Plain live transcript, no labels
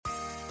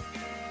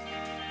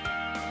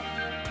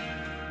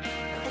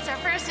our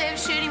first day of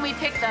shooting, we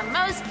picked the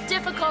most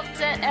difficult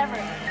set ever.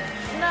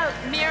 Smoke,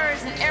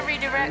 mirrors in every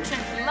direction.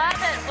 Love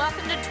it.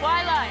 Welcome to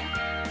Twilight.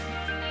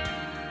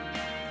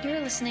 You're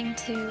listening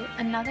to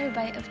Another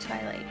Bite of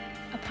Twilight,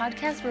 a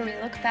podcast where we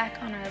look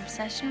back on our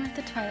obsession with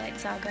the Twilight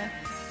Saga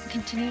and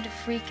continue to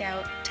freak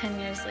out 10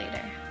 years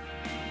later.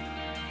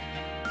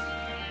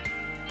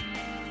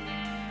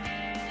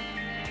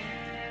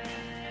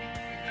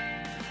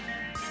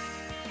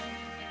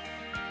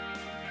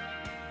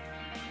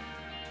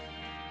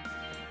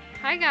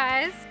 Hi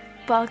guys.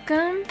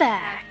 Welcome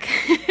back.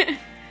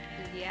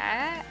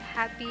 Yeah,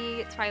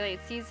 happy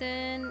Twilight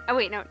season. Oh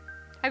wait, no.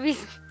 Happy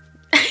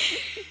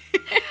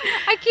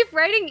I keep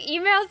writing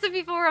emails to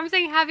people where I'm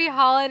saying happy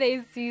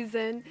holiday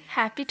season.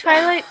 Happy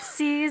Twilight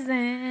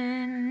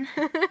season.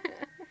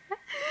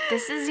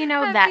 This is,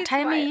 that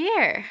time of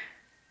year.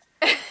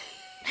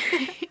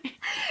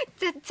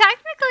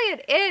 Technically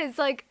it is.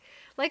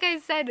 Like I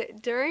said,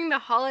 during the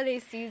holiday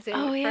season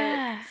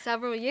for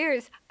several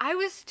years, I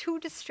was too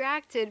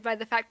distracted by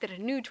the fact that a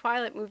new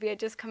Twilight movie had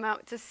just come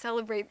out to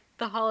celebrate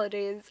the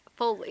holidays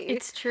fully.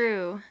 It's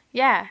true.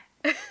 Yeah.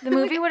 The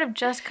movie would have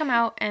just come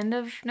out end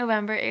of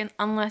November,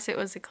 unless it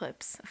was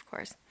Eclipse, of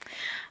course.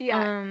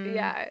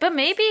 Yeah. But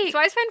maybe... So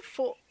I spent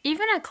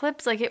even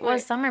Eclipse,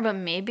 was summer, but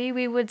maybe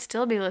we would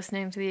still be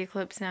listening to the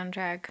Eclipse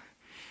soundtrack.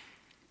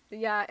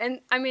 Yeah,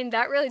 and I mean,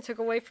 that really took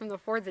away from the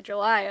 4th of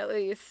July, at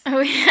least. Oh,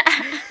 yeah.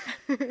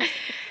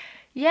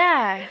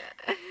 Yeah.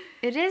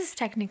 It is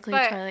technically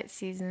Twilight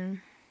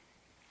season.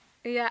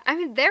 Yeah, I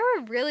mean, there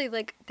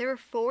were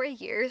 4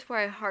 years where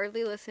I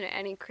hardly listened to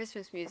any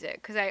Christmas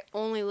music because I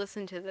only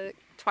listened to the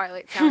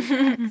Twilight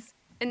soundtracks.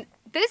 And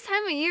this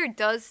time of year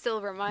does still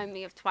remind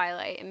me of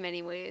Twilight in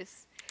many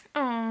ways.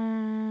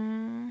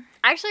 Aww.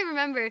 I actually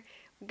remember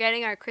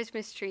getting our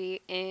Christmas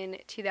tree in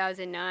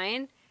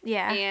 2009.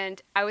 Yeah.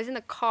 And I was in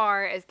the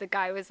car as the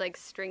guy was,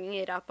 stringing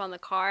it up on the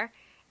car.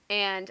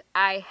 And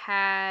I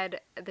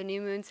had the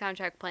New Moon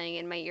soundtrack playing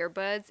in my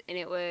earbuds. And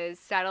it was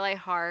Satellite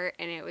Heart.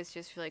 And it was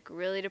just,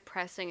 really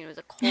depressing. It was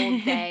a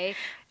cold day.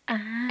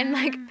 And,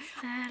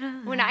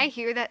 when I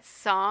hear that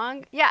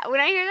song... Yeah, when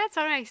I hear that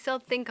song, I still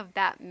think of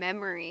that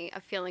memory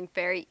of feeling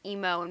very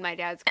emo in my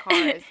dad's car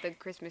as the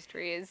Christmas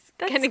tree is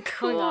getting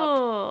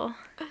cool.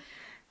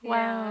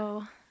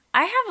 Wow.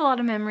 I have a lot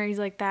of memories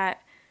like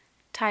that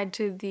tied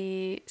to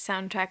the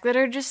soundtrack that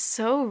are just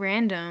so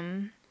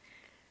random.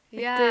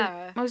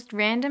 The most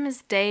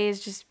randomest day is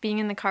just being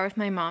in the car with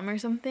my mom or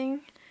something,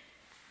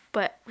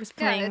 but was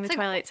playing the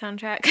Twilight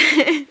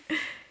soundtrack.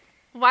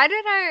 Why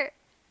did our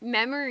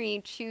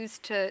memory choose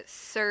to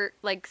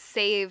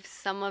save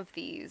some of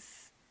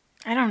these?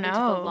 I don't know. Into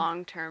the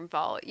long-term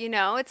vault.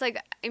 It's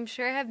I'm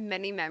sure I have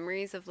many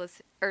memories of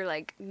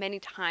many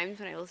times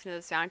when I listen to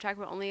the soundtrack,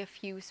 but only a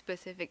few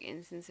specific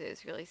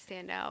instances really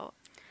stand out.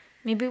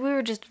 Maybe we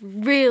were just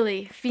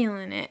really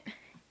feeling it.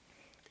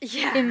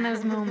 Yeah. In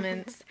those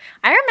moments.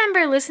 I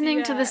remember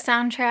listening to the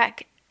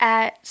soundtrack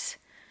at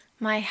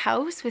my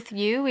house with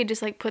you. We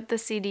just put the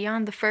CD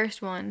on, the first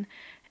one.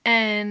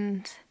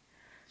 And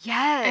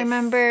yes. I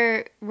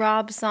remember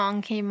Rob's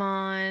song came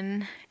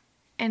on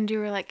and you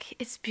were like,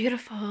 "It's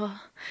beautiful.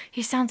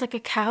 He sounds like a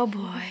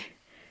cowboy."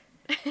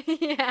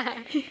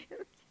 Yeah.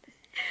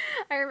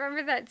 I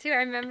remember that too. I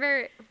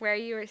remember where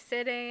you were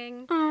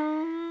sitting.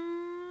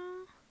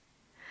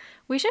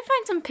 We should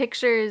find some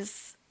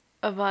pictures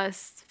of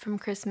us from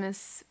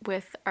Christmas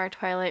with our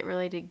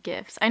Twilight-related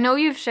gifts. I know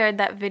you've shared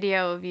that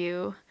video of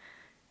you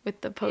with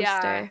the poster.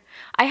 Yeah.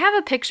 I have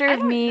a picture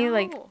of me,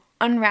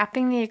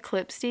 unwrapping the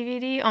Eclipse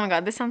DVD. Oh my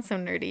god, this sounds so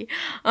nerdy.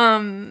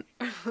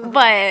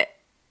 But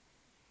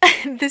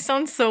this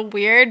sounds so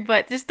weird,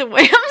 but just the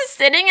way I'm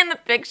sitting in the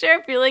picture,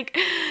 I feel like...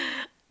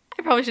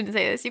 I probably shouldn't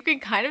say this. You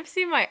can kind of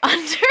see my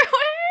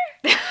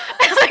underwear.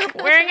 I'm,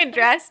 wearing a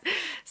dress.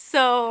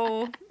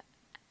 So...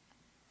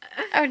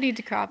 I would need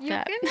to crop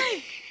that.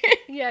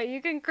 You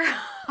can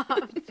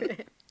crop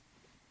it.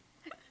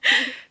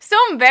 So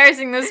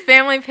embarrassing, those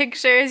family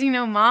pictures.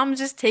 Mom's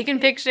just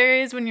taking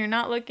pictures when you're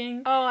not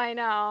looking. Oh, I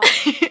know.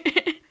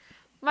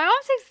 My mom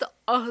takes the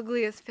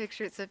ugliest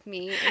pictures of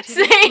me, and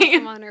she posts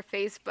them on her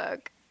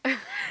Facebook.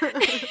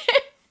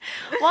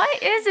 Why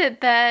is it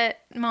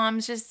that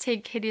moms just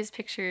take hideous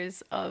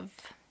pictures of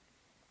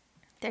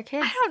their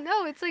kids? I don't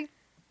know. It's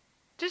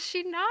does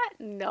she not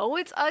know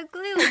it's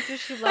ugly?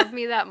 Does she love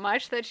me that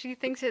much that she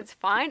thinks it's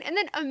fine? And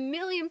then a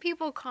million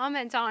people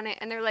comment on it,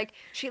 and they're like,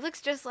 "She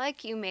looks just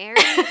like you, Mary."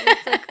 And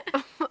it's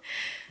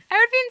I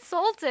would be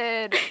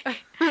insulted.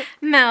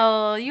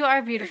 Mel, you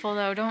are beautiful,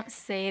 though. Don't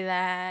say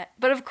that.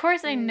 But of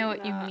course I know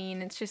what you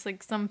mean. It's just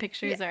some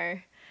pictures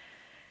are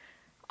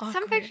awkward.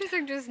 Some pictures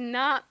are just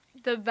not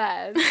the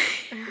best.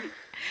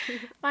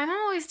 My mom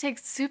always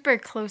takes super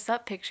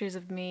close-up pictures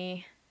of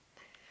me.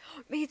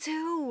 Me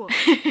too.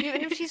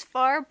 Even if she's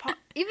far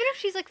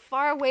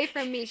away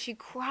from me, she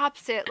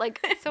crops it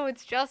so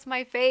it's just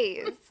my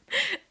face.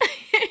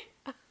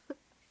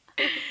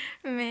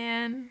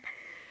 Man.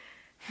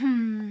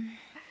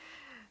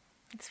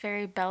 It's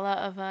very Bella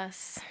of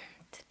us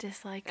to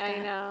dislike that. I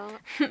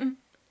know.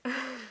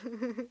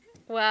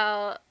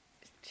 Well,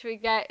 Should we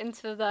get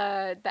into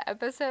the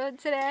episode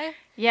today?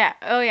 Yeah.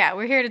 Oh, yeah.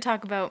 We're here to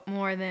talk about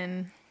more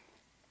than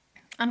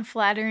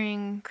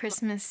unflattering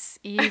Christmas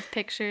Eve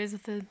pictures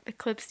with the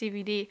Eclipse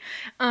DVD.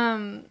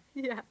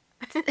 Yeah.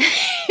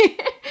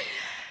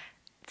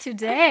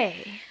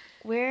 Today,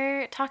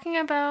 we're talking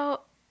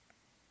about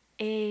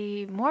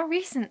a more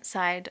recent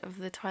side of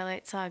the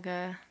Twilight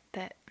Saga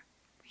that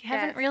we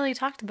haven't really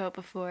talked about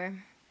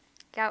before.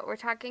 Yeah, we're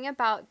talking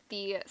about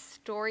the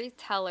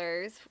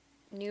storytellers,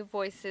 new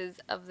voices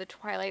of the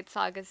Twilight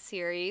Saga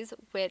series,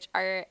 which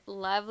our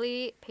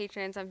lovely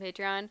patrons on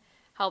Patreon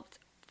helped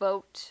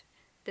vote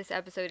this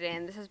episode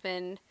in. This has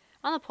been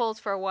on the polls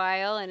for a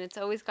while, and it's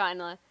always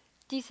gotten a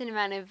decent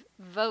amount of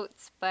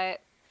votes,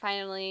 but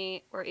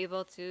finally we're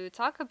able to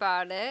talk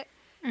about it.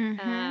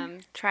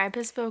 Tribe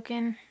has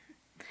spoken,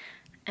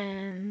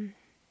 and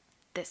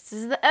this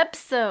is the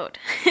episode.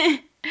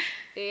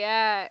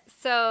 Yeah,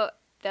 so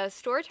the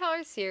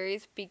Storyteller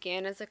series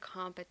began as a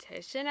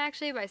competition,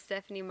 actually, by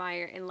Stephenie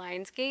Meyer and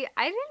Lionsgate.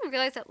 I didn't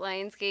realize that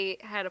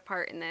Lionsgate had a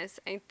part in this.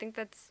 I think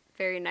that's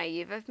very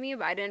naive of me,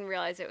 but I didn't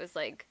realize it was,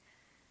 like,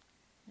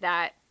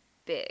 that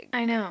big.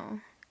 I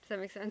know. Does that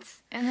make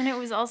sense? And then it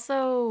was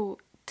also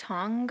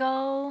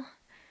Tongull,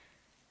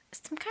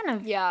 some kind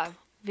of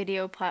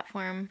video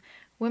platform,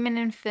 Women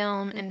in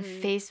Film, and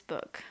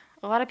Facebook.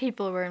 A lot of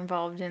people were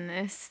involved in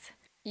this.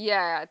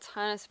 Yeah, a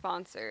ton of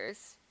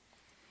sponsors.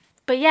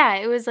 But yeah,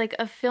 it was like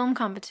a film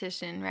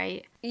competition,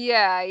 right?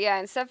 Yeah,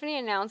 and Stephenie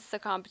announced the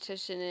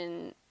competition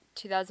in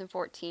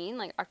 2014,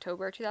 like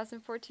October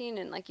 2014,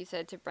 and like you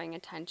said, to bring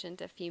attention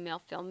to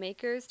female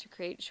filmmakers to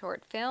create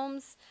short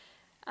films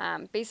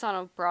based on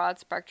a broad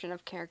spectrum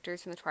of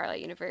characters from the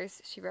Twilight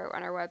universe, she wrote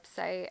on our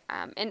website.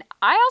 And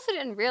I also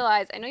didn't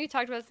realize, I know you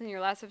talked about this in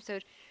your last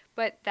episode,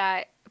 but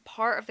that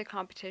part of the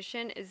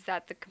competition is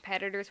that the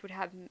competitors would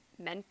have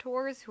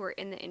mentors who are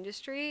in the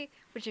industry,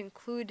 which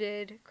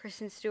included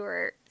Kristen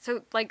Stewart.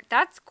 So, like,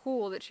 that's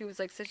cool that she was,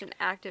 like, such an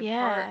active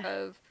part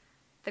of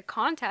the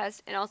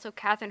contest. And also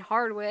Catherine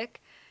Hardwicke,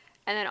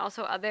 and then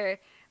also other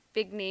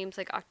big names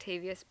like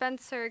Octavia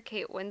Spencer,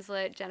 Kate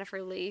Winslet,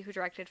 Jennifer Lee, who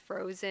directed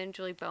Frozen,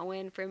 Julie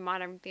Bowen from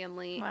Modern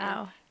Family,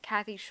 and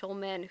Kathy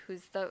Schulman,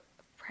 who's the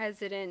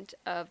president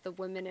of the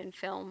Women in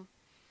Film,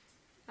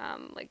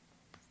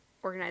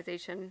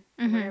 organization,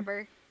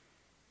 whatever.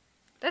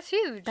 That's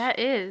huge.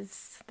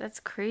 That's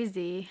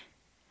crazy.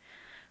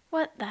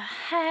 What the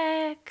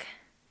heck?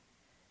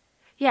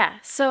 Yeah,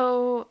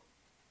 so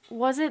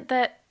was it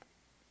that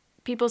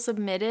people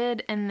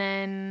submitted and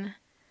then,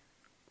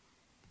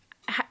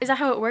 is that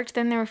how it worked?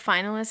 Then there were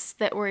finalists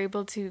that were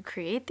able to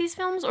create these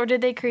films, or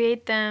did they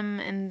create them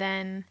and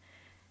then,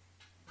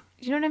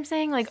 you know what I'm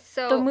saying? Like,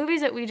 so, the movies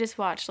that we just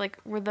watched, like,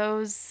 were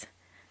those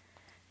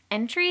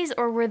entries,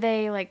 or were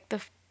they, like, the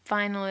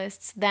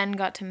finalists then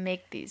got to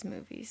make these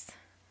movies?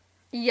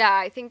 Yeah,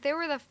 I think they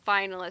were the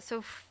finalists.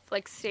 So,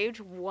 like, stage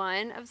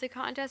one of the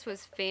contest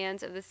was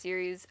fans of the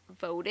series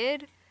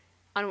voted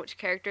on which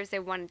characters they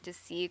wanted to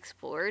see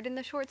explored in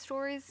the short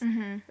stories,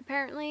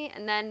 apparently.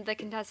 And then the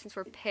contestants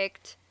were to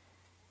pick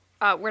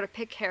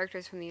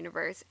characters from the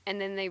universe,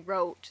 and then they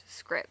wrote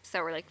scripts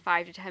that were, like,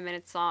 5 to 10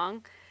 minutes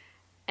long.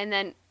 And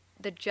then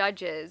the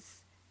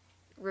judges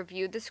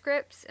reviewed the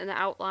scripts and the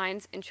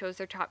outlines and chose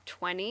their top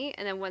 20,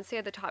 and then once they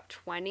had the top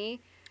 20,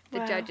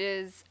 the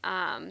judges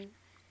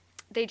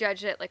they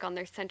judged it, like, on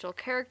their central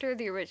character,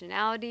 the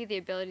originality, the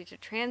ability to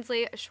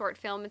translate a short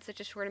film in such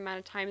a short amount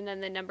of time, and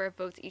then the number of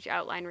votes each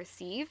outline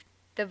received.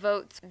 The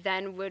votes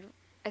then would,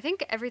 I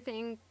think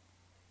everything,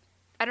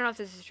 I don't know if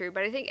this is true,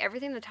 but I think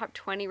everything in the top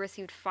 20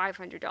 received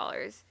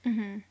 $500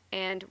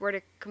 and were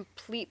to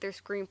complete their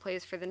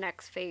screenplays for the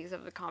next phase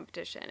of the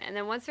competition. And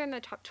then once they're in the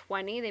top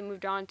 20, they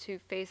moved on to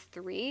phase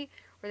 3,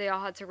 where they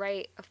all had to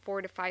write a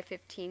 4 to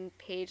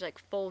 15-page, like,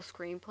 full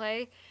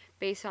screenplay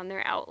based on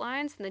their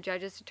outlines, and the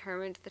judges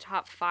determined the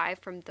top 5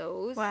 from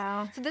those.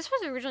 Wow. So this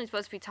was originally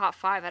supposed to be top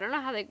 5. I don't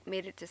know how they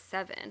made it to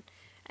 7 and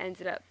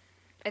ended up,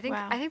 I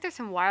think there's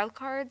some wild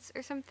cards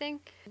or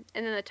something.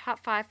 And then the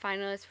top 5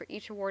 finalists were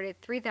each awarded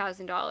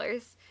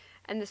 $3,000,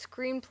 and the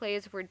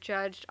screenplays were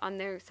judged on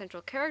their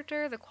central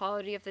character, the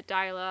quality of the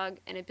dialogue,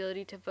 and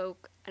ability to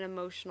evoke an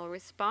emotional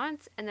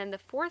response. And then the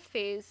fourth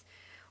phase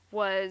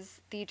was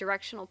the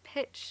directional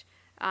pitch.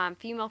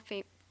 Female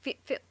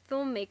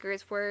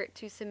filmmakers were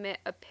to submit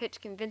a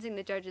pitch convincing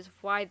the judges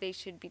why they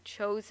should be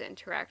chosen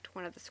to direct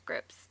one of the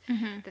scripts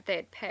that they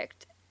had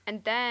picked.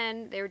 And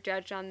then they were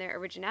judged on their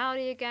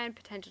originality again,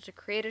 potential to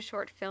create a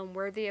short film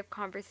worthy of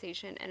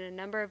conversation, and a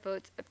number of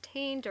votes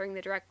obtained during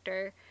the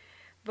director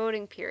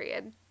voting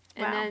period.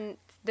 And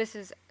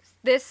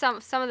then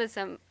some of this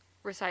I'm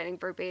reciting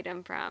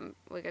verbatim from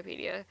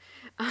Wikipedia.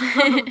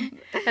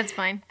 That's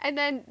fine. And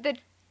then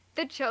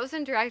the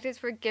chosen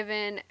directors were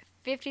given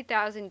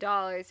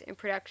 $50,000 in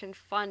production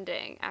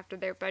funding after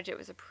their budget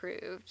was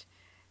approved.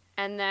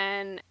 And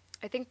then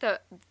I think the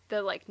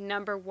like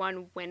number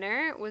one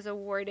winner was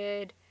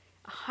awarded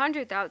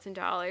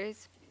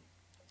 $100,000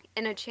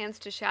 and a chance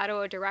to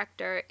shadow a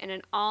director in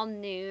an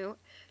all-new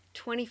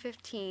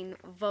 2015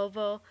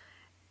 Volvo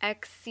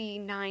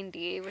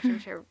XC90, which I'm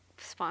sure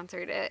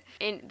sponsored it.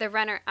 And the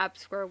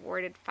runner-ups were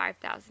awarded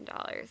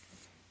 $5,000.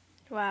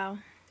 Wow.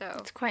 So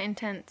It's quite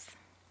intense.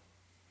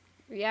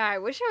 yeah, I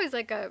wish it was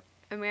like a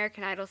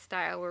American Idol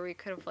style where we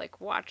could have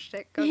like watched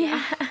it go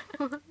Yeah.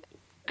 down.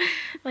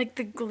 Like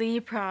the Glee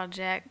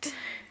project.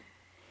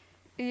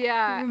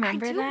 Yeah.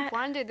 Remember I do that?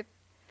 wonder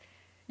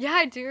yeah,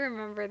 I do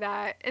remember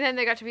that. And then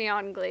they got to be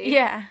on Glee.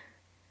 Yeah.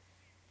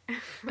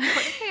 What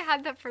if they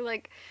had that for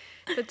like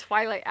the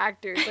Twilight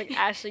actors? Like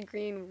Ashley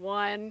Greene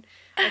won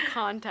a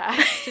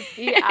contest to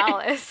be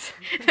Alice.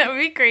 That would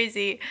be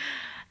crazy.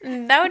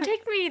 That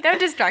would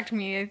distract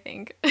me, I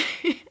think.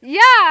 Yeah,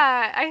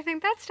 I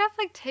think that stuff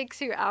like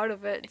takes you out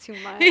of it too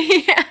much.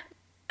 Yeah.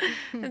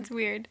 That's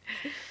weird.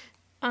 It's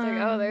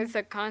like, oh, there's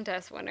a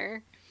contest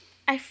winner.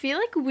 I feel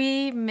like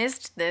we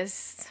missed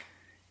this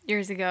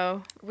years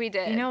ago. We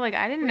did. You know, like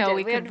I didn't We know did.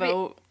 we We could had to be-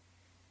 vote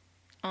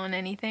on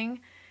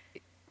anything.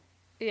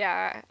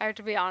 Yeah, I have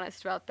to be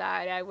honest about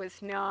that. I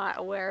was not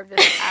aware of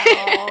this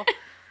at all.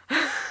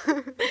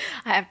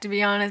 I have to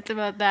be honest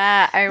about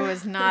that. I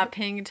was not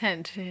paying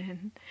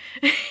attention.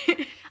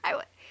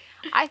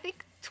 I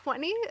think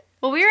 20.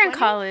 Well, we were in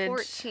college.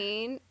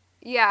 2014.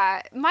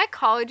 Yeah, my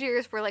college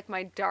years were like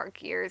my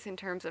dark years in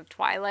terms of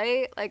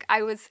Twilight. Like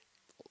I was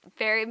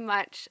very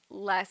much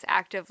less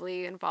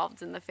actively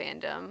involved in the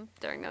fandom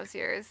during those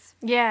years.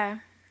 Yeah,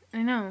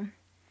 I know.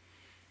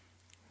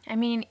 I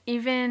mean,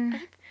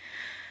 even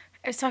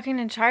I was talking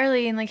to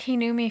Charlie, and like he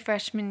knew me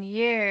freshman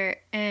year,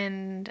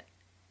 and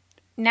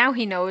now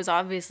he knows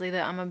obviously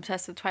that I'm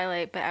obsessed with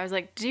Twilight. But I was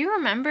like, "Do you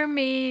remember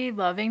me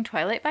loving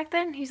Twilight back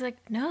then?" He's like,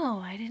 "No,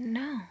 I didn't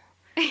know."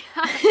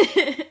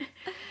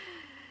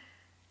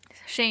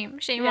 Shame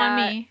on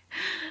me.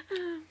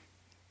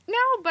 No,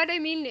 but I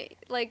mean,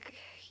 like,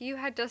 you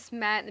had just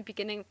met in the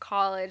beginning of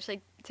college. Like,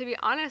 to be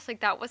honest,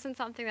 like, that wasn't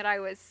something that I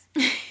was,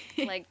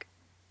 like,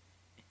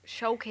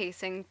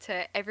 showcasing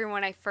to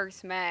everyone I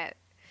first met.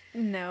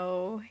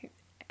 No,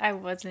 I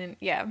wasn't.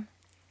 Yeah.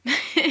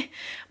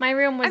 My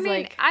room was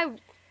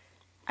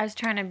I was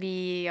trying to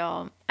be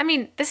all... I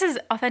mean, this is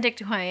authentic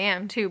to who I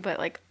am, too, but,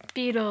 like,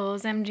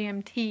 Beatles,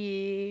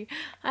 MGMT,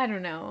 I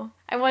don't know.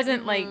 I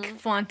wasn't, like,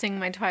 flaunting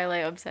my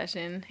Twilight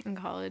obsession in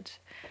college.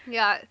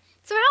 Yeah.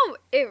 Somehow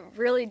it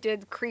really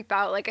did creep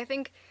out. Like, I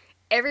think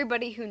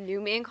everybody who knew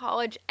me in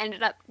college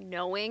ended up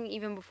knowing,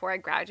 even before I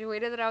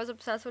graduated, that I was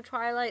obsessed with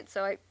Twilight.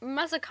 So I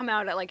must have come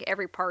out at, like,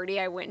 every party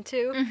I went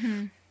to.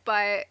 Mm-hmm.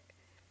 But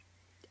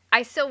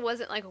I still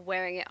wasn't, like,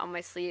 wearing it on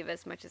my sleeve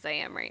as much as I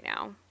am right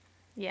now.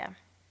 Yeah.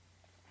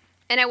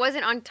 And I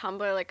wasn't on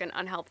Tumblr, like, an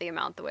unhealthy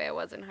amount the way I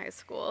was in high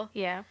school.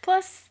 Yeah.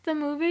 Plus, the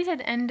movies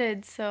had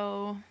ended,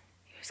 so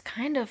it was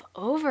kind of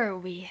over,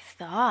 we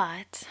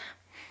thought.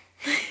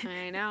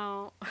 I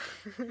know.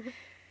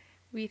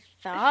 We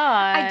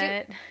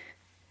thought.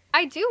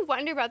 I do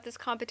wonder about this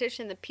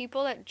competition. The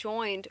people that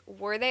joined,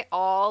 were they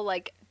all,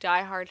 like,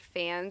 diehard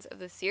fans of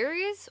the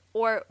series?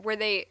 Or were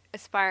they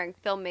aspiring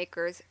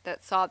filmmakers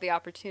that saw the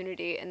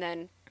opportunity and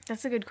then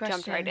That's a good question.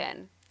 jumped right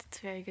in? That's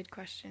a very good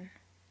question.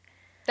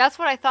 That's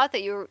what I thought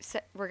that you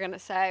were going to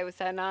say. Was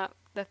that not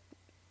the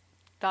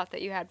thought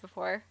that you had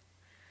before?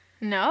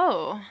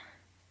 No.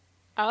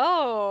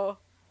 Oh.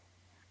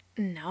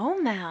 No,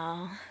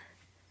 Mel.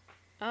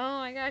 Oh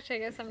my gosh, I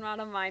guess I'm not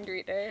a mind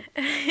reader.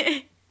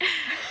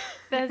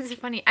 That's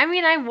funny. I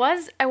mean, I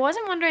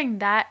wasn't wondering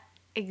that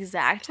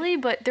exactly,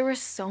 but there were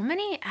so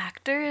many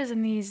actors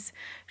in these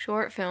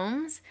short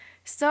films.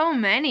 So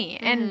many.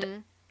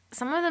 And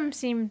some of them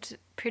seemed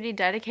pretty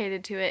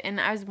dedicated to it, and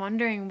I was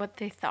wondering what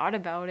they thought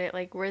about it.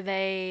 Like, were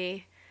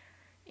they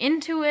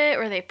into it?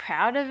 Were they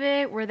proud of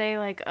it? Were they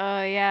like,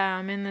 oh yeah,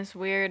 I'm in this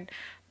weird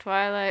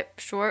Twilight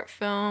short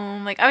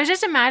film? Like, I was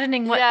just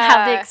imagining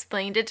how they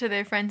explained it to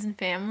their friends and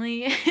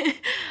family.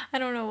 I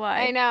don't know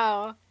why. I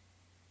know.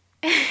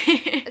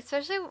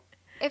 Especially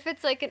if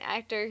it's like an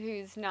actor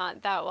who's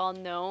not that well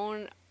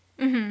known.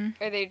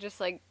 Mm-hmm. Are they just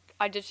like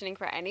auditioning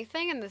for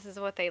anything and this is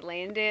what they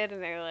landed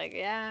and they're like,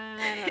 yeah,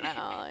 I don't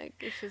know, like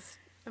it's just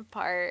a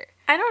part.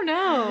 I don't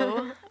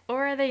know.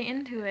 Or are they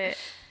into it?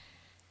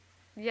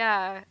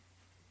 Yeah.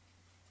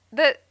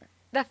 The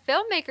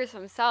filmmakers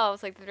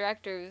themselves, like the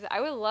directors, I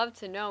would love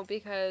to know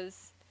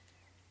because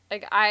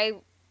like I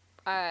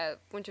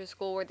went to a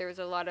school where there was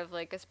a lot of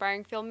like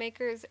aspiring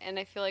filmmakers and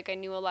I feel like I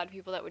knew a lot of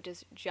people that would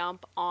just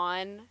jump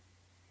on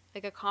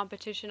like a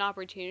competition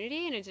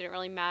opportunity and it didn't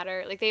really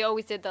matter. Like they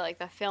always did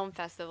the film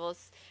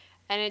festivals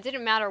and it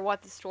didn't matter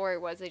what the story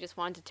was. They just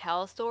wanted to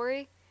tell a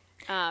story.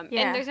 And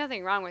there's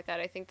nothing wrong with that.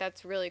 I think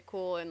that's really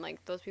cool and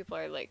like those people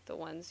are like the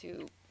ones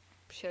who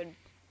should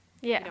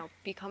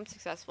become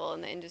successful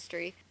in the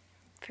industry.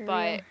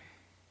 But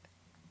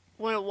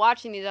when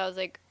watching these I was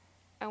like,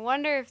 I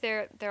wonder if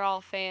they're all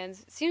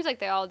fans. Seems like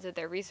they all did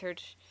their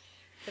research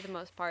for the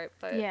most part,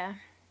 but yeah.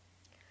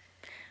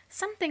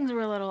 Some things were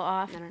a little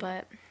off,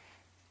 but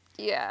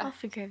yeah. I'll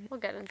forgive it.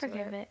 We'll get into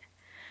it.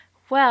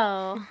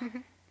 Well,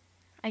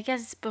 I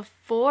guess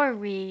before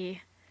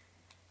we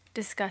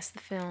discuss the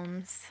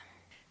films,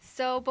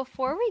 So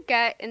before we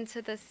get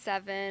into the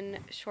 7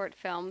 short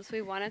films,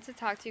 we wanted to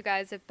talk to you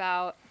guys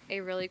about a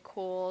really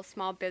cool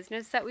small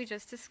business that we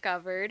just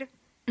discovered.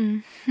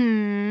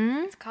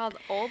 It's called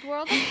Old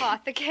World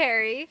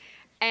Apothecary,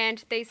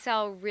 and they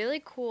sell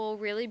really cool,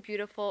 really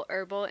beautiful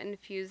herbal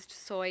infused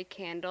soy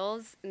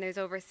candles, and there's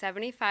over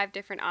 75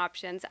 different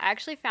options. I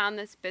actually found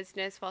this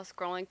business while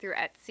scrolling through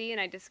Etsy,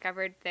 and I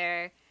discovered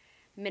their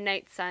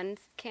Midnight Sun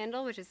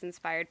candle, which is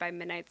inspired by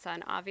Midnight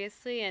Sun,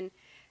 obviously, and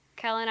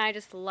Kel and I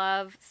just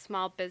love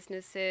small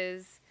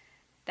businesses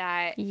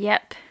that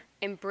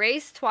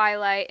embrace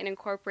Twilight and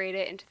incorporate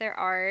it into their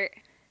art.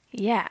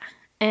 Yeah.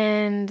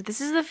 And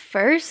this is the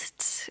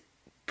first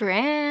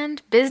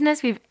brand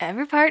business we've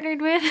ever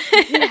partnered with.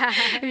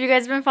 If you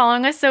guys have been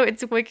following us, so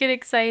it's wicked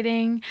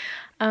exciting.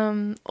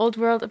 Old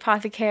World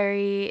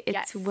Apothecary,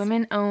 it's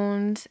women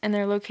owned, and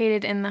they're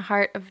located in the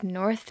heart of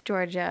North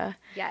Georgia.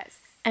 Yes.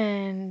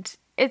 And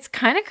it's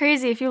kind of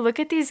crazy. If you look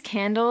at these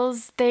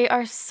candles, they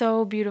are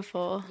so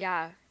beautiful.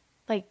 Yeah.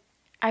 Like,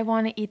 I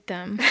want to eat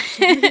them.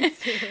 Me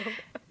too.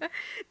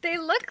 They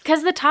look...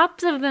 Because the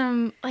tops of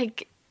them,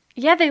 like,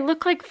 yeah, they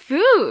look like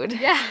food.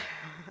 Yeah.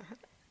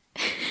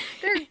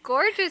 They're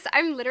gorgeous.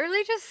 I'm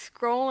literally just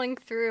scrolling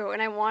through,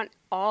 and I want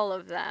all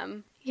of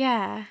them.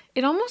 Yeah.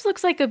 It almost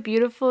looks like a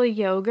beautiful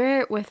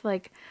yogurt with,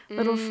 like,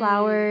 little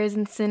flowers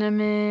and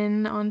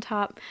cinnamon on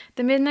top.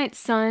 The Midnight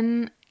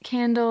Sun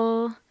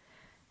candle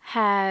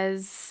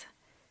has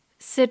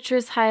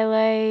citrus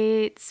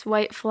highlights,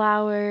 white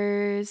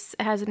flowers.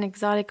 It has an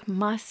exotic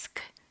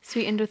musk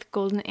sweetened with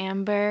golden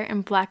amber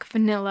and black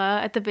vanilla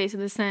at the base of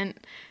the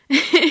scent.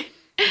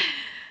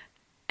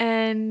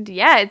 And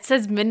yeah, it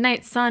says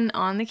Midnight Sun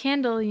on the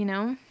candle, you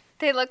know?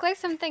 They look like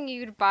something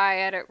you'd buy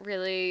at a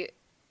really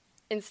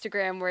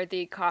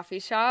Instagram-worthy coffee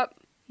shop.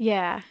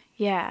 Yeah,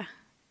 yeah.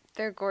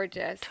 They're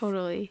gorgeous.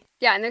 Totally.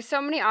 Yeah, and there's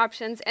so many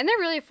options, and they're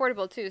really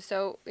affordable too,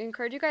 so we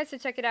encourage you guys to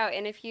check it out.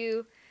 And if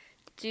you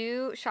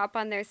do shop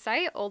on their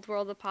site, Old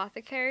World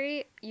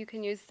Apothecary, you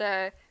can use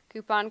the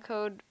coupon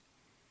code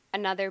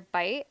Another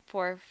Bite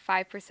for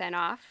 5%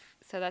 off.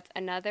 So that's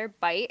Another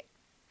Bite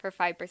for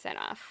 5%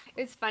 off.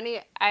 It's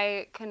funny,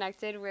 I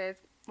connected with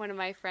one of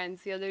my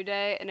friends the other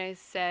day, and I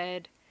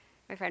said,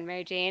 my friend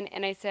Mary Jane,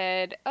 and I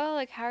said, oh,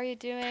 like, how are you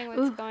doing?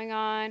 What's going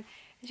on?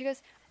 And she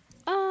goes,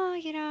 oh,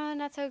 you know,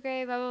 not so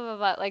great, blah, blah, blah,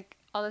 blah, like,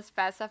 all this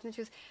bad stuff. And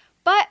she goes,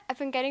 but I've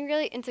been getting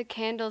really into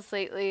candles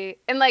lately.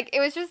 And, like, it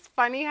was just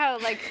funny how,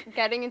 like,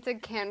 getting into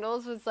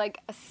candles was, like,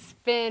 a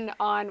spin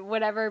on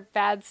whatever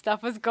bad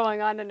stuff was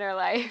going on in her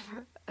life.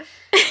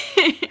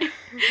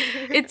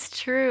 It's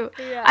true.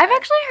 Yeah. I've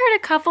actually heard a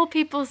couple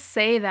people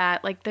say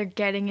that, like, they're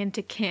getting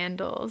into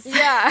candles.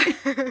 Yeah.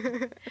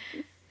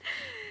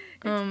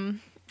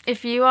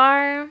 If you're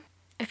a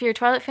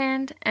Twilight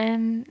fan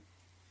and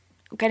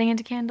getting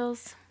into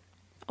candles,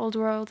 Old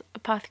World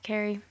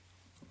Apothecary.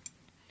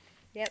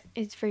 Yep.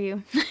 It's for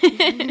you.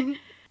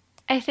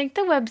 I think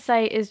the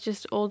website is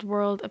just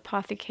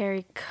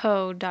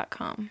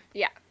oldworldapothecaryco.com.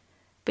 Yeah.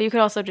 But you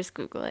could also just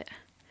Google it.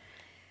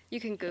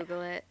 You can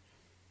Google it.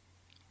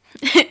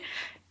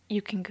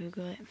 You can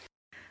Google it.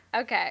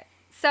 Okay.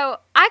 So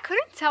I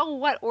couldn't tell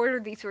what order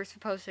these were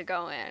supposed to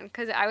go in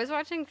because I was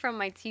watching from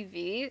my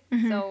TV,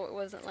 so it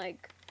wasn't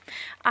like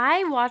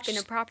I watched in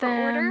a proper them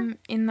order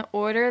in the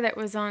order that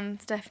was on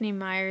Stephanie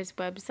Meyer's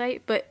website,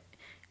 but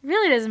it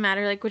really doesn't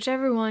matter. Like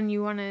whichever one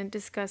you want to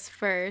discuss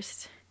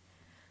first.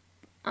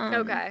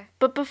 Okay.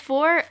 But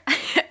before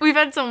we've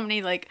had so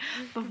many like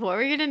before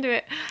we get into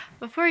it,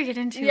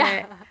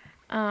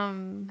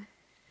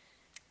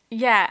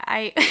 yeah,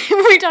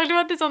 we talked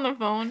about this on the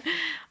phone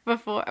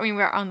before. I mean,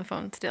 we're on the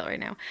phone still right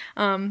now.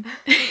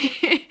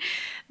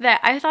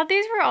 That I thought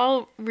these were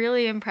all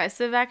really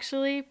impressive,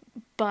 actually.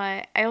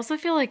 But I also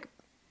feel like,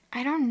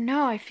 I don't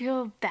know, I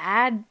feel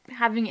bad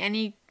having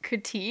any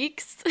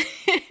critiques.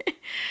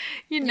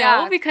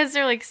 Because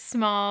they're like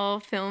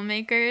small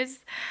filmmakers,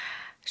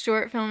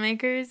 short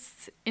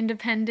filmmakers,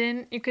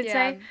 independent, you could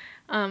say.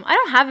 I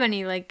don't have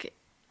any like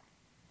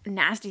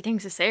nasty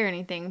things to say or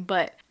anything,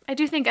 but I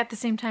do think at the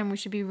same time we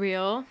should be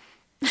real.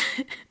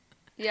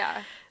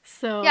 Yeah.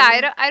 So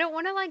yeah, I don't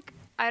want to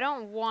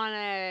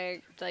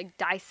like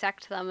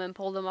dissect them and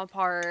pull them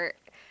apart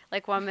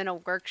like when I'm in a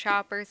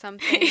workshop or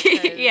something.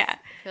 Yeah. I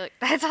feel like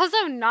that's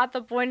also not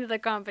the point of the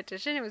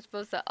competition. It was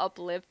supposed to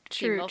uplift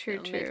female True.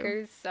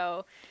 filmmakers.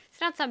 So it's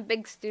not some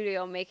big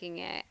studio making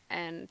it,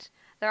 and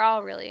they're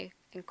all really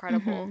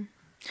incredible.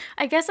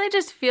 I guess I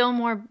just feel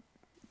more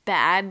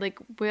bad. Like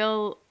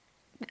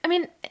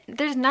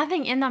there's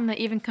nothing in them that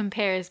even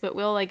compares, but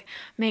we'll like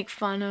make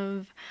fun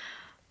of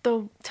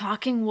the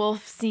talking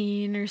wolf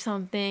scene or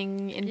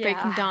something in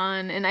Breaking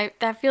Dawn, and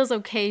that feels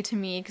okay to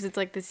me because it's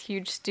like this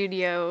huge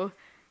studio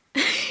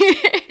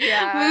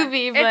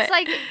movie. But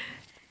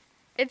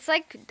it's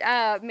like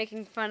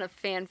making fun of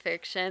fan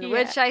fiction,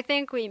 which I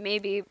think we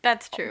maybe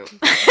that's true.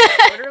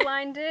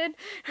 borderline did.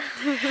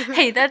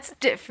 Hey, that's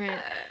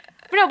different.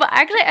 But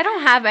actually, I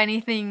don't have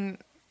anything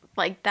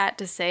like that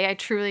to say. I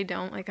truly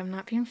don't. Like, I'm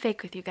not being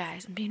fake with you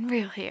guys. I'm being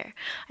real here.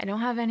 I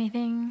don't have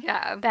anything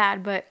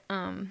bad, but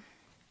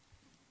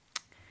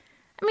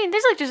I mean,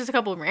 there's like just a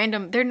couple of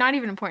random, they're not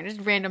even important,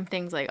 just random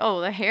things like, oh,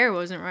 the hair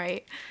wasn't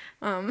right.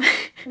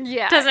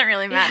 Yeah. Doesn't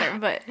really matter,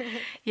 but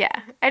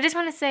yeah. I just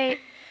want to say,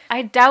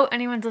 I doubt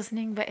anyone's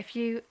listening, but if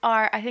you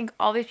are, I think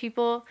all these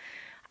people,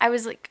 I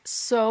was like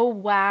so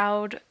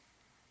wowed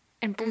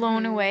and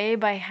blown away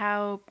by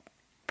how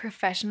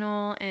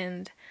professional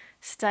and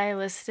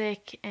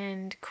stylistic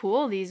and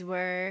cool these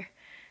were.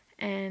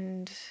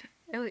 And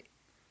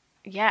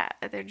yeah,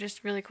 they're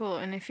just really cool.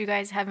 And if you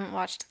guys haven't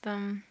watched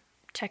them,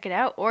 check it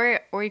out, or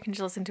you can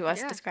just listen to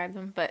us describe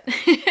them. But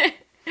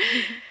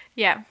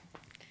yeah,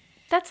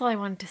 that's all I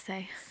wanted to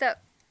say. So,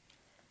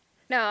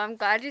 no, I'm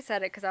glad you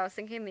said it because I was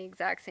thinking the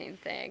exact same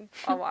thing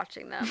while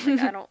watching them.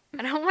 Like, I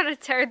don't want to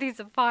tear these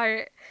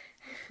apart.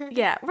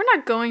 Yeah, we're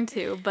not going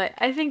to, but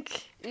I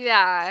think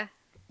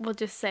we'll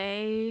just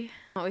say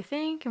what we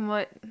think and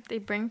what they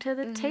bring to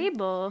the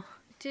table.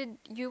 Did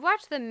you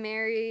watch the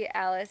Mary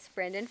Alice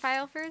Brandon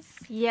file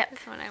first? Yep.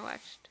 This one I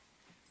watched.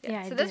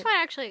 Yeah, so I this did. one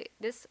actually,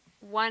 this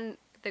won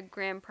the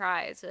grand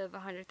prize of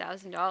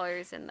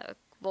 $100,000 and the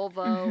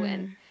Volvo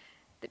and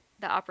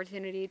the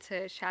opportunity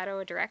to shadow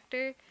a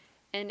director.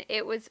 And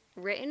it was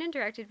written and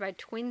directed by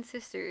twin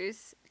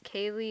sisters,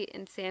 Kaylee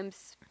and Sam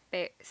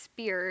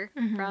Spear,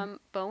 from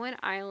Bowen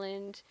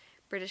Island,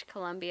 British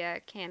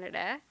Columbia,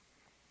 Canada.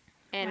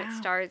 And it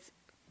stars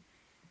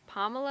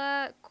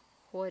Pamela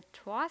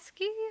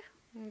Kwiatkowski,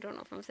 I don't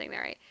know if I'm saying that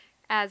right,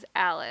 as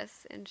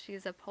Alice. And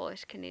she's a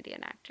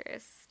Polish-Canadian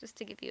actress, just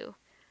to give you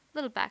a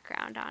little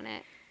background on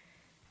it.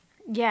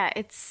 Yeah,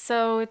 it's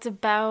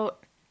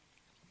about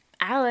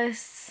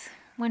Alice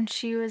when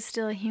she was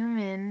still a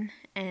human,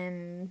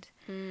 and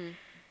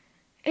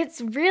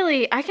it's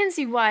really, I can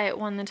see why it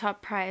won the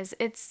top prize.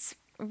 It's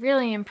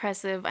really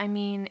impressive. I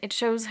mean, it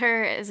shows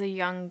her as a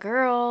young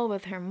girl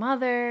with her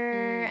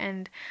mother,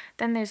 and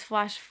then there's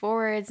flash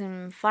forwards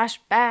and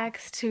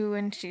flashbacks to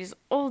when she's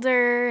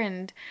older,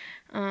 and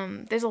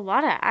there's a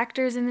lot of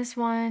actors in this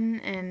one,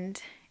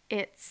 and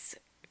it's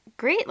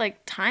great,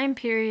 like, time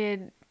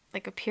period,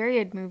 like a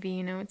period movie,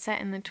 you know, it's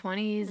set in the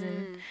 20s,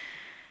 and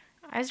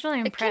I was really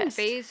impressed.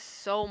 It conveys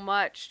so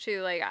much,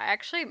 too. Like,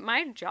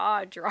 my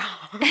jaw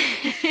dropped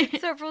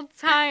several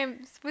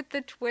times with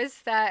the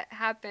twist that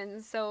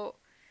happens. So,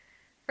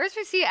 first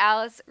we see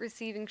Alice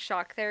receiving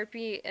shock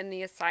therapy in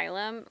the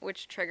asylum,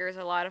 which triggers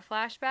a lot of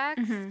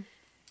flashbacks.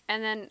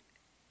 And then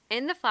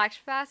in the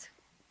flashbacks,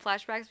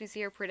 we see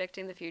her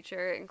predicting the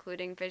future,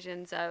 including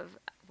visions of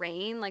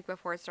rain, like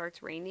before it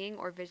starts raining,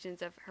 or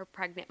visions of her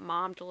pregnant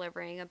mom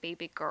delivering a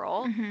baby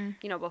girl,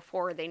 you know,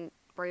 before they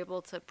were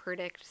able to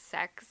predict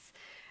sex.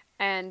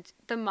 And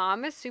the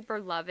mom is super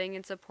loving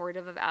and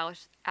supportive of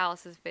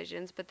Alice's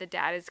visions, but the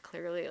dad is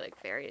clearly, like,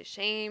 very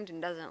ashamed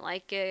and doesn't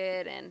like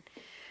it and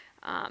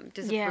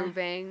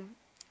disapproving. Yeah.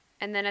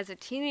 And then as a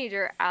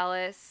teenager,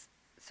 Alice's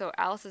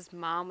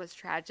mom was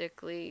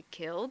tragically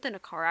killed in a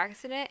car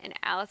accident, and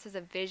Alice has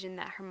a vision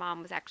that her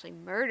mom was actually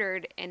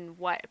murdered in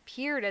what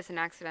appeared as an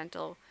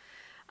accidental,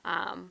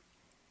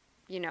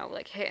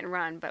 like hit and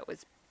run, but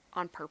was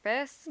on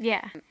purpose.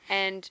 Yeah.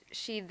 And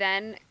she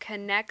then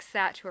connects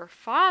that to her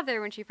father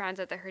when she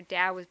finds out that her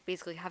dad was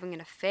basically having an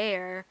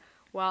affair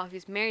while he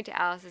was married to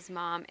Alice's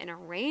mom and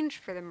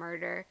arranged for the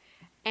murder.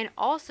 And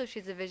also she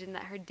has a vision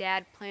that her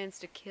dad plans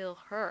to kill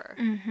her.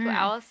 So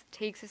Alice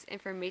takes this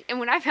information. And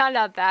when I found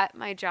out that,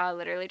 my jaw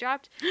literally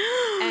dropped.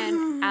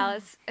 And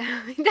Alice,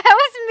 that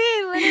was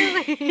me,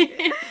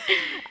 literally.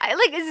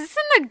 Is this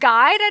in the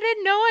guide? I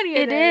didn't know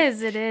any of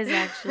this. It is,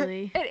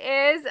 actually.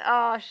 It is?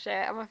 Oh,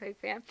 shit. I'm a fake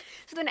fan.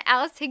 So then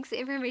Alice takes the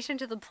information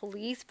to the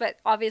police, but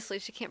obviously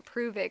she can't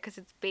prove it because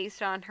it's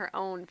based on her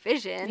own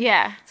vision.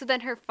 Yeah. So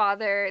then her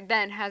father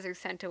then has her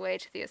sent away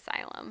to the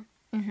asylum.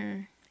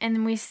 And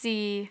then we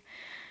see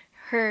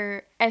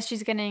her, as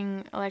she's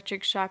getting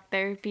electric shock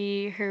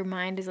therapy, her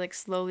mind is like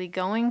slowly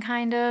going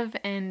kind of,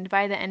 and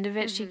by the end of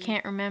it she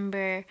can't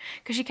remember,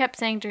 because she kept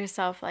saying to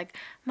herself like,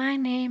 my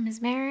name is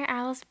Mary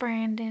Alice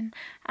Brandon,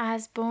 I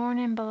was born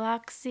in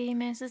Biloxi,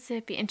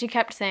 Mississippi, and she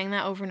kept saying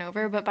that over and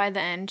over, but by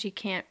the end she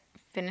can't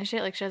finish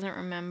it, like she doesn't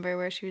remember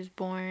where she was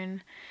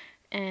born.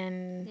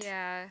 And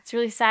it's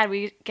really sad.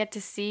 We get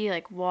to see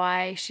like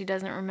why she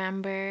doesn't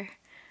remember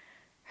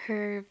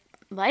her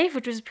life,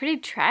 which was pretty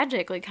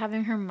tragic, like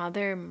having her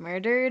mother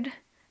murdered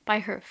by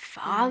her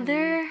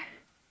father.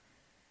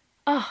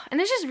 Oh, and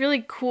there's just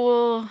really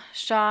cool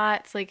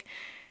shots, like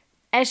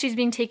as she's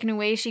being taken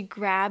away, she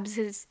grabs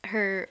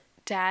her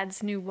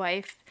dad's new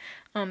wife,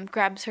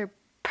 grabs her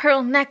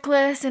pearl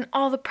necklace, and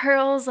all the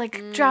pearls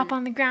like drop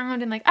on the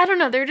ground, and like I don't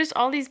know, there were just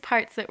all these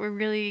parts that were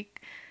really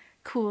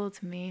cool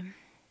to me.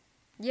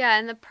 Yeah,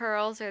 and the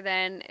pearls are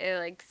then, it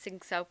like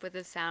syncs up with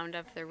the sound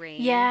of the rain.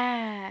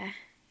 Yeah.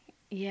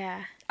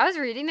 I was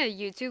reading the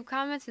YouTube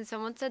comments and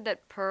someone said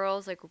that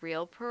pearls, like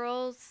real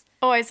pearls,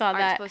 oh, I saw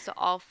that. Aren't supposed to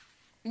all.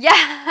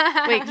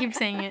 Yeah. Wait, keep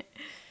saying it.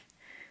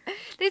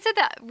 They said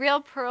that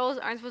real pearls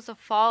aren't supposed to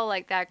fall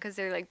like that because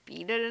they're like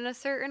beaded in a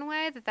certain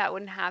way, that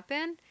wouldn't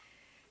happen.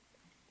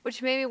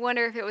 Which made me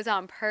wonder if it was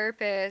on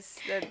purpose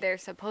that they're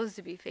supposed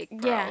to be fake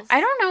pearls. Yeah, I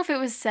don't know if it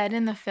was said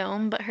in the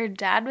film, but her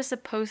dad was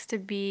supposed to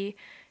be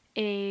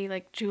a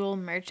like jewel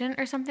merchant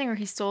or something, or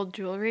he sold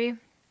jewelry.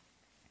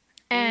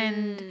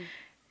 And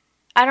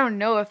I don't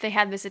know if they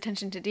had this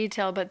attention to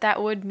detail, but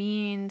that would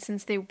mean,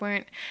 since they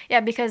weren't,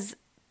 because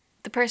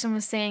the person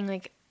was saying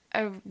like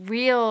a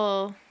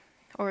real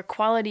or a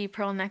quality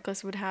pearl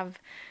necklace would have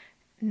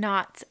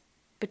knots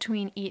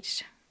between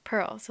each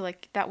pearl, so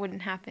like that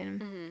wouldn't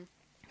happen.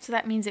 So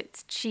that means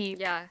it's cheap.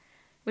 Yeah.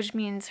 Which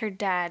means her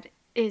dad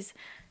is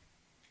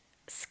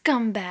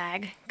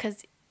scumbag,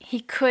 because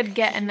he could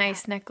get a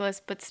nice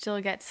necklace but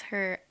still gets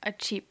her a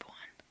cheap one.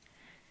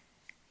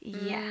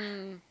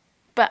 Yeah.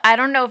 But I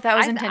don't know if that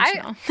was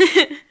intentional.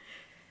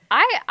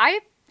 I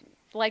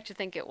like to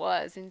think it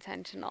was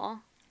intentional.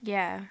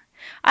 Yeah.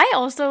 I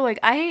also, like,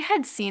 I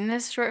had seen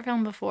this short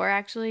film before,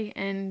 actually,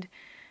 and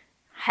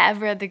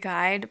have read the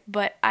guide,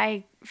 but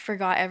I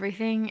forgot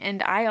everything,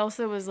 and I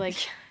also was like,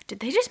 did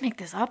they just make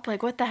this up?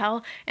 Like, what the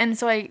hell? And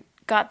so I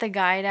got the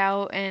guide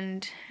out,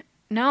 and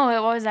no,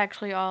 it was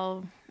actually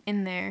all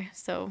in there,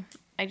 so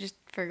I just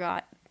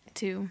forgot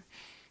to.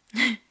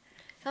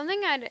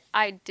 Something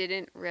I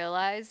didn't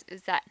realize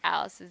is that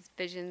Alice's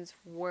visions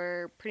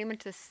were pretty much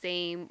the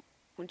same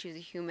when she was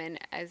a human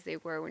as they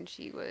were when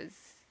she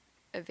was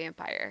a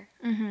vampire.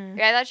 Mm-hmm.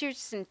 Yeah, I thought she was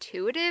just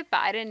intuitive, but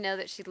I didn't know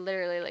that she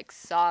literally like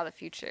saw the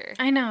future.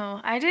 I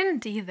know. I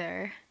didn't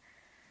either.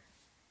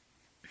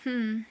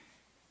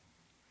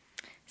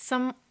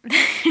 Someone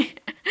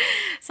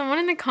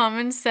in the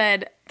comments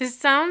said, this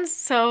sounds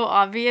so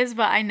obvious,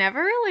 but I never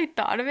really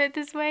thought of it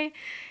this way.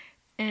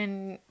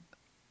 And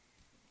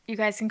you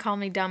guys can call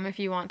me dumb if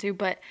you want to,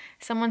 but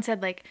someone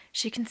said, like,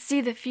 she can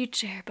see the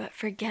future but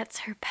forgets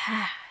her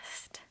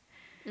past.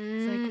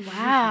 It's like,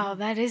 wow,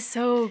 that is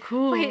so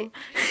cool. Wait,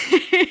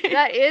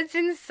 that is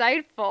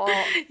insightful.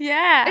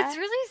 Yeah.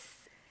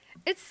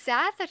 It's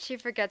sad that she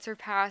forgets her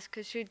past,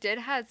 because she did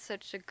have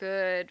such a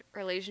good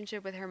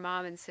relationship with her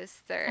mom and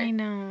sister. I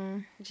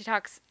know. And she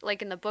talks,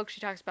 like in the book, she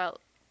talks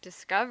about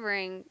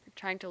discovering,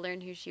 trying to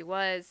learn who she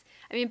was.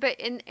 I mean, but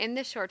in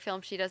this short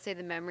film, she does say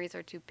the memories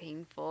are too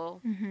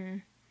painful. Mm-hmm.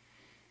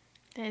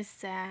 That is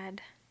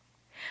sad.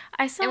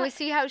 And we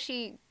see how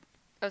she...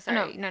 Oh,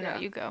 sorry. No,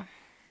 you go.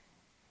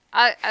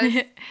 I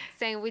was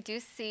saying we do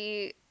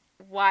see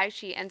why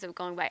she ends up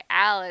going by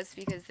Alice,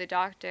 because the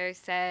doctor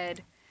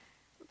said,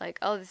 like,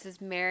 oh, this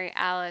is Mary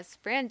Alice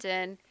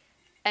Brandon,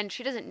 and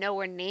she doesn't know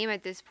her name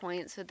at this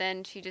point, so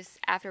then she just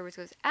afterwards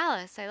goes,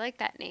 Alice, I like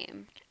that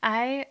name.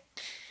 Right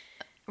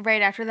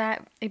after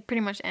that, it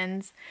pretty much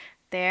ends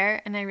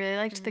there, and I really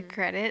liked the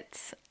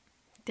credits.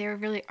 They were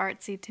really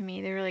artsy to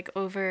me. They were like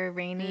over a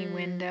rainy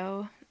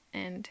window,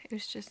 and it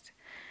was just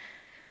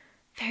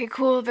very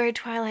cool, very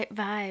Twilight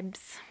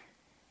vibes.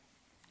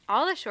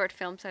 All the short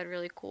films had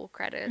really cool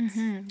credits.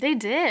 Mm-hmm. They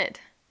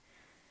did.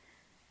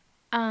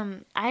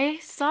 I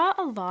saw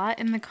a lot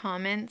in the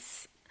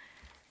comments,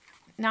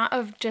 not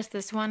of just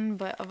this one,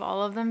 but of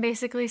all of them,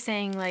 basically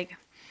saying, like,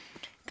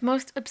 the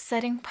most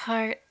upsetting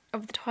part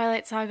of the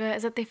Twilight Saga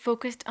is that they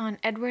focused on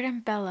Edward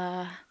and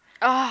Bella.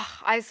 Oh,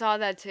 I saw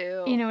that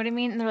too. You know what I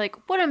mean? And they're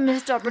like, what a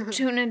missed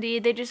opportunity.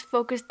 They just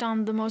focused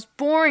on the most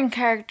boring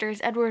characters,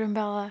 Edward and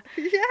Bella,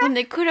 when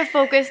they could have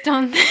focused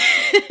on this.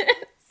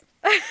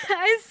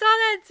 I saw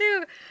that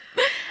too.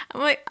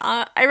 I'm like,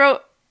 I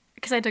wrote,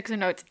 because I took some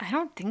notes, I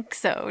don't think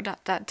so, ...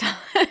 But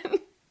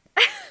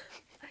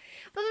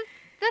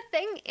the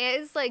thing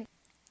is, like,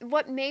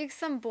 what makes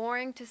them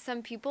boring to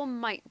some people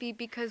might be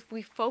because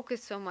we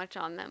focus so much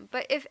on them.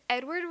 But if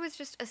Edward was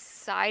just a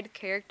side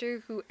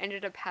character who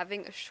ended up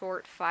having a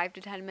short 5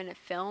 to 10 minute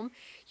film,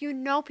 you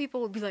know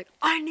people would be like,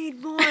 I need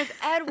more of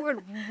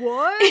Edward.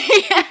 What?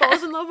 He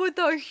falls in love with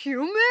a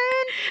human?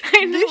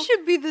 This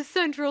should be the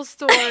central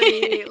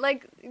story.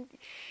 Like,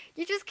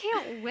 you just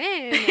can't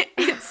win.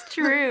 It's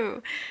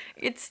true.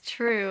 It's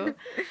true.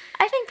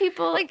 I think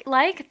people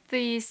like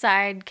the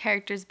side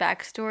characters'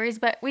 backstories,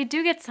 but we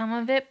do get some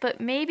of it.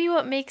 But maybe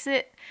what makes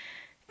it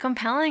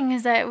compelling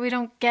is that we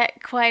don't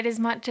get quite as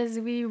much as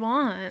we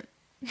want.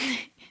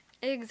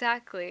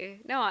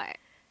 Exactly. No,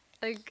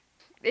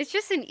 it's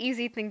just an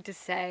easy thing to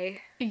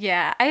say.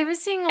 Yeah, I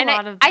was seeing a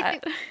lot of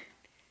that.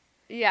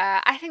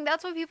 I think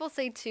that's what people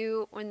say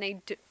too when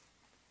they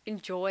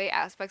enjoy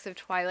aspects of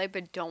Twilight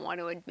but don't want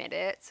to admit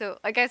it. So,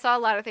 like, I saw a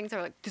lot of things that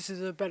are like, this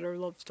is a better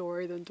love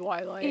story than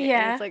Twilight.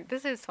 Yeah. And it's like,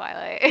 this is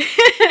Twilight.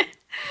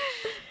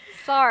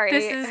 Sorry.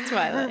 This is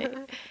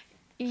Twilight.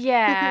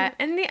 Yeah.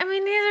 And these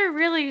are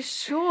really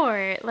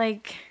short.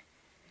 Like,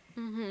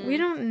 we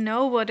don't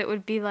know what it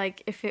would be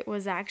like if it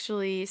was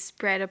actually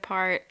spread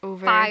apart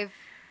over 5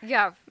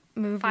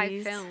 movies.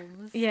 5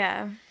 films.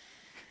 Yeah.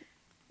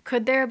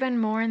 Could there have been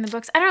more in the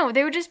books? I don't know.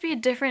 They would just be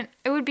different.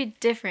 It would be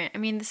different. I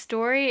mean, the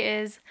story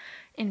is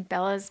in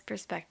Bella's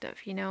perspective.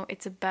 You know,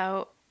 it's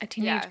about a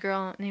teenage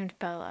girl named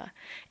Bella.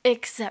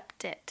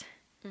 Accept it.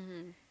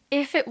 Mm-hmm.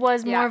 If it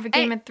was more of a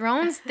Game of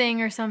Thrones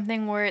thing or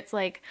something where it's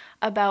like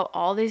about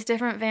all these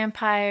different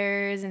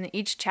vampires and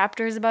each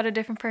chapter is about a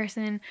different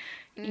person,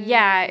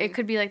 it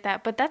could be like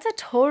that. But that's a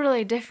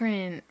totally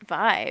different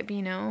vibe,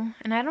 you know?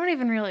 And I don't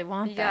even really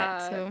want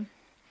that, so...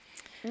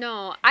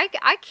 No,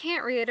 I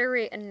can't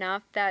reiterate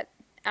enough that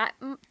at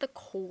the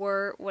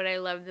core, what I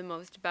love the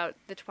most about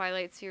the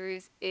Twilight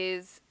series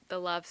is the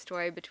love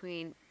story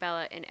between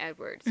Bella and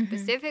Edward,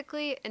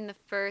 specifically in the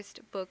first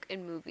book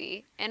and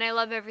movie. And I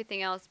love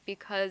everything else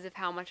because of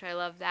how much I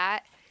love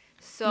that.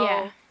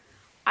 So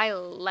I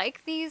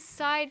like these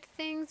side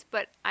things,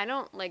 but I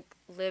don't like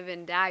live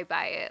and die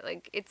by it.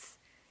 Like it's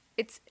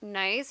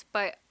nice,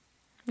 but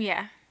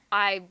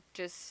I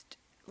just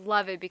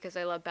love it because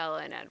I love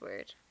Bella and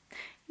Edward.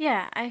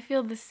 Yeah, I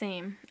feel the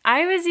same.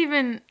 I was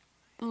even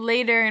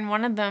later in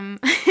one of them,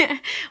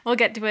 we'll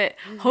get to it,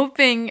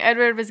 hoping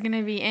Edward was going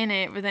to be in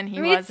it, but then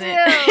he wasn't.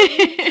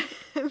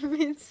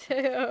 Me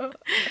too.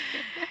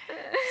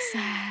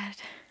 Sad.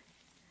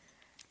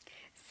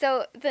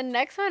 So the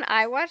next one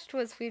I watched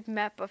was We've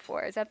Met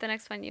Before. Is that the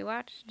next one you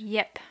watched?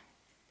 Yep.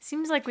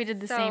 Seems like we did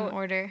the same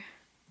order.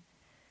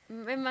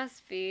 It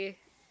must be.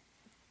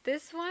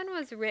 This one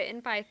was written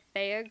by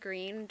Thea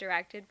Green,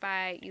 directed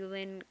by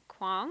Yulin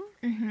Kwong,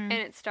 and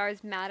it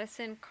stars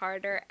Madison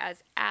Carter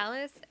as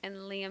Alice and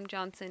Liam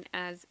Johnson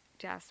as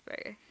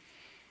Jasper.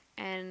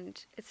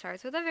 And it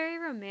starts with a very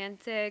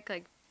romantic,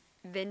 like,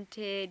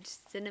 vintage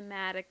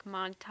cinematic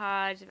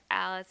montage of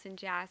Alice and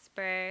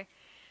Jasper.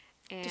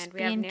 And just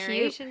we have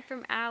narration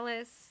from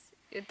Alice.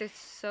 They're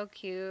so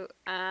cute.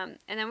 And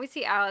then we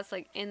see Alice,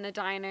 like, in the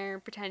diner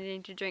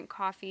pretending to drink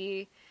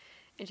coffee.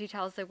 And she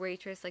tells the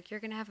waitress, like, you're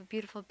going to have a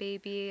beautiful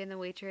baby. And the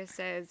waitress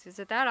says, is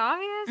it that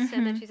obvious?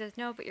 And then she says,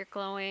 no, but you're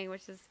glowing,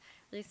 which is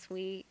really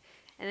sweet.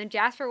 And then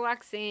Jasper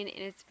walks in, and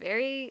it's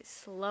very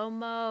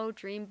slow-mo,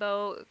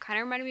 dreamboat. Kind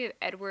of reminded me of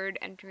Edward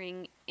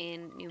entering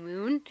in New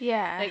Moon.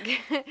 Yeah.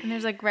 Like, and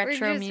there's, like,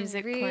 retro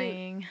music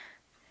playing.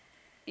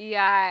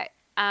 Yeah.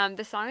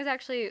 The song is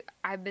actually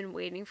I've Been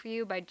Waiting for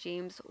You by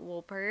James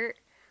Wolpert,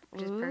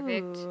 which is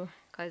perfect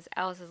because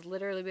Alice has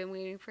literally been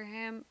waiting for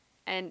him.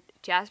 And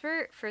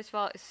Jasper, first of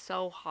all, is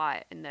so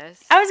hot in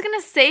this. I was going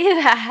to say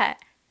that.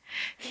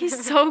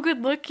 He's so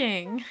good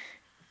looking.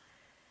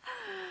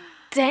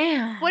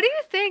 Damn. What do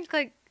you think?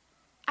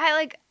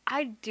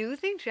 I do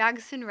think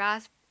Jackson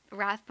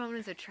Rathbone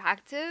is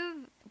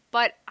attractive,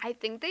 but I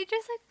think they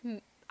just,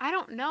 like, I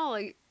don't know,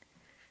 like,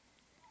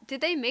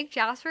 did they make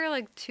Jasper,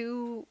 like,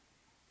 too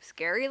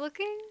scary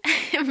looking?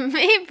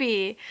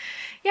 Maybe.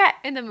 Yeah.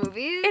 In the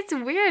movies? It's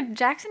weird.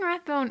 Jackson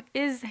Rathbone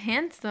is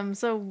handsome,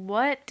 so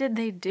what did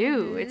they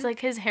do? It's like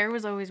his hair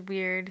was always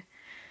weird.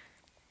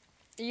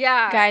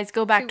 Yeah. Guys,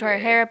 go back to our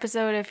hair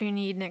episode if you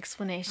need an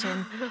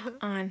explanation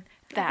on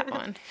that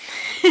one.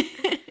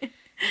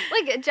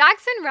 Like,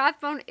 Jackson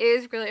Rathbone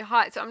is really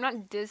hot, so I'm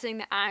not dissing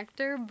the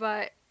actor,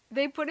 but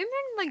they put him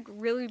in, like,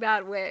 really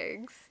bad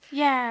wigs.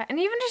 Yeah, and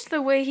even just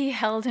the way he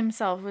held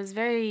himself was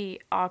very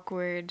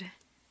awkward.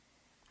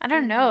 I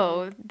don't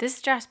know.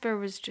 This Jasper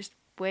was just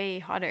way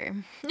hotter.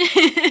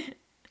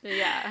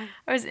 Yeah.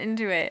 I was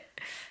into it.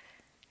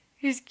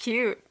 He's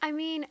cute. I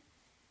mean,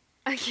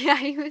 yeah,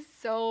 he was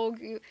so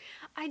cute.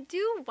 I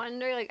do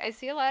wonder, like, I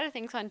see a lot of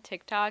things on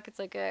TikTok. It's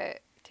like a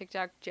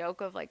TikTok joke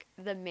of, like,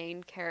 the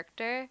main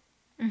character.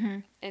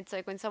 It's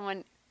like when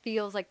someone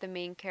feels like the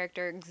main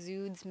character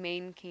exudes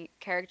main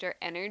character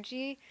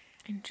energy.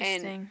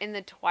 Interesting. And in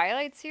the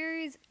Twilight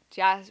series,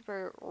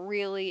 Jasper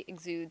really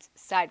exudes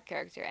side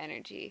character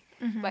energy.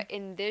 But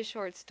in this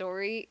short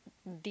story,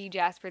 the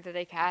Jasper that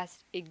they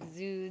cast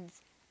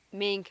exudes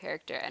main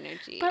character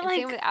energy. But, and like,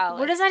 same with Alice,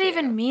 what does that too.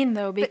 even mean,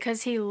 though?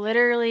 Because he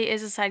literally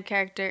is a side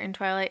character in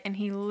Twilight, and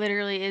he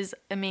literally is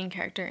a main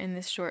character in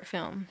this short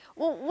film.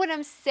 Well, what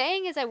I'm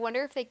saying is I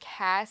wonder if they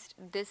cast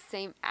this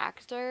same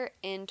actor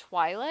in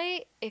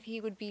Twilight, if he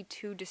would be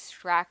too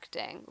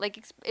distracting.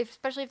 Like,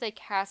 especially if they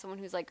cast someone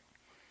who's, like,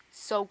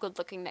 so good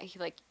looking that he,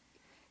 like,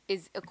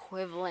 is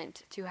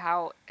equivalent to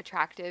how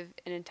attractive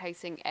and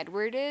enticing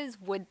Edward is,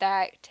 would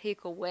that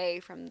take away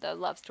from the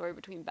love story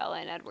between Bella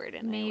and Edward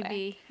in any way?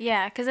 Maybe.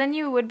 Yeah, because then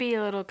you would be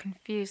a little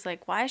confused.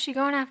 Like, why is she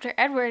going after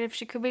Edward if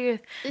she could be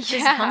with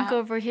this hunk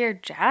over here,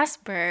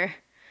 Jasper?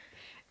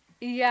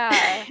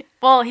 Yeah.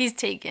 Well, he's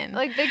taken.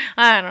 Like,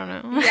 I don't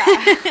know.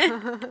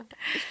 Yeah.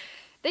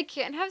 They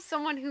can't have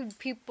someone who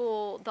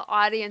the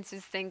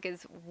audiences think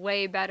is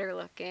way better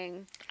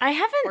looking. I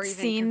haven't even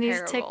seen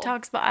these comparable.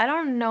 TikToks, but I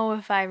don't know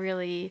if I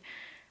really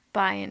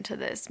buy into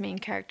this main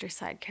character,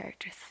 side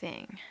character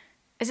thing.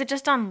 Is it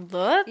just on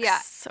looks? Yeah.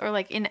 Or,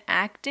 like, in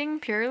acting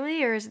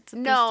purely? Or is it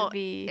supposed to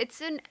be...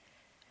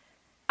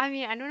 I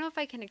mean, I don't know if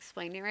I can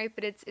explain it right,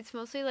 but it's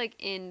mostly, like,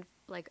 in,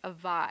 like, a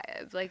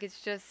vibe. Like,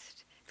 it's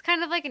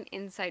kind of like an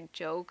inside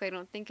joke. I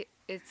don't think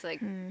it's,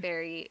 like,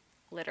 very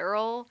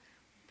literal.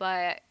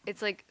 But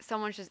it's like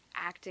someone's just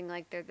acting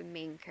like they're the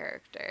main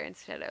character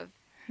instead of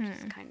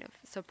just kind of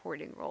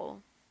supporting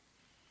role.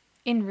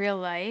 In real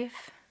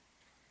life?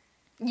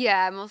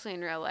 Yeah, mostly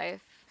in real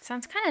life.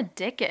 Sounds kind of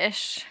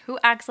dickish. Who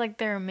acts like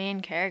they're a main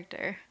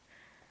character?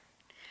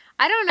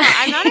 I don't know.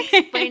 I'm not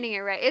explaining it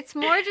right. It's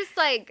more just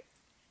like,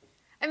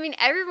 I mean,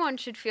 everyone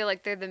should feel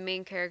like they're the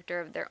main character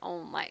of their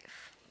own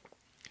life.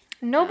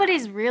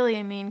 Nobody's really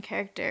a main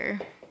character.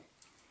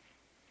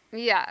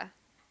 Yeah.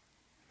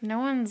 No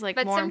one's, like,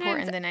 But more sometimes-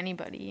 important than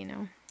anybody, you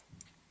know?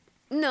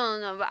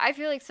 No, but I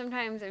feel like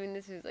sometimes, I mean,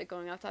 this is, like,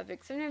 going off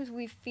topic, sometimes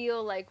we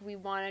feel like we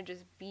want to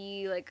just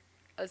be, like,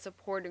 a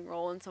supporting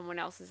role in someone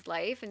else's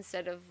life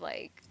instead of,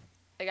 like,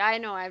 I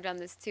know I've done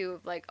this, too,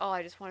 of, like, oh,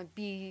 I just want to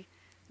be,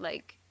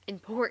 like,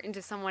 important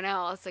to someone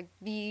else, like,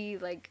 be,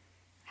 like,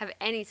 have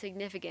any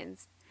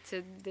significance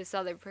to this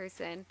other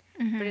person,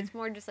 but it's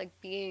more just, like,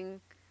 being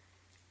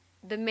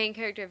the main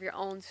character of your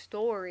own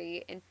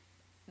story, and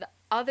the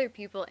other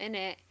people in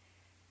it,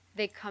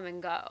 they come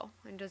and go.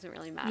 It doesn't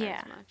really matter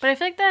as much. But I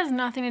feel like that has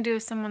nothing to do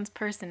with someone's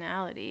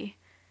personality.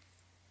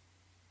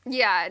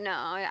 Yeah, no,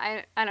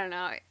 I don't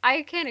know.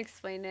 I can't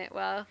explain it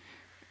well.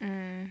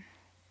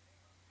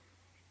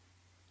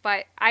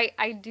 But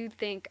I do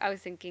think, I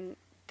was thinking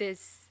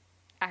this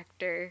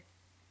actor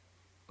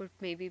would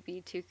maybe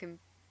be too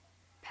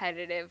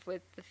competitive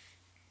with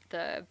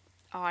the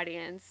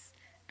audience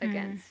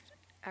against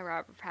a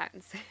Robert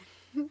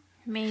Pattinson.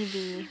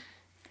 Maybe.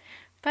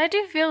 But I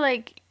do feel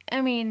like, I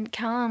mean,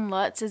 Kellen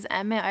Lutz as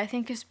Emmett, I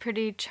think is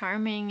pretty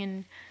charming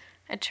and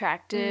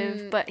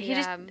attractive. But he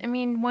just, I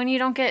mean, when you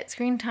don't get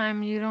screen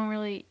time, you don't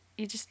really,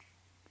 you just,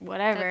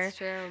 whatever. That's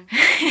true.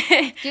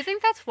 Do you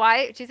think that's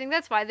why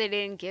they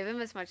didn't give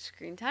him as much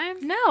screen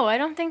time? No, I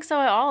don't think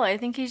so at all. I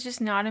think he's just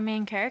not a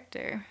main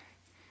character.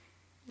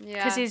 Yeah.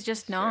 Because he's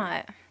just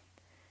not.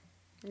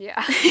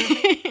 Yeah.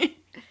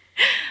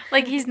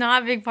 Like, he's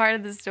not a big part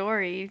of the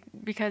story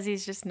because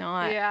he's just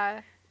not.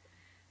 Yeah.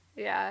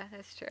 Yeah,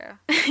 that's true.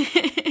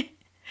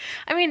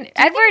 I mean,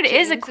 Edward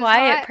is a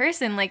quiet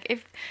person. Like,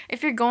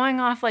 if you're going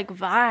off, like,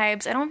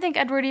 vibes, I don't think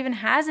Edward even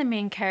has a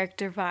main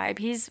character vibe.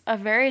 He's a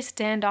very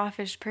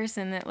standoffish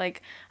person that,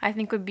 like, I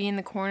think would be in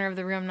the corner of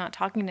the room not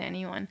talking to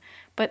anyone.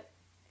 But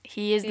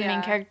he is the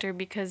main character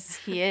because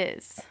he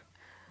is.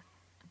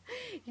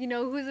 You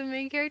know who's the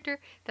main character?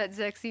 That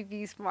Zexy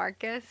Beast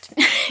Marcus.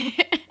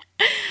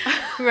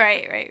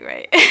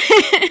 Right.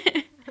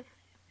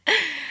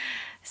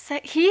 So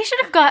he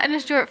should have gotten a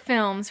short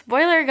film.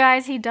 Spoiler,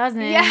 guys, he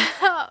doesn't.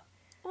 Yeah.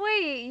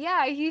 Wait,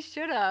 yeah, he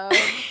should have.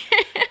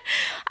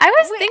 I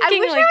was thinking, I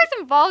wish like, I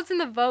was involved in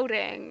the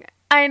voting.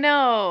 I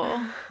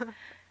know.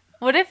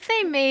 What if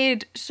they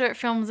made short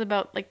films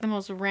about, like, the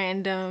most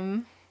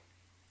random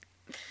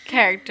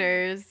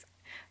characters?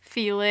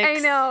 Felix.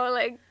 I know,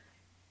 like,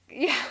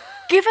 yeah.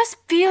 Give us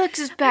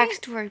Felix's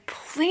backstory,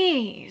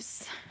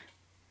 please.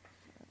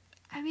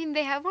 I mean,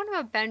 they have one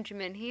about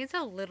Benjamin. He's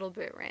a little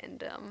bit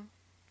random.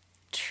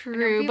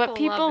 True, but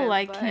people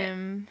like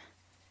him.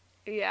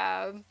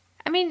 Yeah.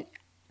 I mean,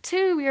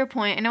 to your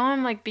point, I know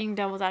I'm, like, being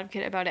devil's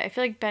advocate about it. I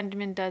feel like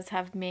Benjamin does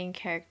have main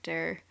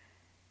character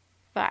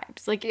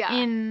vibes. Like,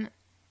 in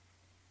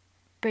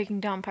Breaking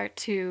Dawn Part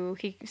 2,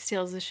 he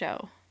steals the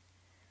show.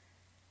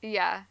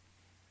 Yeah,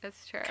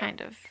 that's true.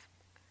 Kind of.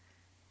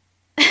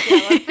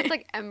 Yeah, what if it's,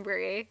 like,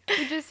 Embry?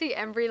 You just see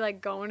Embry, like,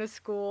 going to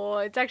school.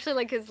 It's actually,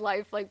 like, his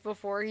life, like,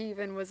 before he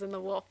even was in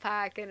the wolf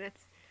pack, and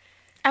it's...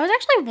 I was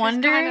actually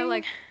wondering... Kind of,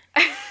 like...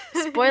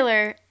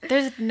 Spoiler,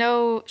 there's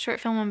no short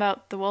film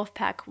about the wolf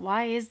pack.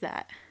 Why is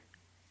that?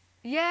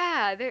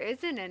 Yeah, there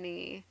isn't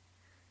any.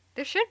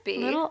 There should be.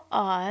 A little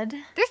odd.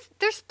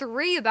 There's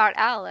 3 about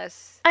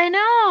Alice. I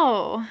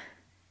know.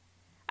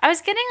 I was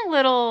getting a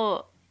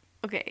little...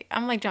 Okay,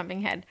 I'm, like,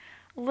 jumping ahead.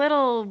 A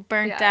little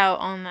burnt out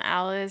on the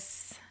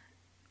Alice.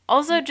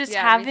 Also, just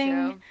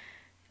having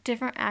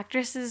different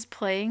actresses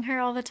playing her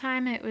all the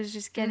time, it was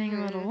just getting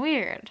a little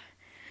weird.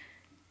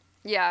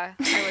 Yeah,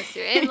 I was too.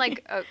 And,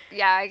 like,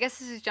 I guess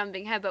this is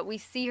jumping ahead, but we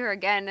see her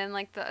again in,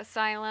 like, the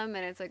asylum,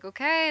 and it's like,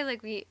 okay,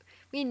 like, we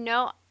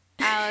know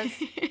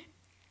Alice,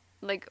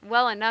 like,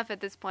 well enough at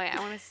this point. I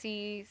want to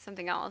see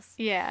something else.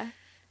 Yeah.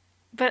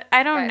 But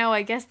I don't know.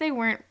 I guess they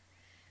weren't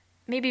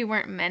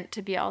meant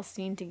to be all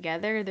seen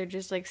together. They're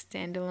just, like,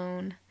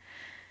 standalone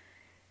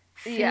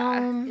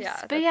films.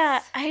 Yeah. But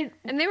yeah,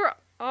 and they were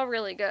all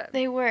really good.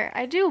 They were.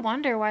 I do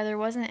wonder why there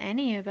wasn't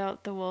any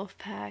about the wolf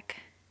pack.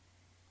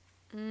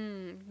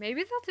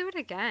 Maybe they'll do it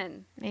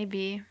again.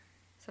 Maybe.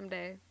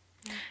 Someday.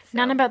 So.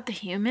 None about the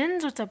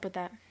humans? What's up with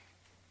that?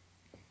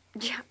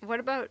 Yeah,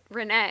 what about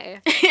Renee?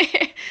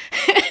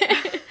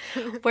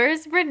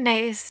 Where's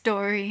Renee's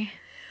story?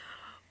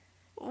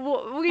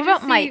 What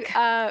about Mike?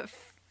 Yeah.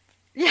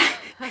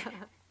 Let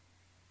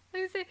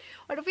me say,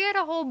 what if we had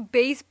a whole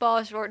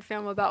baseball short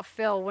film about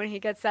Phil when he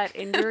gets that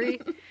injury?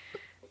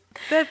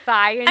 The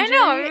thigh injury? I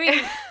know, I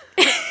mean...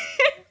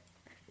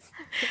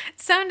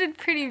 It sounded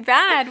pretty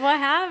bad. What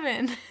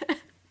happened?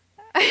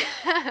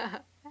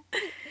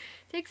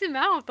 Takes him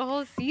out the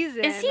whole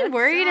season. Is he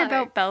worried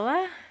about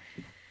Bella?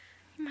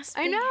 He must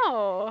be. I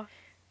know.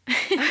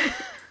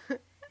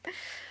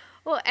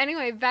 Well,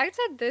 anyway, back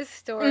to this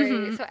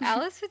story. So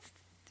Alice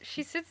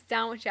sits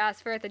down with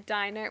Jasper at the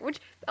diner, which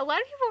a lot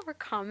of people were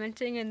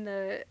commenting in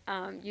the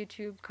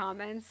YouTube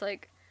comments,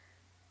 like,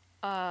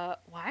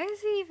 why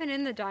is he even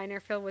in the diner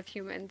filled with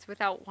humans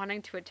without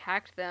wanting to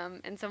attack them?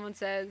 And someone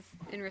says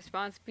in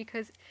response,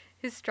 because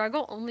his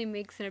struggle only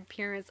makes an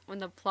appearance when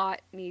the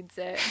plot needs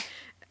it.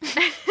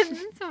 And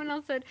then someone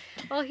else said,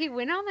 well, he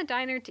went on the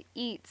diner to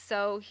eat,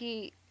 so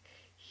he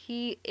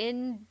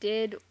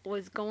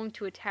was going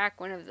to attack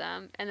one of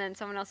them. And then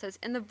someone else says,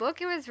 in the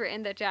book it was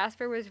written that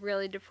Jasper was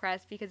really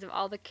depressed because of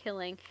all the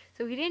killing.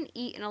 So he didn't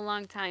eat in a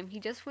long time. He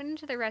just went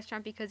into the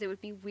restaurant because it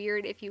would be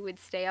weird if he would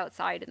stay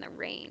outside in the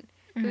rain.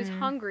 He was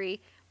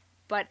hungry,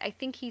 but I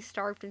think he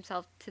starved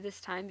himself to this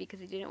time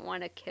because he didn't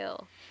want to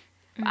kill.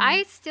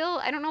 I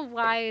don't know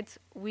why it's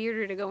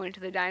weirder to go into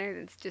the diner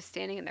than just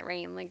standing in the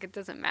rain. Like, it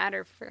doesn't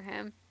matter for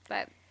him,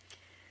 but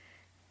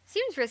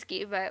seems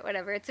risky, but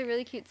whatever. It's a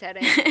really cute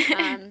setting.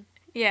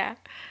 Yeah.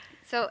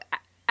 So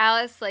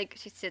Alice, like,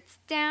 she sits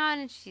down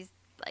and she's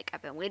like,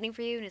 I've been waiting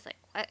for you. And he's like,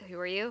 what? Who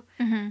are you?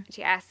 And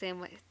she asks him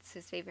what's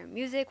his favorite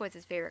music, what's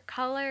his favorite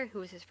color, who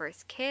was his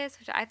first kiss,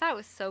 which I thought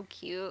was so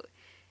cute.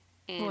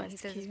 And he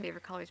says his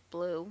favorite color is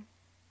blue.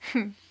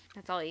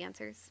 That's all he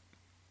answers.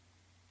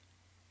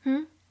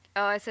 Oh,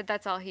 I said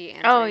that's all he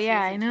answers. Oh,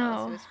 yeah, I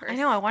know. I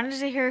know. I wanted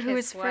to hear who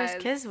his first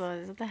kiss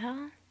was. What the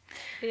hell?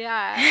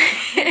 Yeah.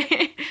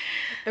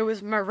 It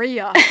was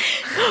Maria.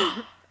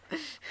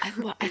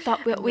 I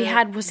thought what we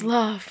had was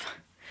love.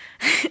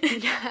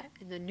 Yeah,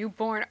 and the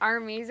newborn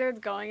armies are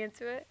going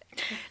into it.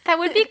 That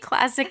would be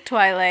classic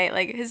Twilight.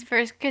 Like, his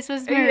first kiss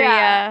was Maria.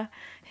 Yeah.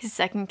 His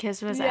second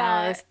kiss was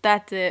Alice.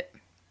 That's it.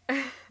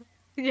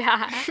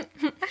 Yeah.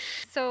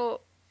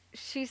 So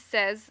she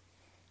says,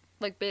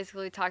 like,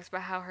 basically talks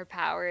about how her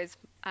power is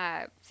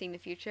seeing the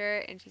future,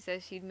 and she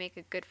says she'd make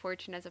a good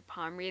fortune as a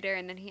palm reader,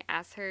 and then he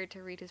asks her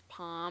to read his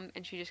palm,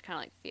 and she just kind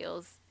of, like,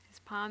 feels his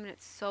palm, and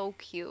it's so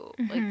cute.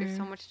 Like, there's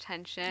so much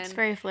tension. It's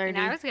very flirty.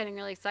 And I was getting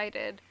really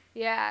excited.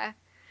 Yeah.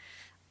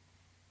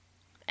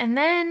 And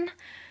then,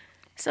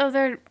 so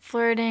they're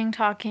flirting,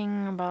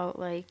 talking about,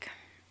 like,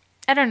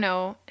 I don't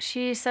know.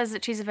 She says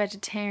that she's a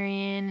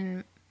vegetarian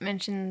and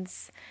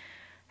mentions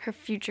her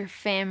future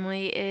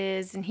family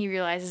is, and he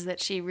realizes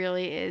that she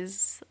really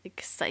is, like,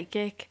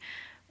 psychic.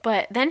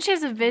 But then she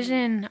has a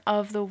vision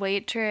of the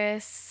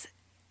waitress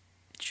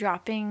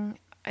dropping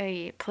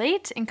a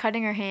plate and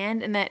cutting her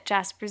hand, and that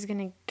Jasper's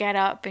gonna get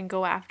up and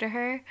go after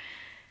her.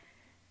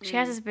 She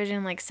has this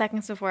vision, like,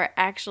 seconds before it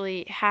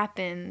actually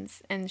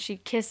happens, and she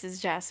kisses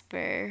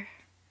Jasper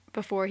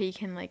before he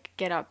can, like,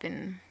 get up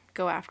and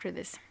go after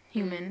this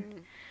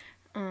human.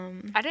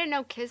 I didn't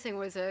know kissing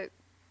was a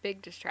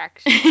big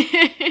distraction.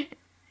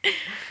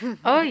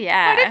 Oh,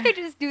 yeah. Why didn't they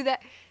just do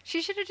that?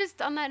 She should have just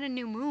done that in a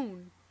New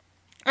Moon.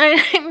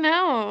 I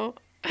know.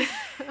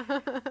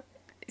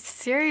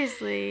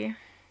 Seriously.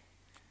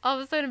 All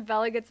of a sudden,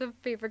 Bella gets a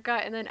paper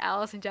cut, and then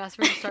Alice and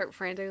Jasper start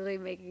frantically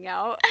making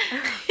out.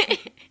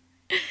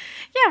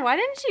 Yeah, why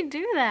didn't she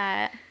do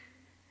that?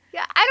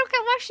 Yeah, I don't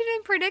get why she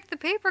didn't predict the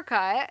paper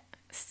cut.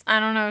 I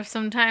don't know.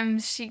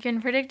 Sometimes she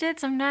can predict it,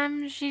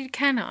 sometimes she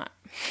cannot.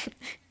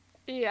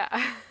 Yeah.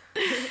 I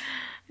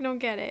don't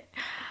get it.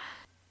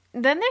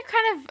 Then they're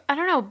kind of, I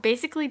don't know,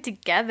 basically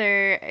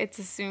together. It's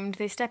assumed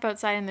they step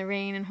outside in the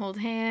rain and hold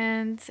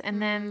hands.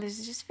 And then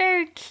there's just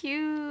very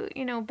cute,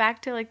 you know,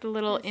 back to, like, the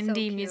little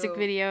indie music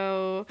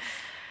video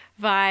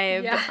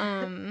vibe.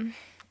 Yeah.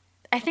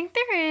 I think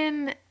they're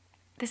in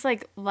this,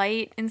 like,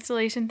 light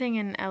installation thing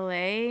in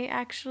LA,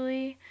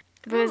 actually.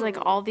 There's, like,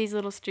 all these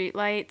little street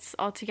lights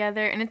all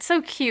together. And it's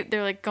so cute.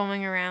 They're, like,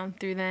 going around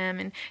through them.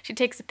 And she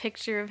takes a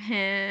picture of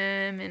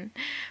him. And,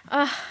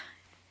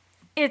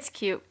 it's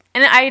cute.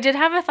 And I did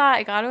have a thought,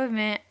 I gotta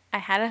admit, I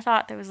had a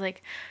thought that was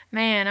like,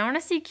 man, I want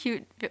to see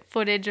cute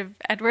footage of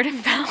Edward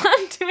and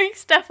Bella doing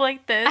stuff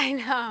like this. I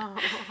know.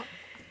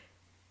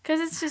 Because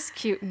it's just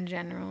cute in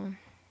general.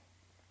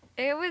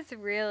 It was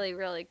really,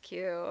 really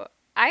cute.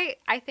 I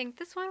think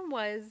this one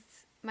was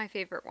my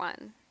favorite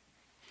one.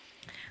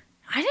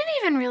 I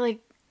didn't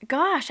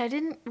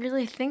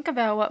really think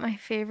about what my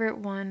favorite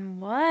one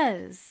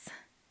was.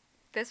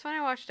 This one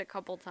I watched a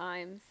couple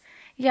times.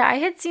 Yeah, I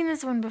had seen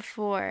this one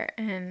before,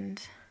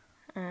 and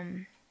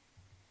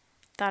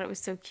thought it was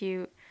so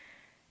cute.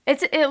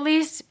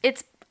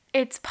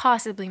 It's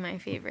possibly my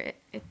favorite.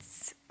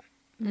 It's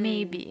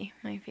maybe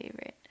my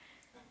favorite.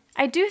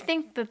 I do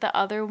think that the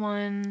other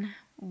one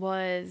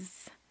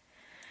was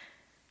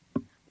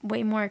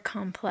way more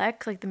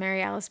complex, like the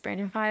Mary Alice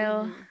Brandon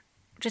file,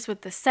 just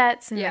with the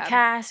sets and the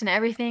cast and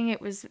everything.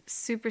 It was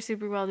super,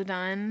 super well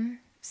done.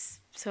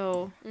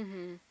 So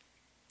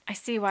I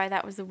see why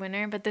that was the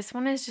winner, but this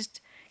one is just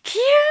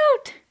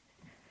cute.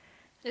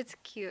 It's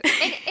cute.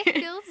 It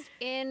feels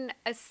in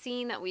a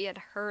scene that we had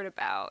heard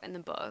about in the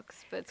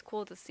books, but it's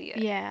cool to see it.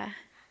 Yeah.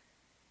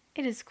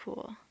 It is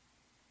cool.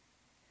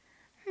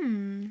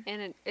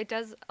 And it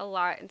does a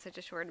lot in such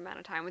a short amount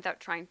of time without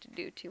trying to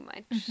do too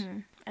much.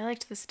 I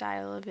liked the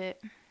style of it.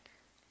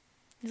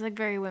 It's, like,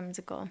 very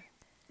whimsical.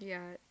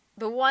 Yeah.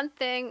 The one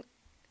thing,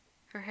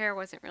 her hair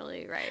wasn't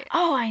really right.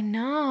 Oh, I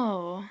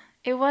know.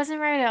 It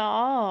wasn't right at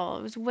all.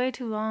 It was way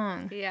too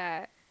long.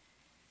 Yeah.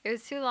 It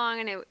was too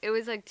long, and it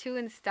was, like, too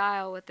in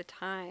style with the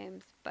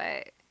times, but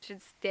it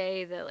should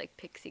stay the, like,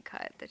 pixie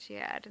cut that she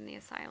had in the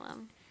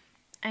asylum.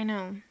 I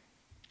know.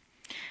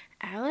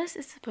 Alice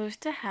is supposed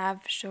to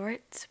have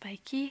short,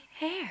 spiky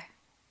hair.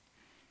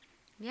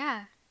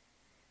 Yeah.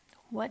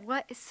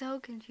 What is so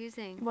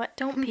confusing? What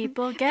don't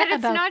people get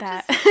about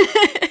that?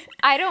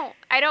 I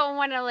don't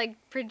want to like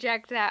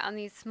project that on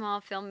these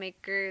small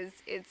filmmakers.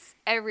 It's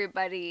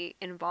everybody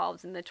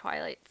involved in the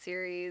Twilight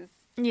series.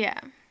 Yeah.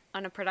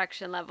 On a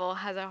production level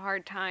has a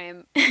hard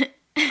time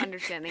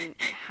understanding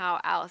how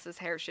Alice's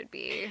hair should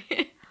be.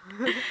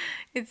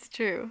 It's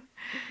true.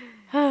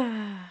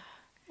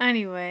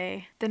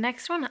 Anyway, the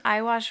next one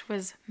I watched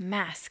was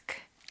Mask.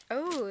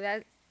 Oh,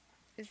 that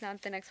is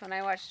not the next one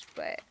I watched,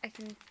 but I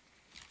can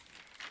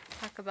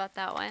talk about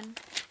that one.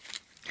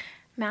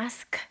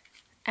 Mask.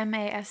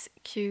 Masque.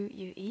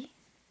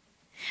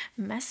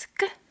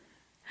 Mask.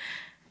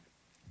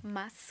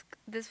 Musk.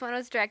 This one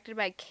was directed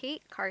by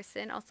Kate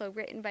Carson, also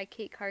written by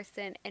Kate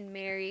Carson and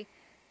Mary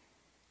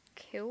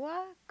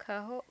Coho?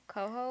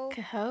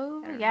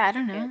 Yeah, I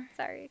don't know.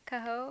 Sorry,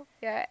 Coho.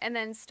 Yeah, and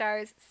then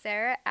stars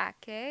Sarah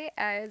Ake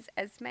as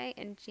Esme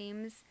and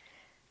James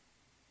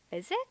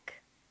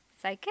Bizik?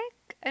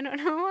 Psychic? I don't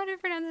know how to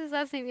pronounce his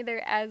last name either,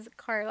 as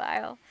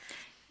Carlisle.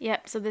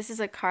 Yep, so this is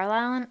a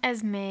Carlisle and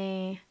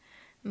Esme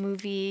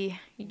movie.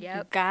 Yep.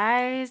 You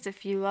guys,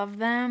 if you love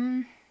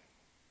them,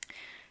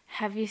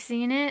 have you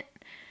seen it?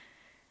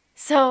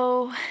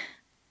 So,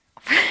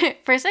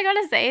 first I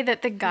gotta say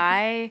that the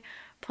guy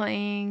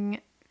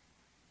playing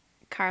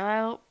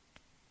Carlisle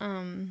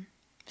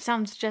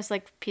sounds just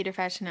like Peter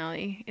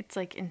Facinelli. It's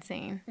like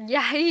insane.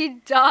 Yeah, he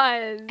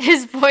does.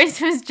 His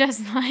voice was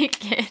just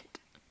like it.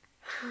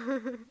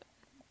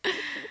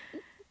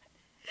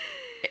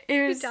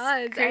 It was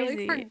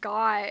crazy. I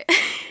forgot.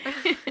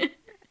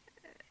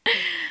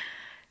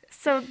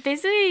 So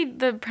basically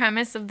the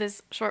premise of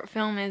this short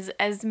film is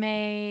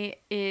Esme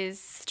is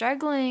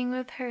struggling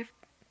with her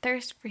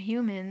thirst for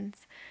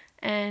humans.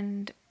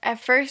 And at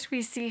first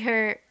we see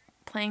her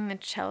playing the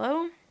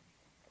cello.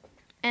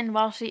 And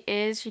while she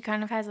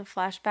kind of has a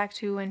flashback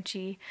to when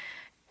she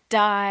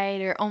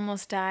died or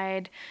almost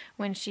died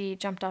when she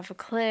jumped off a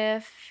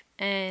cliff.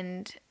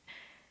 And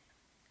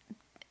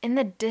in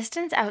the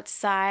distance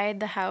outside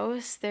the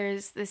house,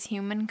 there's this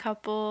human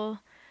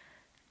couple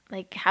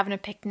like having a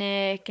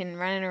picnic and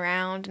running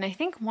around, and I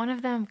think one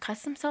of them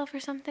cuts himself or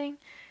something.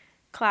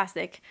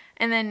 Classic.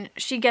 And then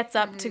she gets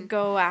up to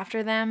go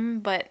after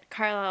them, but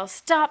Carlisle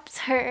stops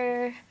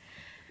her,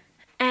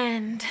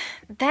 and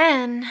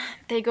then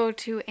they go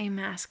to a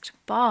masked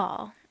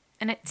ball,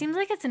 and it seems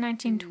like it's the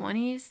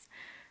 1920s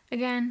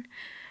again,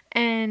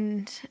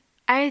 and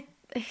I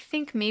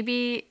think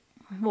maybe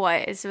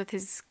is with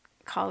his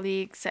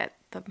colleagues at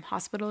the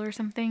hospital or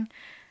something.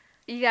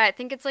 Yeah, I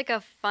think it's like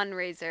a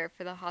fundraiser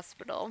for the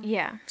hospital.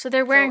 Yeah, so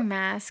they're wearing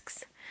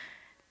masks,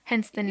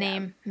 hence the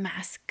name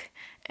Mask.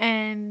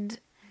 And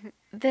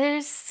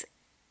this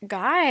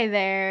guy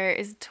there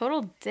is a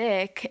total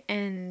dick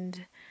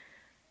and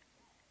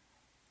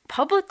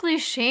publicly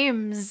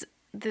shames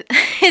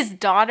his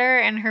daughter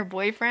and her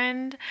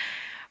boyfriend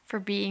for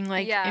being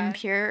like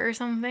impure or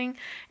something.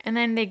 And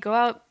then they go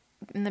out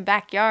in the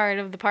backyard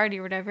of the party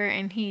or whatever,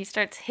 and he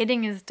starts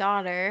hitting his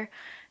daughter.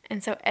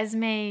 And so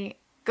Esme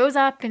goes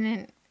up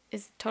and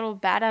is a total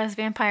badass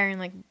vampire and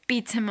like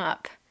beats him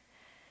up.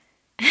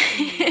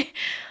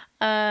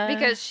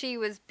 Because she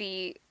was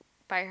beat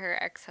by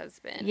her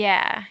ex-husband.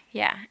 Yeah.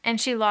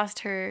 And she lost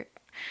her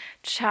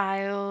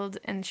child,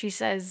 and she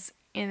says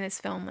in this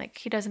film like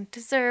he doesn't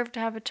deserve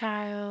to have a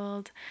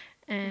child.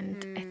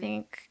 And I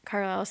think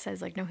Carlisle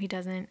says like no, he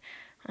doesn't.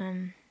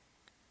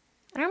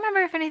 I don't remember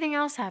if anything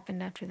else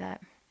happened after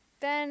that.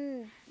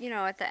 Then,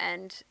 at the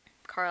end,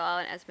 Carlisle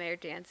and Esme are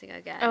dancing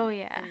again. Oh,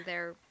 yeah. In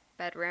their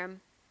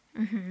bedroom.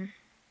 Mm-hmm.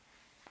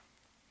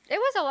 It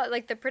was a lot,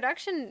 like, the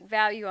production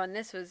value on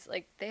this was,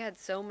 like, they had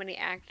so many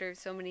actors,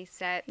 so many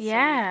sets, so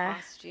many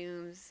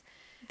costumes.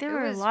 There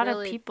were a lot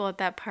of people at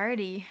that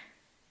party.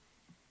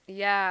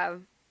 Yeah.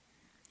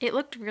 It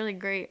looked really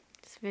great,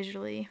 just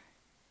visually.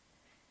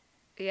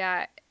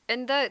 Yeah.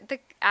 And the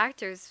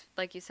actors,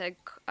 like you said,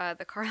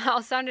 the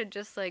Carlisle sounded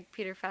just like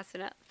Peter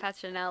Facinelli.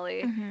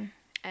 Mm-hmm.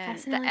 And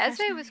the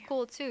Esme was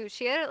cool, too.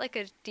 She had, like,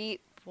 a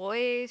deep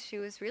voice. She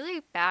was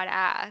really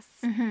badass.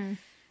 Mm-hmm.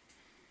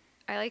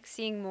 I like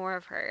seeing more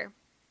of her.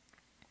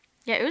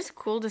 Yeah, it was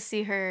cool to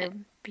see her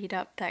beat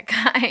up that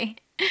guy.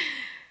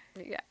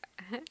 Yeah.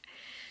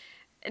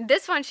 And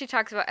this one, she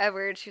talks about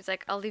Edward. She was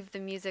like, I'll leave the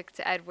music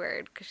to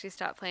Edward because she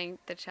stopped playing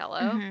the cello.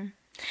 Mm-hmm.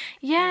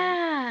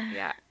 Yeah.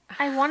 Yeah.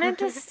 I wanted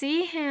to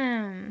see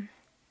him.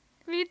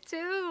 Me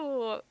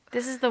too.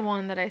 This is the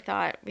one that I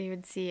thought we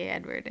would see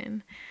Edward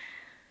in.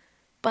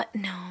 But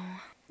no.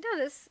 No,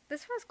 this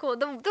was cool.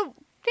 The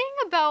thing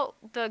about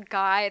the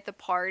guy at the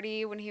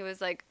party when he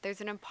was like, there's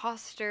an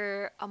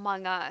imposter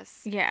among us.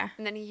 Yeah.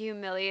 And then he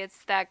humiliates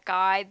that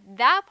guy.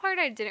 That part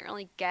I didn't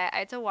really get. I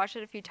had to watch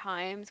it a few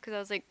times because I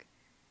was like,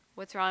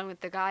 what's wrong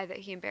with the guy that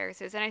he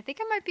embarrasses? And I think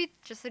it might be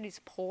just that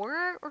he's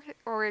poor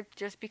or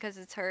just because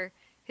it's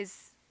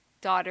his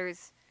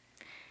daughter's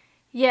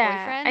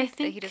boyfriend. I think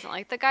that he doesn't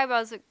like the guy. But I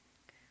was like,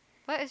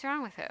 what is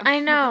wrong with him? I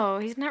know.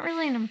 He's not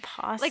really an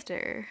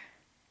imposter.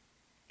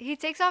 He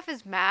takes off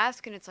his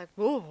mask and it's like,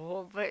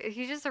 whoa, but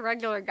he's just a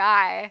regular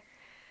guy.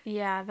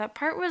 Yeah, that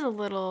part was a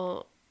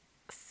little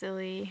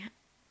silly.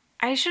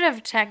 I should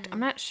have checked. I'm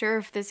not sure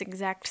if this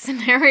exact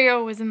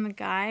scenario was in the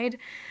guide.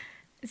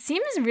 It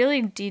seems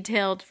really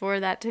detailed for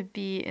that to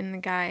be in the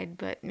guide,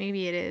 but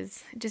maybe it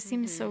is. It just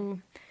seems so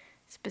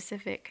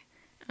specific.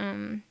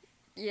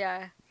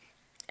 Yeah.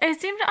 It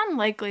seemed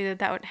unlikely that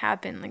that would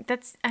happen. Like,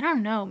 that's, I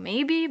don't know,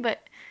 maybe,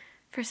 but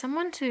for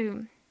someone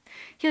to,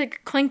 he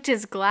like clinked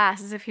his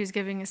glass as if he was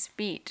giving a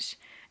speech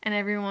and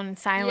everyone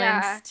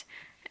silenced.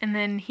 And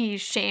then he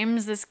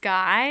shames this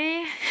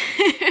guy.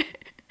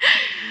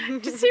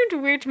 It just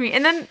seemed weird to me.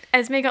 And then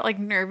Esme got like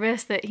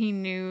nervous that he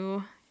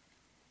knew.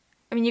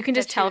 I mean, you can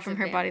just tell from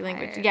her body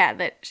language. Yeah,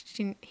 that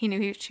he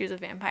knew she was a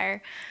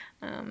vampire.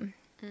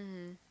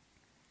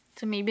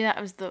 So maybe that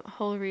was the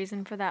whole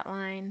reason for that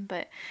line.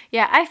 But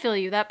yeah, I feel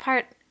you. At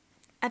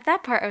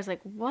that part, I was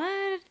like,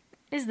 what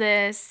is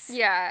this?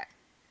 Yeah.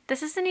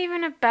 This isn't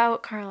even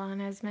about Carla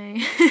and Esme.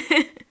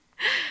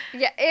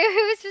 Yeah,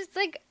 it was just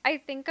like, I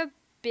think a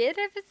bit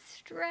of a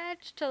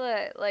stretch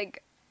to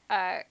like,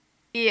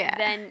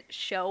 then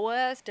show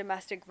us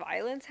domestic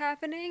violence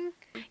happening.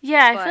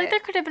 Yeah, I feel like there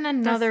could have been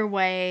another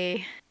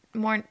way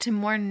to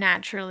more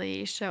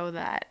naturally show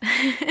that.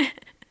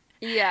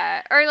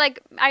 Yeah, or like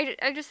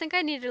I just think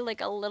I needed like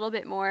a little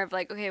bit more of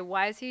like, okay,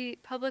 why is he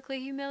publicly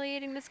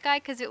humiliating this guy?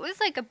 Because it was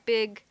like a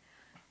big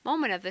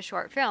moment of the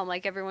short film.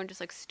 Like everyone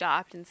just like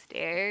stopped and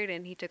stared,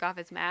 and he took off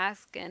his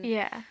mask, and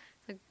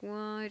like,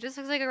 well, he just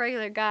looks like a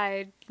regular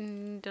guy. I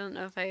don't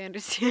know if I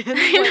understand what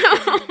he's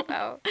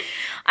about.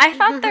 I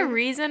thought the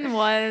reason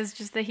was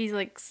just that he's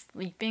like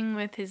sleeping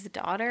with his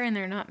daughter and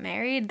they're not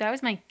married. That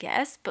was my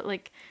guess, but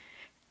like,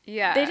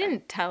 they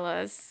didn't tell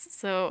us,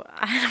 so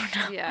I don't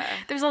know. Yeah.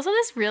 There's also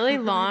this really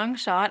long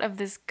shot of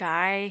this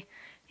guy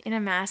in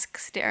a mask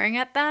staring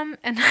at them,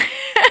 and I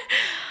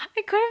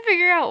couldn't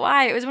figure out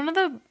why. It was one of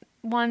the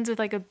ones with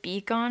like a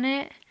beak on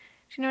it. Do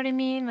you know what I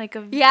mean? Like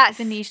a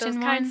Venetian those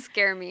one. kind of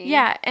scare me.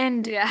 Yeah,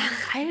 and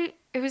it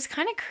was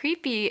kind of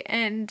creepy,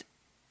 and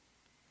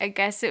I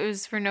guess it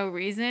was for no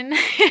reason.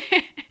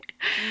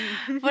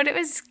 But it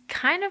was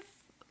kind of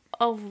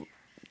a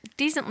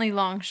decently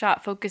long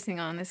shot focusing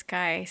on this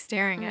guy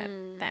staring at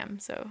them.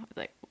 So I was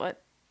like,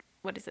 what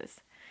is this?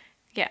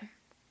 Yeah.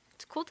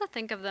 It's cool to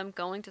think of them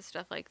going to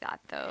stuff like that,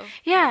 though.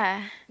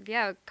 Yeah.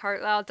 Yeah,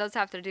 Carlisle does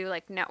have to do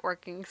like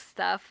networking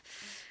stuff.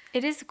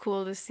 It is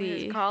cool to see.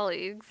 With his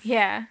colleagues.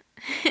 Yeah.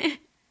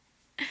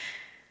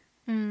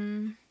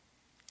 I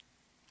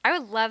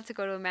would love to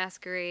go to a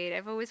masquerade.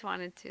 I've always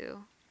wanted to.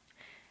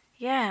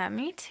 Yeah,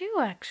 me too,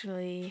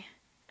 actually.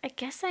 I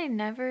guess I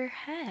never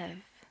have.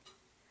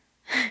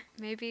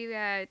 Maybe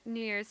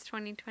New Year's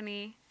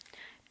 2020.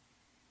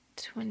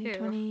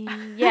 2020.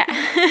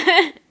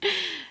 Yeah.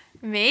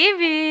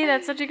 Maybe.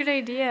 That's such a good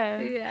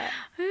idea. Yeah.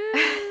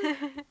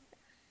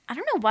 I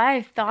don't know why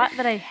I thought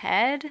that I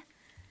had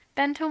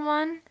been to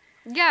one.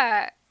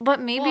 Yeah. But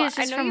maybe it's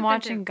just from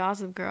watching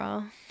Gossip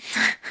Girl.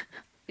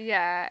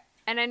 Yeah.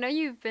 And I know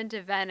you've been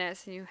to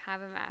Venice and you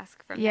have a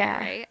mask from there,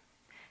 right?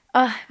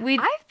 I've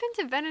been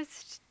to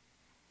Venice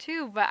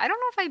too, but I don't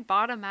know if I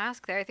bought a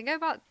mask there. I think I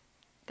bought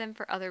them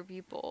for other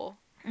people.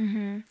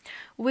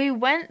 We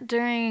went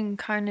during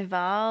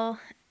Carnival,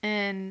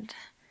 and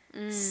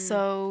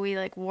so we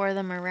like wore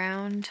them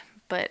around,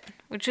 but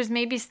which was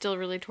maybe still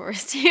really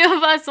touristy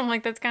of us. I'm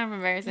like, that's kind of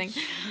embarrassing.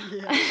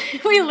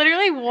 We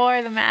literally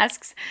wore the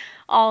masks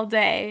all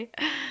day.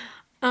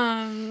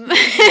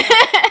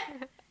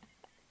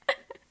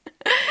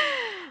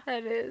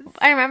 That is.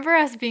 I remember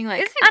us being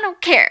like, I don't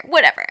care,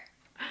 whatever.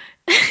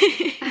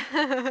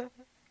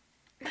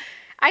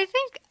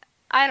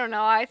 I don't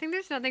know. I think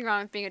there's nothing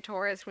wrong with being a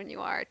tourist when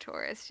you are a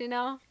tourist, you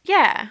know?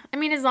 Yeah. I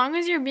mean, as long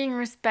as you're being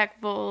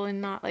respectful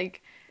and not,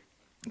 like,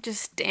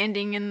 just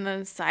standing in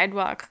the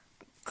sidewalk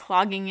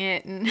clogging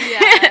it and,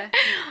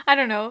 I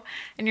don't know,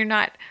 and you're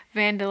not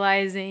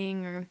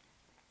vandalizing or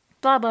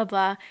blah, blah,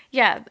 blah.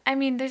 Yeah, I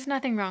mean, there's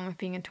nothing wrong with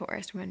being a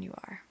tourist when you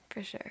are,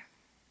 for sure.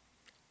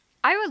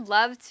 I would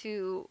love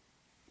to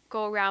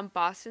go around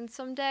Boston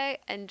someday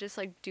and just,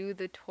 like, do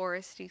the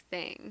touristy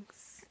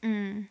things.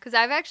 Because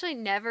I've actually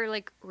never,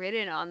 like,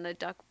 ridden on the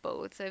duck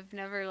boats. I've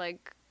never,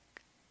 like,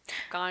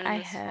 gone on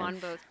the swan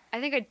boats.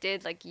 I think I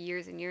did, like,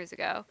 years and years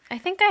ago. I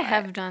think I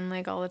have done,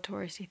 like, all the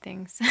touristy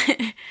things.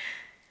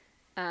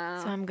 So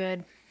I'm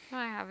good.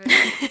 I haven't.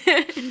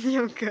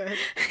 You're good.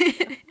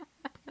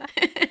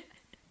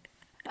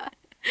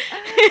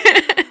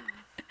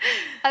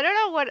 I don't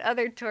know what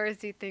other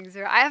touristy things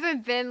are. I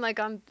haven't been, like,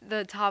 on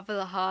the top of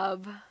the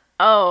hub.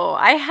 Oh,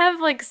 I have,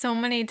 like, so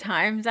many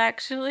times,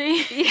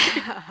 actually.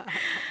 Yeah.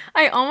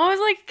 I almost,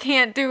 like,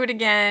 can't do it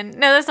again.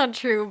 No, that's not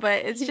true,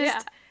 but it's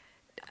just...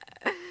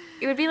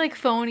 It would be, like,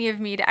 phony of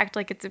me to act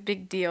like it's a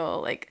big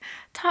deal. Like,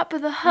 top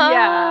of the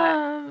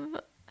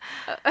hub.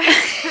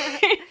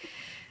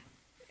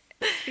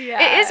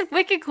 Yeah. It is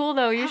wicked cool,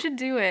 though. You should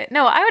do it.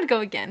 No, I would go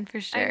again, for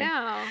sure.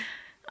 I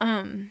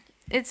know.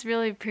 It's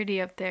really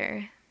pretty up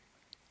there.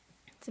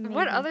 It's amazing.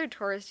 What other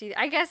touristy...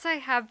 I guess I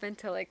have been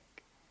to, like,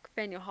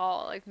 Faneuil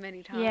Hall, like,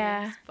 many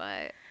times,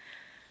 but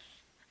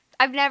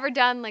I've never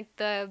done, like,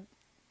 the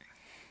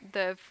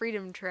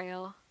Freedom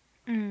Trail.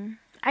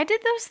 I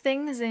did those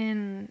things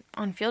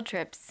on field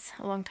trips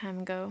a long time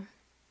ago.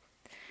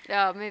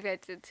 Oh, maybe I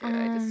did too.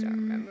 I just don't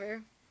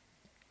remember.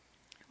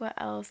 What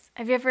else?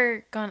 Have you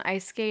ever gone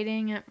ice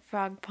skating at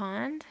Frog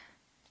Pond?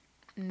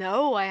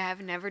 No, I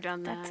have never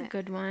done that. That's a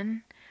good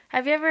one.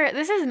 Have you ever,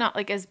 this is not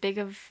like as big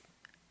of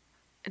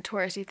a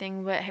touristy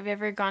thing, but have you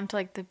ever gone to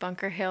like the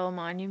Bunker Hill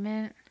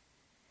Monument?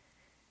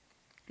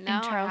 No,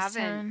 in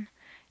Charlestown? I haven't.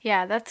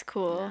 Yeah, that's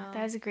cool. No. That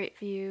has a great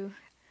view.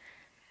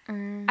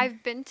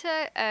 I've been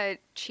to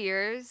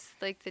Cheers,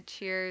 like the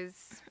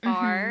Cheers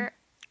bar,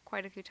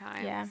 quite a few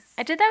times. Yeah,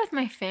 I did that with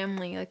my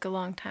family like a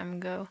long time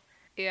ago.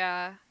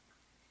 Yeah.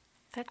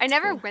 That's I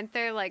never cool. went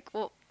there, like,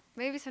 well,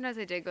 maybe sometimes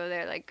I did go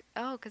there, like,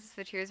 oh, because it's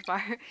the Cheers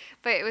bar.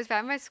 But it was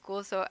by my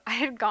school, so I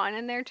had gone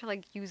in there to,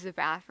 like, use the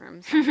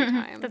bathroom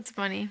sometimes. That's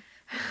funny.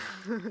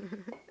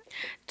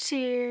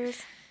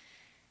 Cheers.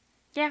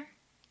 Yeah,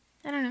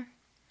 I don't know.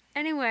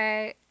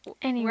 Anyway,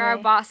 where are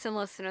Boston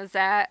listeners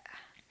at?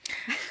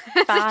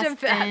 Boston.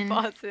 Such a bad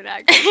Boston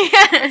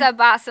accent. Where's our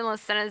Boston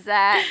listeners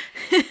at?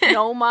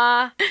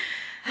 Noma.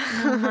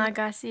 Noma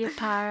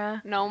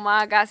Garcia-Para.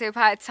 Noma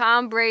Garcia-Para.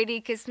 Tom Brady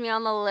kissed me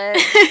on the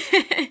lips.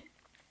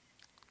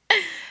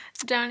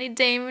 Johnny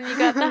Damon, you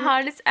got the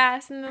hottest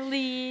ass in the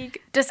league.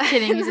 Just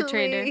kidding, he's a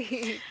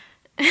traitor.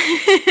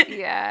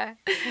 Yeah.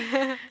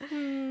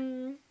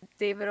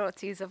 David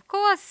Ortiz, of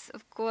course,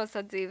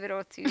 David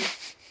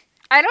Ortiz.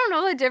 I don't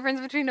know the difference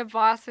between a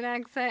Boston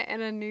accent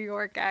and a New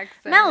York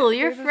accent. Mel,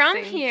 you're from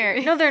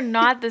here. No, they're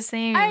not the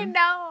same. I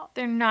know.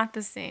 They're not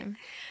the same.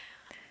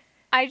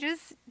 I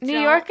just New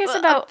York is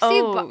about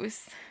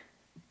O's.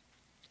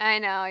 I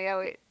know,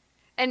 yeah.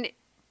 And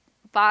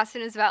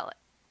Boston is about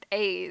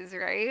A's,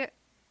 right?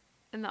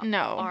 And the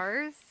No.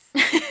 R's.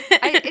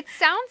 It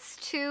sounds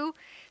too.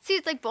 See,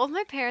 it's like both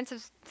my parents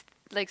have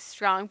like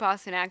strong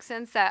Boston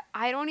accents that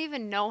I don't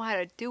even know how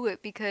to do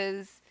it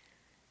because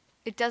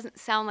it doesn't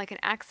sound like an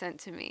accent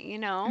to me, you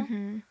know?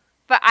 Mm-hmm.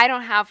 But I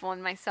don't have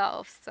one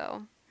myself,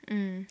 so.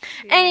 Yeah.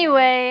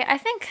 Anyway, I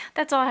think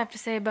that's all I have to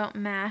say about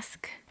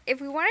Mask.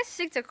 if we want to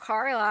stick to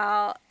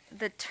Carlisle,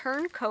 the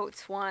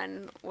Turncoats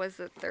one was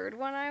the third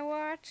one I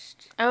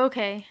watched.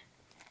 Okay.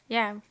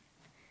 Yeah.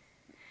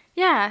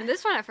 Yeah. And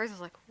this one at first I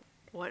was like,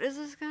 what is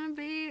this going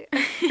to be?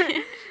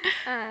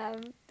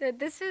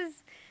 This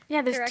is...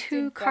 Yeah, there's directed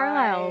two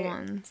Carlisle by-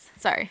 ones.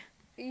 Sorry.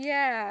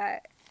 Yeah.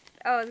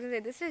 Oh, I was going to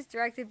say, this is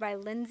directed by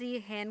Lindsay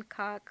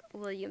Hancock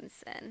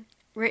Williamson.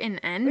 Written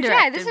and Which,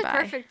 directed yeah, this is by.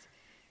 perfect.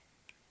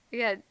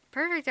 Yeah,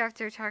 perfect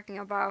after talking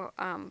about,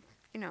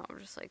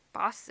 just like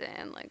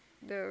Boston, like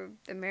the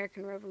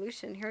American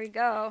Revolution. Here we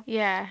go.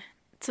 Yeah.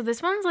 So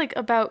this one's like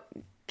about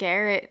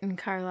Garrett and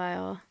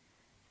Carlisle.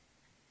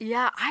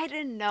 Yeah, I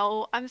didn't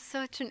know. I'm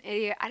such an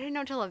idiot. I didn't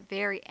know till the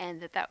very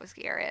end that was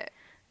Garrett.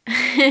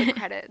 The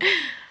credits.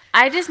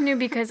 I just knew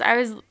because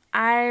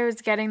I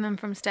was getting them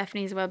from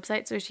Stephanie's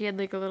website, so she had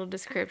like a little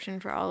description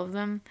for all of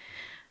them.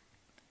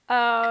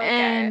 Oh, okay.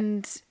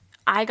 And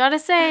I gotta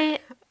say,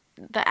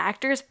 the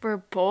actors for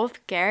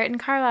both Garrett and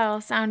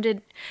Carlisle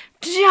sounded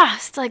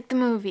just like the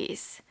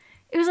movies.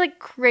 It was like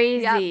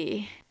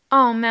crazy. Yep.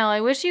 Oh, Mel, I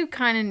wish you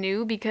kind of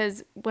knew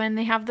because when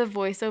they have the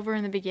voiceover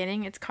in the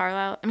beginning, it's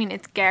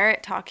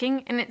Garrett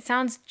talking, and it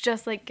sounds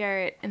just like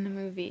Garrett in the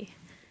movie.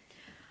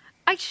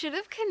 I should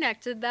have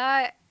connected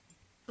that.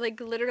 Like,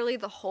 literally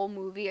the whole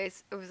movie,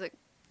 it was like,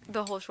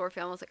 the whole short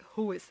film, I was like,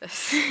 who is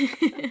this?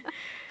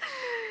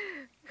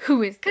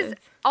 Who is this? Because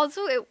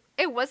also,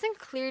 it wasn't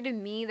clear to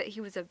me that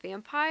he was a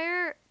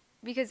vampire,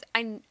 because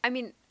I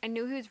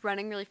knew he was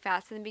running really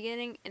fast in the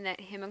beginning, and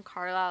that him and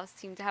Carlisle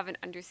seemed to have an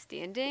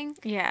understanding.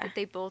 Yeah. That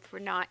they both were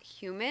not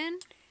human,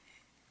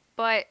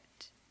 but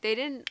they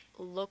didn't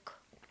look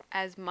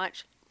as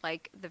much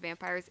like the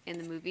vampires in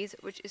the movies,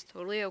 which is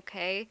totally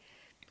okay.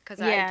 Because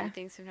I do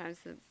think sometimes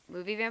the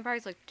movie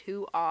vampires look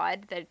too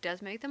odd, that it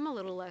does make them a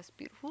little less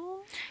beautiful.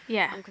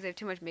 Yeah. Because they have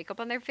too much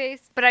makeup on their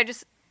face. But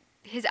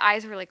his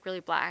eyes were like really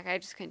black. I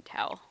just couldn't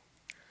tell.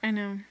 I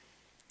know.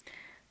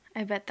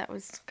 I bet that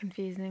was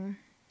confusing.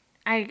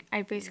 I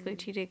basically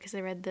cheated because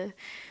I read the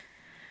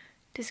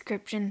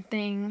description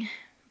thing.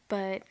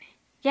 But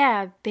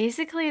yeah,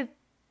 basically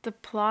the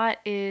plot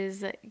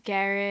is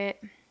Garrett...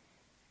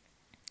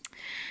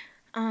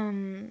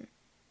 I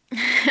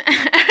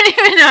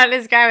don't even know how to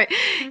describe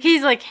it.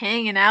 He's like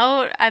hanging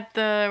out at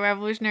the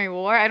Revolutionary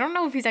War. I don't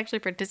know if he's actually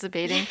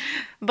participating,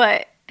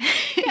 but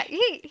Yeah,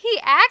 he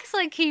acts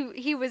like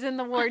he was in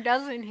the war,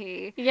 doesn't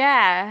he?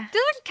 yeah.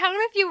 Doesn't count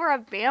if you were a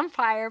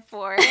vampire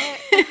for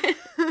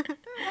it.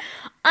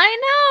 I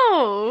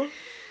know.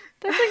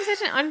 That's like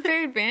such an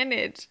unfair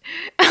advantage.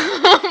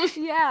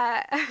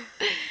 Yeah.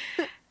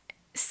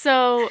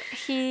 So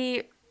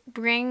he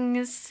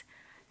brings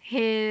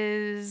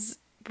his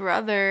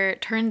brother,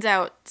 turns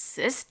out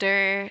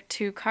sister,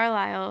 to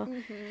Carlisle.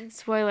 Mm-hmm.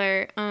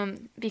 Spoiler,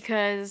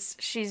 because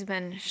she's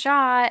been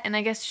shot, and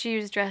I guess she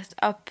was dressed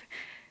up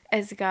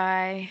as a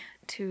guy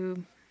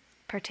to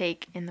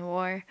partake in the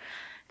war.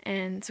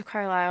 And so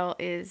Carlisle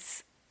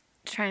is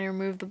trying to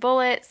remove the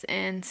bullets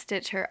and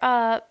stitch her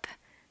up.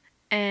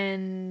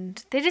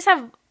 And they just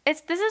have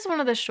This is one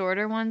of the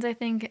shorter ones, I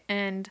think,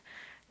 and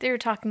they were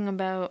talking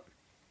about,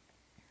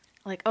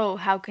 like, oh,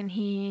 how can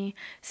he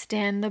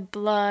stand the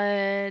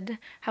blood?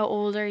 How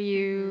old are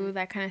you?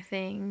 That kind of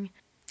thing.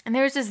 And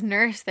there was this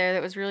nurse there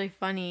that was really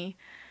funny.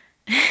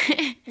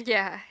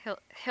 Yeah,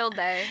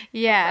 Hilda.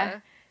 Yeah.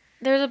 Hilda.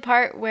 There was a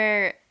part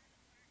where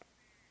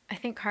I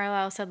think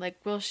Carlisle said, like,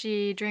 will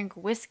she drink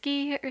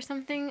whiskey or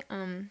something?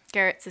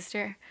 Garrett's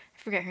sister. I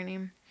forget her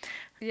name.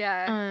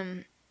 Yeah.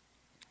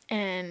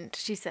 And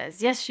she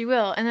says, yes, she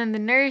will. And then the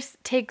nurse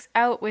takes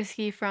out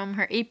whiskey from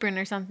her apron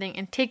or something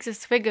and takes a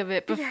swig of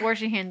it before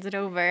she hands it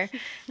over.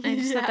 And I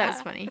just thought that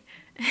was funny.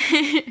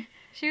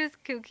 She was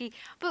kooky.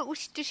 But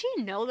does she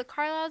know that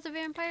Carlisle's a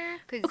vampire?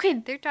 Because Okay.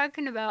 they're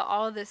talking about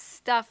all this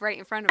stuff right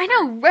in front of I her.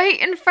 know, right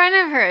in front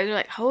of her. They're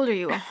like, how old are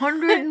you?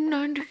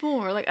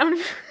 194. Like, I don't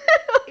know.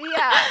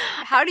 Yeah.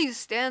 How do you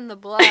stand the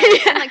blood?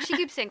 And, like, she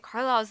keeps saying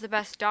Carlisle's the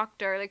best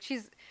doctor. Like,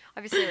 she's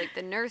obviously, like,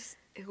 the nurse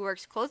who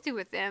works closely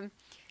with him.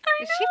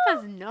 She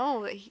doesn't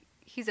know that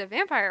he's a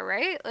vampire,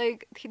 right?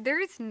 Like,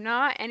 there is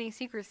not any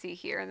secrecy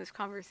here in this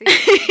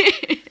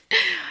conversation.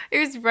 It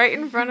was right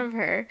in front of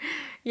her.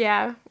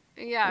 Yeah.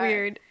 Yeah.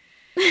 Weird.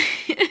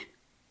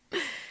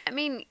 I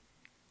mean,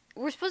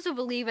 we're supposed to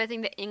believe, I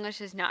think, that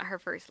English is not her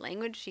first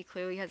language. She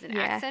clearly has an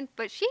accent,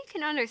 but she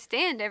can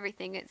understand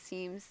everything, it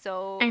seems.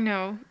 So I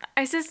know.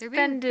 I they're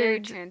being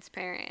very suspended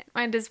transparent.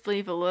 my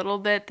disbelief a little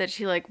bit that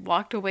she, like,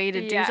 walked away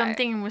to do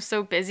something and was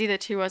so busy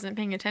that she wasn't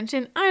paying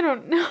attention. I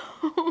don't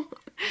know.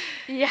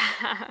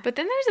 Yeah. But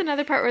then there's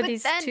another part where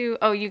two...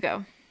 Oh, you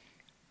go.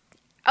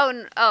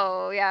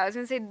 Oh, yeah. I was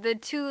gonna say the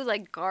two,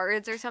 like,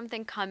 guards or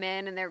something come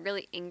in and they're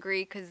really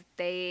angry because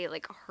they,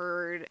 like,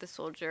 heard the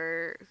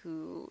soldier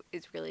who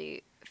is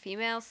really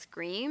female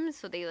scream.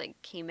 So they,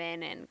 like, came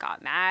in and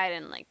got mad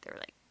and, like, they're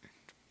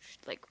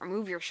like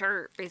remove your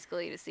shirt,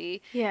 basically, to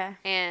see. Yeah.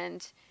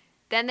 And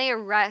then they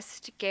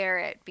arrest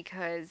Garrett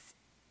because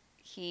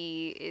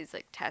he is,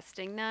 like,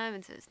 testing them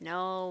and says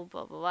no,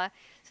 blah, blah, blah.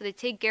 So they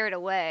take Garrett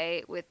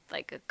away with,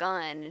 like, a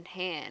gun in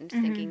hand,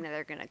 thinking that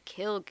they're going to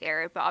kill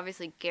Garrett. But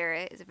obviously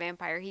Garrett is a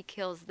vampire. He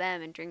kills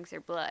them and drinks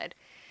their blood.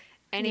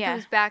 And he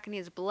comes back and he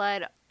has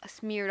blood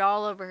smeared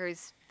all over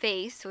his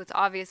face. So it's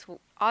obvious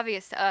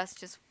to us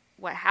just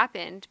what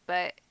happened.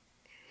 But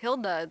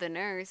Hilda, the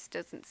nurse,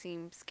 doesn't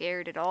seem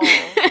scared at all.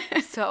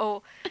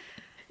 So...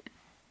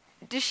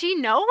 does she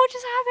know what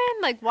just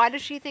happened? Like, why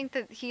does she think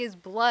that he has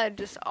blood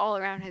just all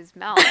around his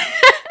mouth?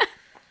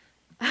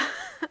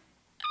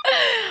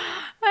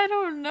 I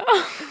don't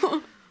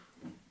know.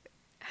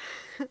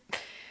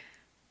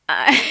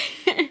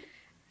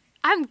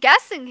 I'm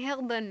guessing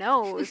Hilda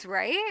knows,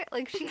 right?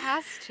 Like, she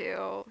has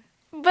to.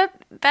 But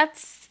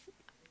that's,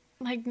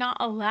 like, not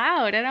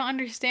allowed. I don't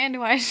understand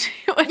why she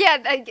would... Yeah,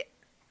 that's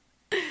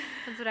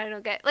what I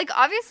don't get. Like,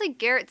 obviously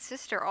Garrett's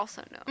sister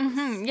also knows.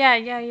 Mm-hmm.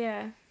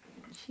 Yeah.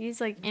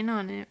 She's, like, in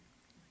on it.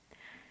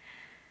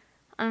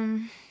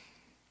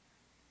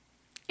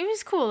 It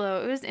was cool,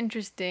 though. It was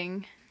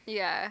interesting.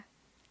 Yeah.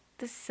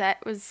 The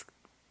set was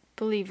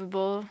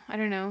believable. I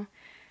don't know.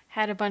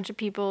 Had a bunch of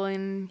people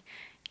in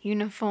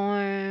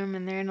uniform,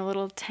 and they're in a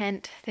little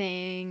tent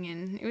thing,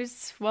 and it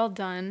was well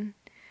done.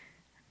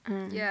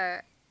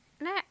 Yeah.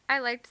 And I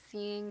liked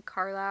seeing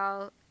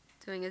Carlisle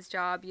doing his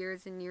job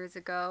years and years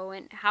ago,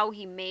 and how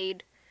he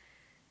made...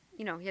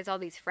 You know, he has all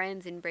these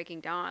friends in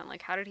Breaking Dawn.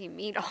 Like, how did he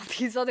meet all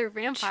these other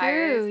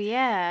vampires? True,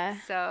 yeah.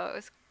 So it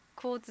was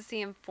cool to see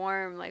him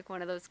form, like,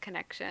 one of those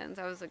connections.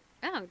 I was like,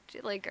 oh,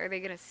 like, are they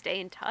going to stay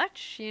in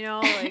touch? You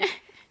know,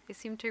 like, they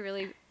seem to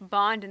really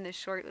bond in this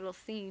short little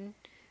scene.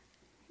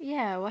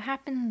 Yeah, what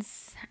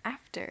happens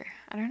after?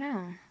 I don't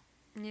know.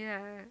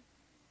 Yeah.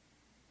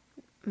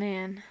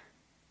 Man.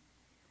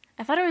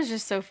 I thought it was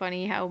just so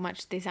funny how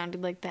much they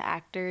sounded like the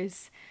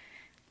actors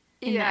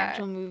in the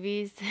actual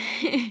movies.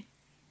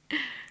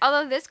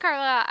 Although this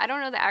Carlisle, I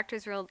don't know the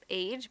actor's real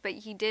age, but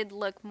he did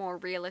look more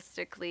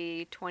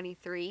realistically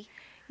 23.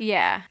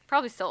 Yeah.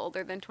 Probably still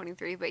older than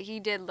 23, but he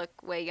did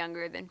look way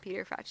younger than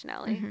Peter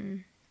Facinelli. Mm-hmm.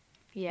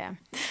 Yeah.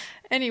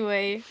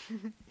 Anyway,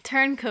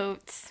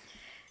 Turncoats.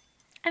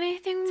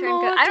 Anything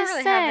more I to don't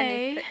really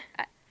say?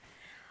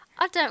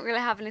 I don't really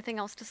have anything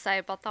else to say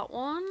about that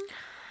one.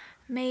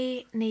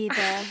 Me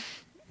neither.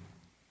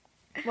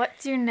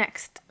 What's your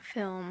next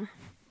film?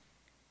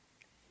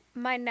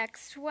 My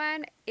next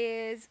one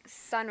is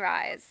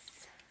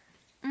Sunrise.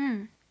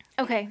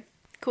 Okay,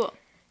 cool.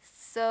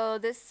 So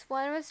this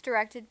one was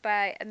directed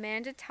by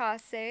Amanda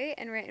Tasse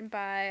and written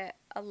by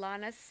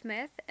Alana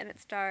Smith, and it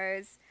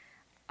stars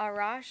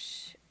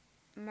Arash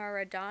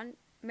Maradandi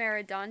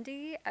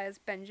as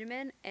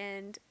Benjamin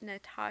and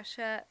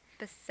Natasha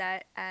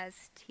Bissett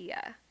as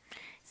Tia.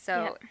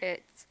 So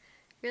it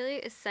really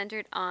is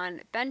centered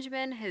on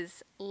Benjamin,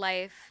 his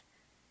life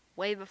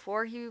way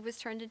before he was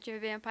turned into a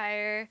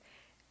vampire,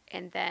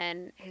 and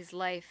then his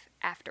life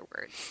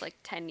afterwards, like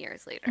 10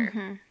 years later.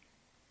 Mm-hmm.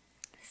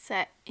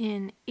 Set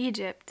in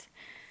Egypt.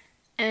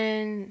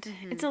 And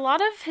it's a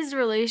lot of his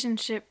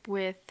relationship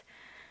with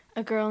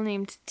a girl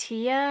named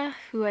Tia,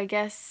 who I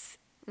guess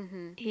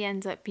he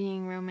ends up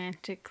being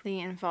romantically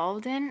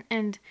involved in.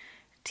 And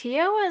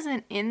Tia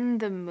wasn't in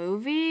the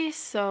movie,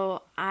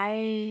 so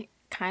I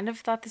kind of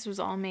thought this was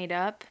all made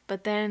up,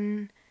 but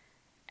then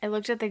I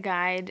looked at the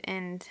guide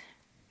and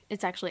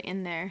it's actually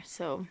in there,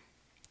 so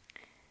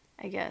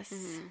I guess.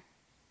 Mm-hmm.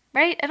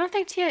 Right? I don't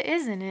think Tia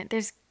is in it.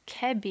 There's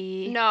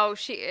Kebi. No,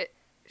 she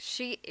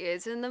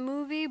is in the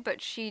movie,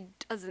 but she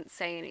doesn't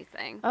say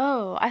anything.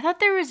 Oh, I thought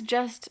there was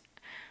just...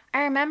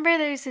 I remember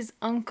there's his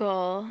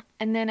uncle,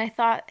 and then I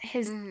thought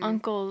his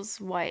uncle's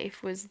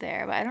wife was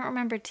there, but I don't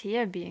remember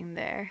Tia being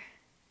there.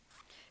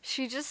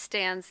 She just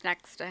stands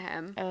next to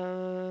him.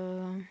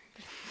 Oh,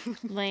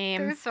 lame.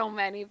 There's so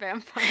many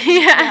vampires.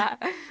 Yeah.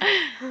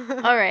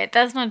 All right,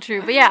 that's not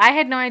true. But yeah, I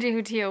had no idea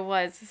who Tia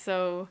was,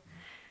 so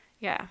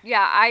yeah.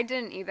 Yeah, I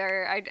didn't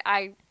either.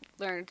 I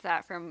learned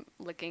that from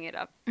looking it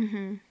up.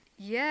 Mm-hmm.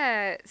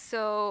 Yeah,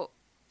 so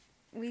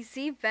we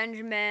see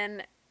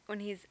Benjamin when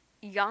he's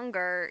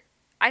younger.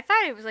 I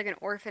thought it was like an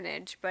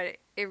orphanage, but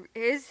it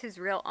is his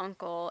real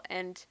uncle,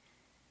 and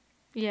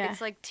yeah, it's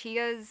like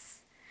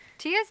Tia's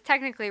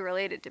technically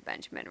related to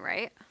Benjamin,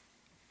 right?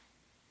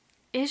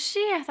 Is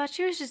she? I thought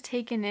she was just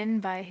taken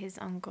in by his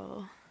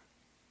uncle.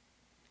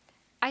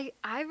 I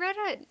read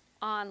it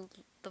on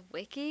the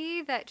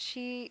wiki that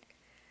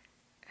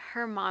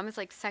her mom is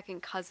like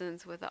second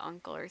cousins with the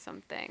uncle or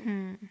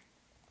something.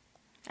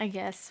 I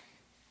guess.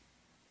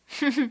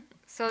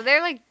 So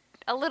they're like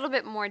a little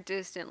bit more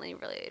distantly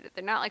related.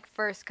 They're not like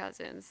first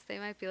cousins. They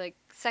might be like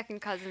second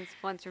cousins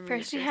once removed.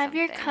 First you have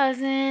your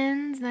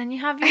cousins, then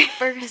you have your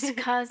first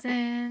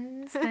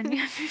cousins, then you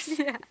have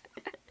your... Yeah.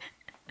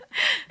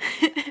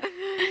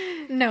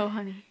 No,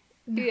 honey.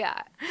 No.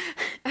 Yeah.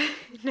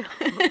 No.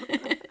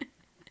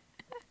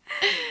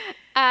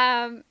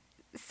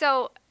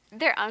 So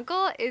their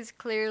uncle is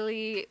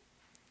clearly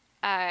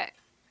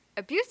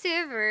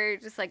abusive or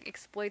just like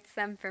exploits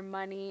them for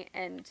money,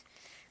 and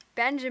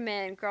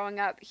Benjamin,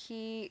 growing up,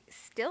 he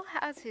still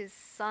has his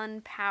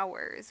sun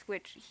powers,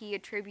 which he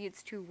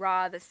attributes to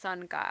Ra, the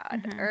sun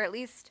god, or at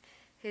least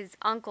his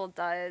uncle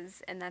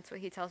does, and that's what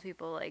he tells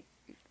people, like,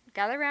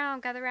 gather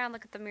around,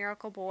 look at the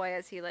miracle boy,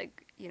 as he,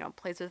 like, you know,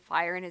 plays with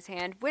fire in his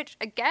hand, which,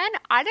 again,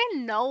 I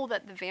didn't know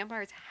that the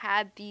vampires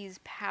had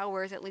these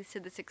powers, at least to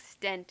this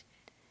extent,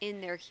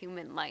 in their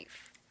human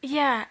life.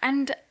 Yeah,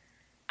 and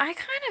I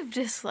kind of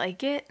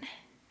dislike it.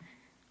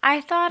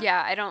 I thought...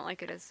 Yeah, I don't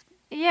like it as...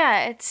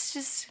 Yeah, it's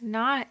just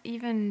not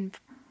even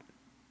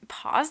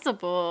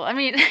possible. I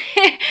mean,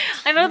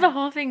 I know the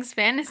whole thing's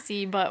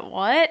fantasy, but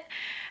what?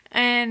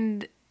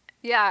 And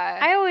yeah,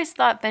 I always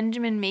thought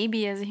Benjamin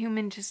maybe as a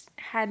human just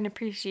had an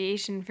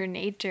appreciation for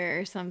nature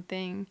or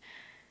something.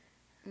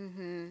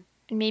 Mm-hmm.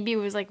 Maybe it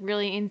was like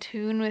really in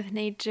tune with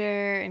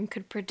nature and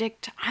could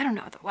predict, I don't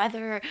know, the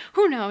weather.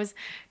 Who knows?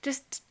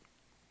 Just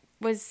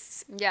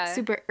was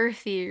super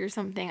earthy or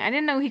something. I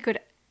didn't know he could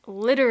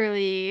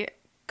literally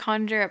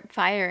conjure up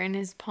fire in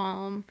his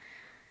palm.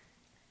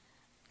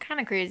 Kind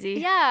of crazy.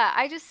 Yeah,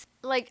 I just,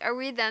 like, are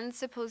we then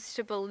supposed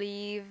to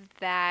believe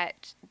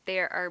that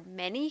there are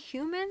many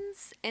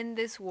humans in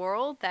this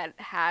world that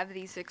have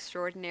these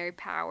extraordinary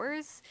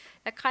powers?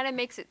 That kind of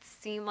makes it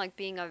seem like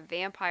being a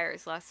vampire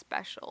is less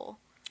special.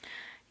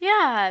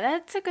 Yeah,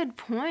 that's a good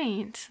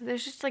point.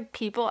 There's just, like,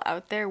 people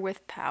out there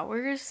with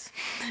powers.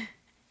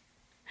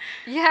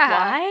 Yeah.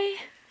 Why?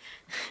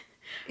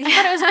 I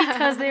thought it was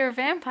because they were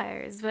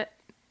vampires, but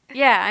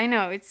yeah, I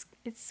know, it's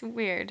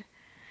weird.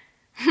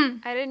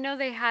 I didn't know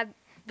they had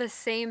the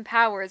same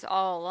powers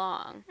all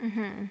along.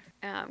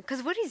 Mm-hmm.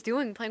 'Cause what he's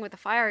doing, playing with the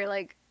fire,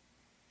 like,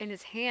 in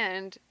his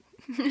hand,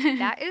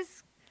 that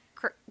is,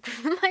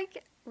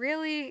 like,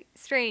 really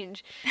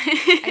strange.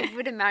 I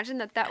would imagine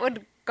that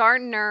would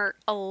garner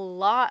a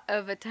lot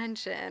of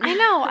attention. I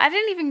know. I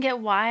didn't even get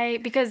why,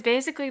 because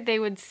basically they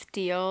would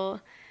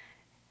steal...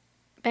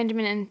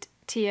 Benjamin and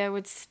Tia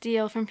would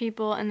steal from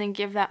people and then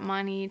give that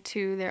money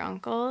to their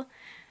uncle.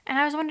 And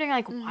I was wondering,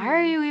 like, why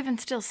are you even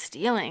still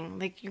stealing?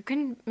 Like, you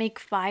can make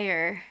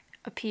fire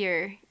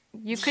appear.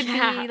 You could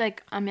be,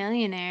 like, a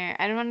millionaire.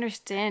 I don't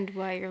understand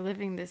why you're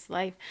living this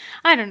life.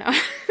 I don't know.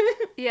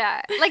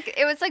 Yeah. Like,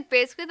 it was, like,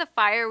 basically the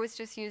fire was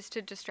just used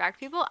to distract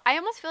people. I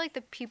almost feel like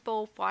the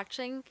people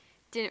watching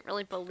didn't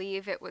really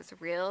believe it was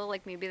real.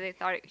 Like, maybe they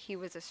thought he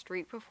was a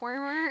street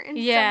performer in some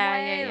way.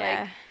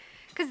 Yeah. Like,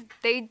 because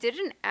they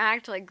didn't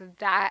act, like,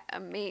 that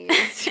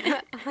amazed.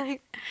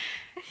 Like,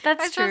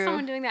 that's if I saw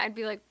someone doing that, I'd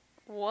be like,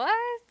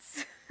 what?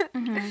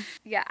 Mm-hmm.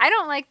 Yeah, I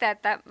don't like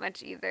that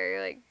much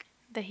either. Like,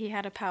 that he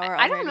had a power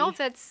I don't know if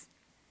that's...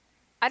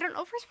 I don't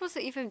know if we're supposed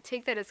to even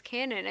take that as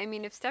canon. I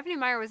mean, if Stephenie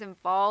Meyer was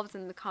involved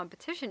in the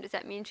competition, does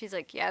that mean she's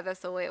like, yeah,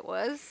 that's the way it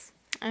was?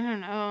 I don't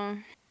know.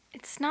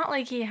 It's not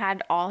like he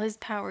had all his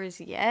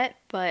powers yet,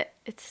 but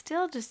it's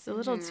still just a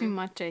little too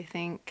much, I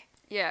think.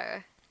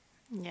 Yeah.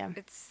 Yeah.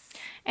 It's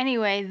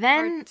anyway,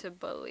 then hard to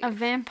believe. A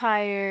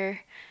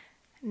vampire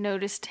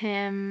noticed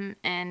him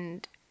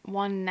and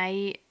one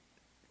night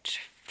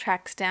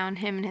tracks down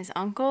him and his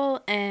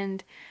uncle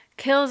and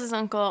kills his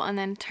uncle and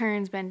then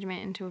turns Benjamin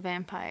into a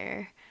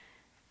vampire.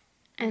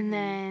 And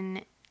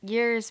then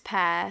years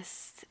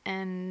pass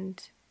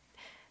and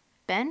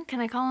Ben, can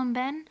I call him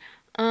Ben?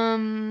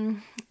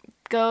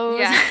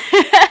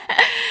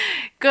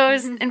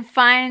 goes and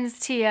finds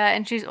Tia,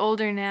 and she's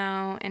older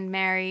now and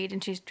married,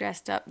 and she's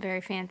dressed up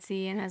very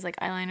fancy and has like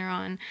eyeliner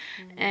on,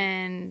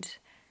 and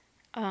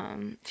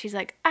she's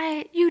like,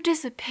 you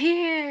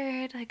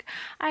disappeared, like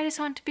I just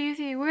want to be with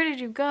you, where did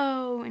you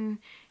go? And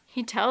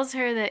he tells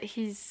her that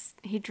he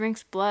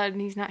drinks blood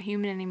and he's not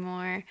human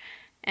anymore,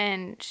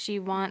 and she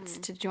wants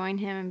to join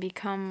him and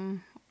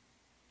become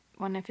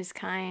one of his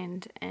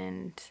kind,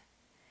 and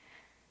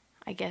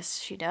I guess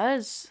she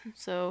does.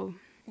 So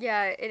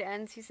yeah, it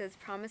ends. He says,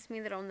 "Promise me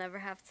that I'll never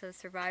have to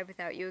survive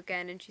without you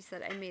again." And she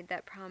said, "I made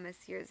that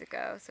promise years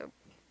ago." So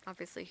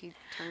obviously he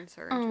turns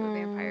her into a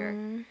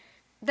vampire.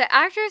 The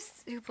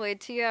actress who played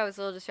Tia, I was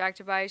a little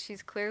distracted by.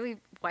 She's clearly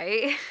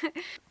white,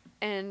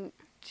 and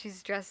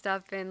she's dressed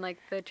up in like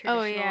the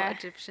traditional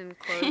Egyptian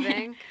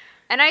clothing.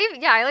 And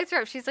I liked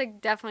her. She's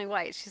like definitely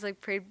white. She's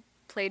like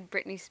played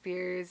Britney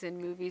Spears in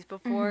movies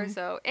before.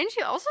 So, and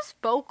she also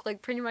spoke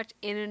like pretty much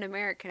in an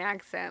American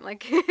accent.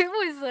 Like it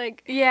was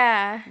like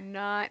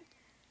not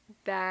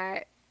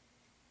that.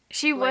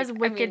 She was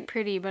wicked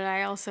pretty, but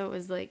I also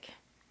was like,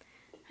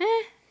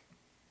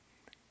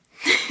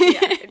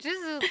 just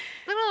a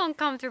little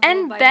uncomfortable.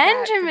 And by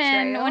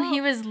Benjamin, that when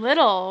he was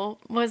little,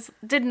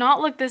 did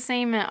not look the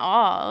same at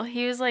all.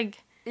 He was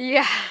like,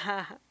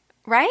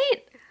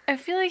 right? I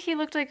feel like he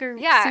looked like a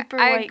super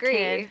white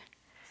kid.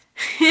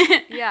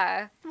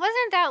 Yeah.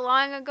 Wasn't that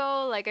long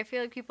ago? Like, I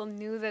feel like people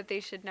knew that they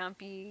should not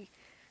be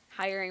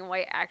hiring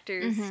white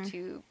actors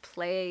to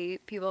play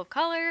people of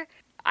color.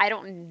 I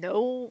don't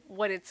know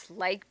what it's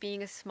like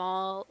being a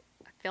small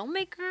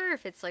filmmaker,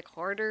 if it's like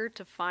harder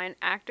to find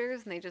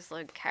actors and they just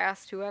like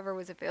cast whoever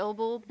was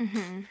available.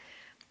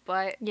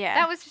 But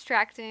that was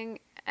distracting,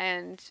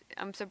 and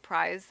I'm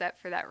surprised that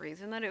for that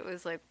reason that it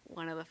was like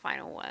one of the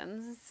final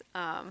ones.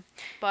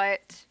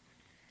 But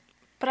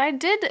I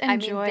did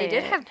enjoy they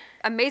did have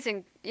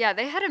amazing,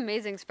 they had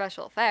amazing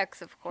special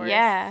effects, of course.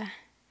 Yeah.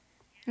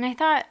 And I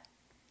thought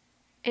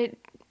I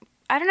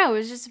don't know, it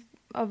was just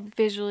a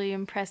visually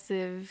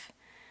impressive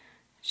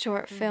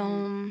short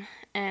film,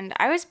 and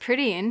I was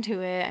pretty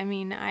into it. I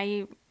mean,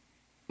 I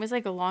was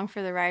like along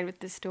for the ride with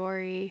the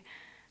story.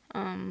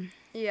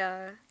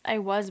 I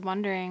was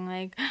wondering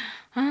like,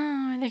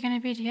 are they gonna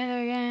be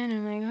together again?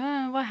 And like,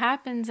 what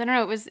happens? I don't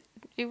know.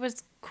 It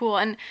was cool,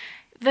 and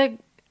the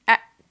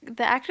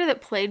actor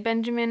that played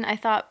Benjamin, I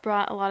thought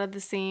brought a lot of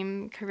the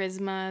same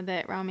charisma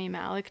that Rami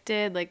Malek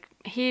did. Like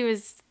he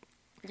was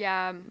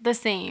the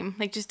same,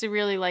 like just a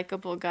really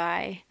likable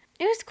guy.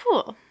 It was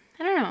cool.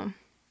 I don't know.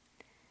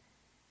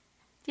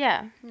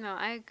 Yeah. No,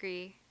 I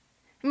agree.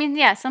 I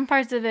mean, some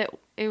parts of it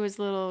was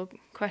a little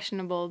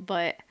questionable,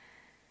 but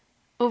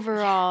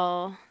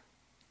overall,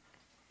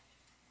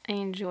 I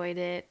enjoyed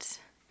it.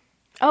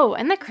 Oh,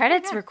 and the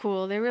credits were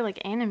cool. They were,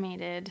 like,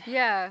 animated.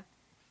 Yeah.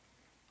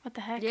 What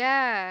the heck?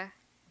 Yeah.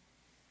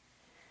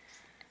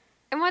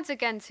 And once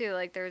again, too,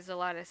 like, there's a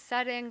lot of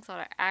settings, a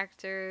lot of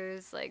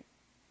actors, like...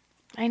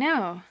 I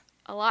know.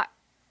 A lot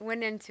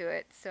went into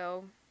it,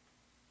 so...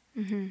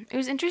 It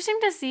was interesting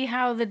to see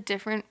how the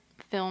different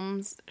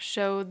films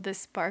showed the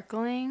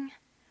sparkling.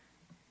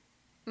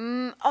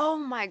 Oh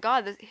my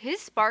god, his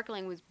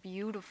sparkling was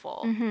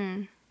beautiful.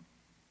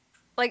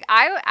 Like,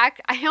 I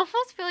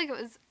almost feel like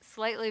it was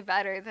slightly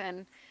better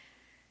than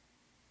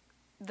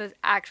the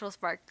actual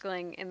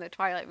sparkling in the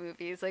Twilight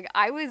movies. Like,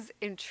 I was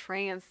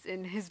entranced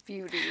in his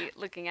beauty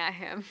looking at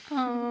him.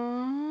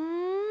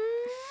 Aww.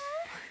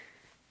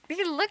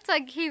 He looked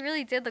like, he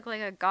really did look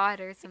like a god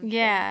or something.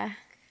 Yeah.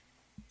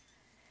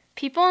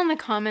 People in the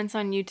comments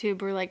on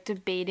YouTube were, like,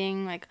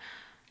 debating, like,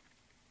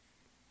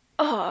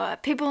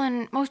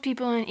 most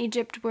people in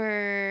Egypt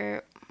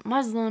were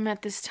Muslim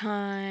at this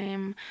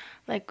time.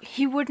 Like,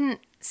 he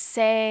wouldn't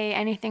say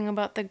anything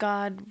about the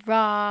god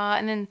Ra.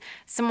 And then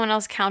someone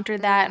else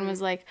countered that and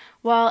was like,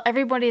 well,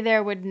 everybody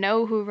there would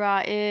know who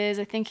Ra is.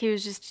 I think he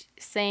was just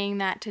saying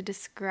that to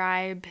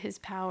describe his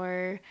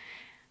power.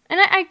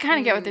 And I kind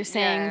of get what they're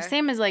saying. Yeah.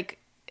 Same as, like,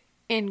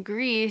 in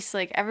Greece,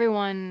 like,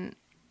 everyone...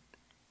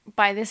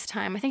 By this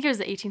time, I think it was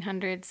the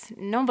 1800s,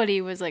 nobody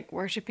was, like,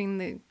 worshiping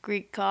the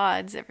Greek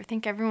gods. I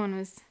think everyone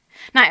was...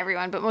 Not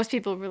everyone, but most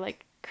people were,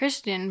 like,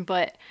 Christian,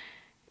 but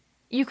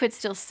you could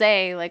still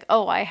say, like,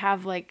 oh, I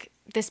have, like,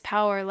 this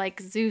power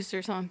like Zeus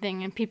or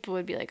something, and people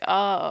would be like,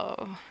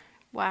 oh,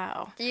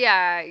 wow.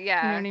 Yeah. You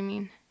know what I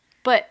mean?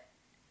 But...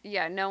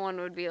 Yeah, no one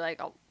would be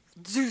like, oh,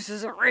 Zeus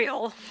isn't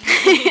real.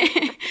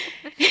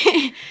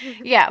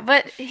 Yeah,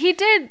 but he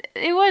did...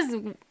 It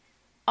was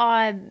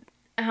odd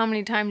how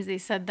many times they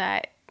said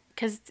that.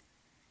 Because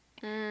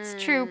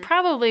it's true,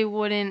 probably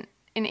wouldn't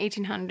in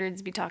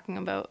 1800s be talking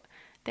about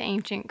the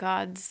ancient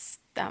gods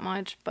that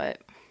much,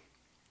 but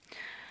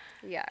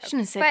yeah,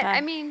 shouldn't say that. But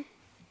I mean,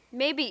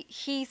 maybe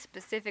he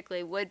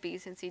specifically would be,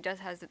 since he does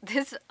has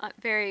this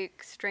very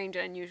strange,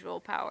 unusual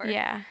power.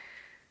 Yeah,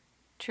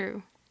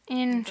 true.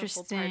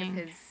 Interesting. It's a whole part of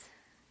his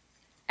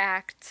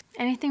act.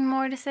 Anything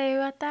more to say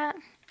about that?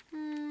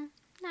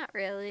 Not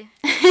really.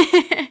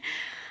 I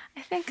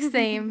think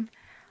same.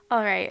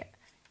 All right.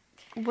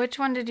 Which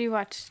one did you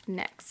watch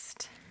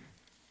next?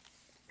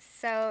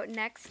 So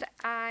next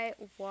I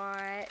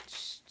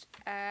watched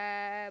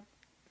The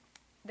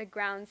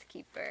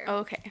Groundskeeper.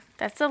 Okay,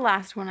 that's the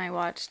last one I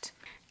watched.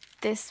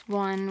 This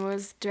one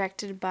was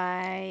directed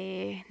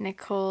by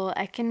Nicole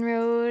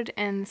Eichenrode,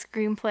 and the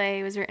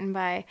screenplay was written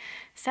by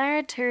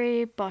Sarah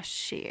Turi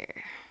Boshir.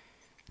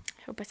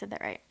 I hope I said that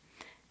right.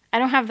 I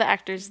don't have the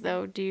actors,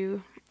 though. Do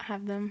you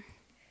have them?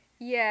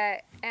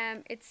 Yeah,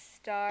 it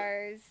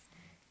stars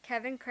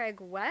Kevin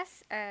Craig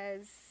West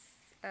as,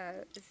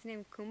 is his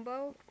name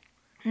Kumbo?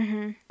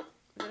 Mm-hmm.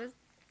 What is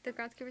the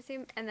groundskeeper's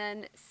name? And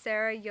then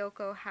Sarah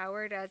Yoko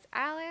Howard as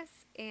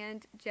Alice,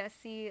 and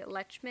Jesse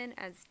Lechman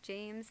as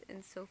James,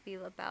 and Sophie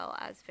LaBelle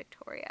as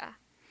Victoria.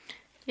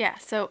 Yeah,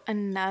 so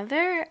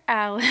another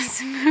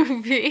Alice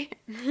movie.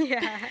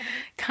 Yeah.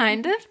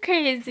 Kind of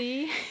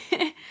crazy.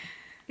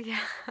 Yeah.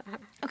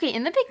 Okay,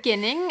 in the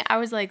beginning, I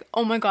was like,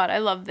 oh my god, I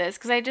love this.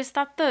 Because I just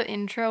thought the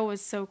intro was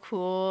so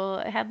cool.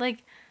 It had like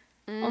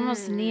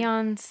almost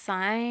neon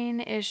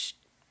sign-ish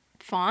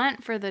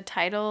font for the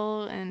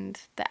title and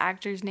the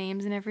actors'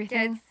 names and everything.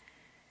 Yeah, it's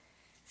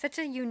such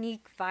a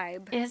unique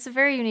vibe. It has a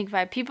very unique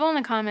vibe. People in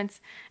the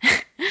comments,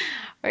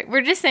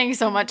 we're just saying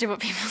so much of what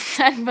people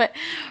said, but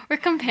we're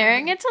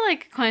comparing it to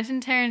like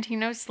Quentin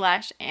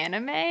Tarantino /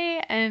 anime,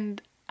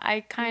 and I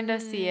kind of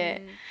see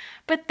it.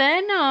 But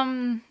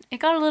then it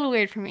got a little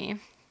weird for me.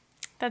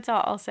 That's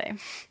all I'll say.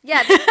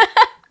 Yeah,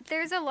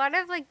 there's a lot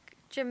of like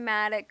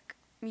dramatic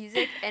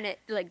music, and it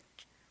like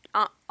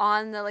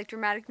on the like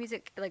dramatic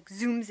music like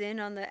zooms in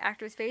on the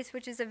actor's face,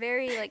 which is a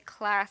very like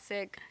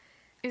classic.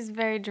 It's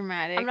very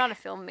dramatic. I'm not a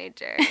film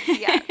major.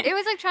 Yeah, it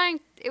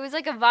was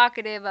like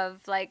evocative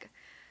of like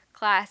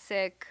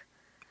classic.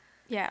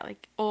 Yeah,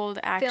 like old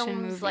action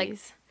films, movies. like,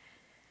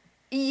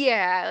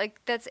 yeah,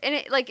 like that's, and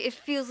it like it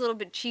feels a little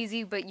bit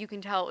cheesy, but you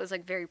can tell it was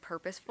like very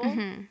purposeful.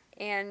 Mm-hmm.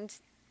 And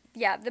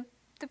yeah, the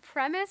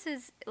premise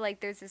is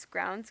like there's this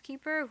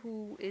groundskeeper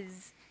who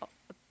is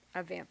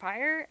a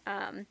vampire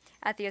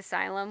at the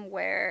asylum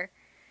where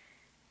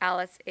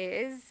Alice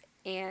is,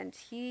 and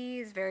he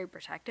is very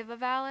protective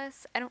of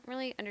Alice. I don't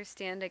really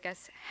understand, I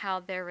guess, how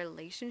their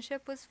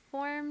relationship was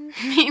formed.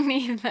 Me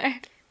neither.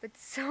 But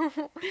so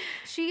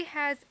she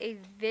has a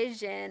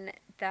vision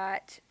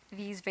that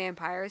these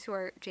vampires, who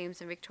are James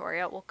and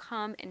Victoria, will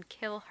come and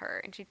kill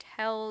her. And she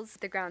tells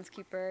the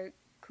groundskeeper,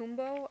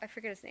 Kumbo, I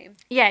forget his name.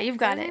 Yeah, you've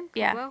got it.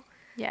 Yeah. Kumbo?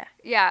 Yeah.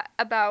 Yeah,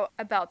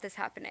 about this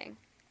happening.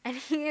 And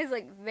he is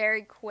like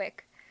very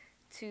quick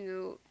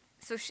to...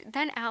 So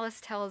then Alice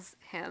tells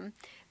him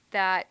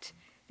that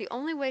the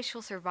only way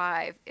she'll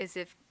survive is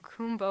if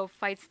Kumbo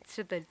fights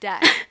to the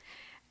death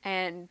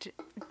and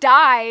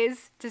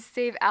dies to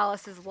save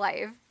Alice's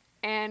life.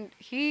 And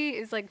he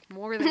is like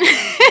more than willing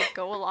to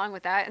go along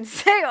with that and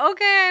say,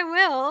 okay, I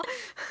will.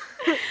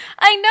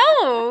 I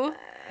know.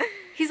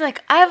 He's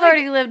like, I've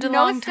already lived a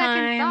no long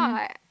second time.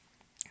 thought.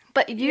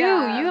 But you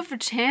have a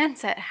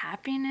chance at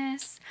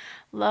happiness,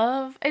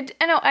 love. I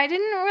know, I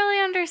didn't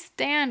really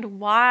understand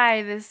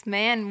why this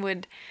man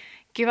would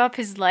give up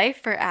his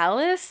life for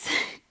Alice.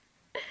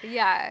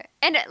 Yeah.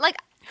 And like,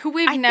 who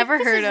we've never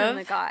heard of. In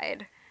the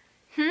guide.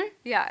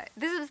 Yeah,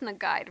 this is in the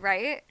guide,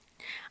 right?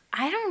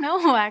 I don't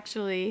know,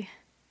 actually.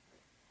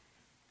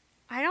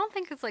 I don't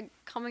think it's like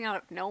coming out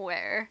of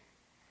nowhere.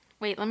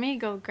 Wait, let me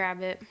go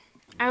grab it.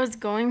 I was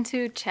going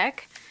to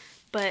check,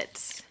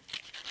 but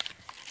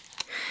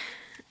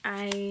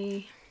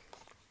I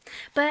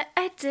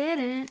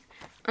didn't.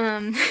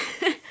 I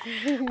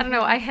don't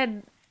know. I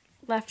had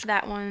left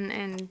that one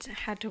and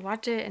had to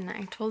watch it, and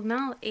I told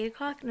Mel at 8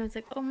 o'clock, and I was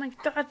like, oh my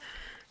god.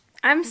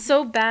 I'm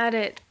so bad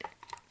at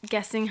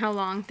guessing how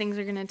long things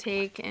are going to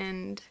take,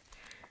 and,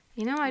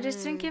 you know, I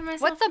just didn't give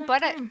myself What's the enough but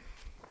time.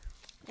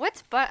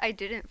 What's But I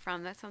Didn't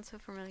from? That sounds so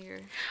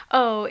familiar.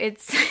 Oh,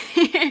 it's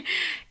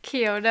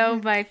Kyoto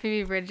by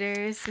Phoebe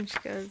Bridgers, and she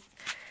goes,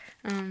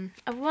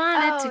 I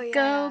wanted to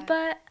go,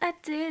 but I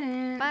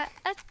didn't. But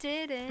I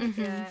didn't.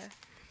 Yeah.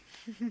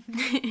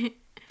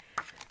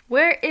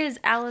 Where is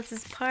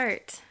Alice's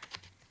part?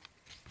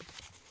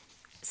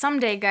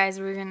 Someday, guys,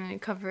 we're going to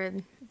cover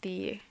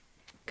the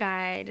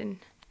guide and...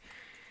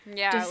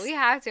 Yeah, we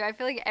have to. I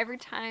feel like every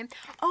time...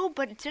 Oh,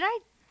 but did I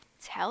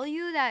tell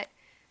you that...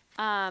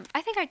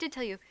 I think I did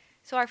tell you.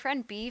 So our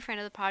friend B, friend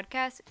of the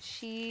podcast,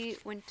 she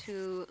went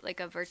to like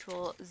a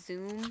virtual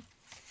Zoom.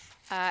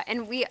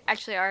 And we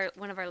actually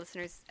one of our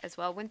listeners as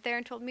well went there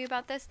and told me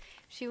about this.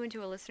 She went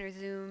to a listener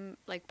Zoom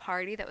like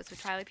party that was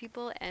with Twilight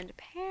people, and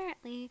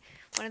apparently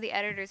one of the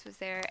editors was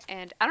there.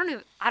 And I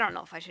don't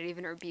know if I should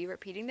even be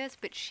repeating this,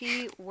 but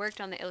she worked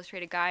on the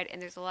illustrated guide,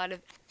 and there's a lot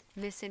of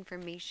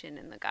misinformation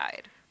in the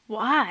guide.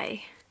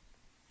 Why?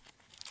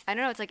 I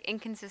don't know, it's like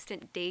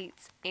inconsistent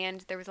dates,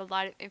 and there was a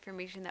lot of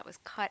information that was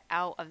cut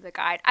out of the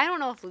guide. I don't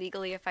know if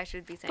legally if I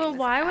should be saying but this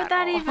why would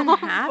that all. even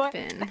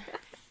happen?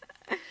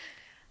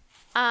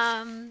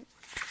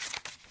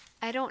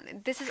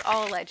 This is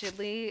all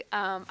allegedly.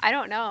 I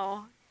don't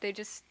know.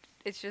 It's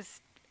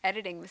just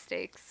editing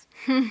mistakes.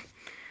 Oh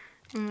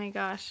my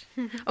gosh.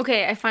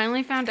 Okay, I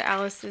finally found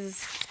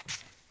Alice's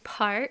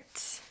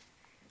part.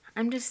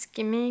 I'm just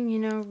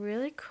skimming,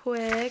 really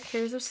quick.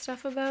 Here's the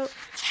stuff about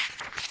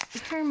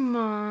her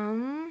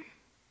mom.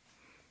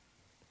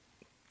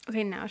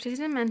 Okay, now she's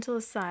in a mental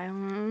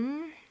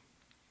asylum.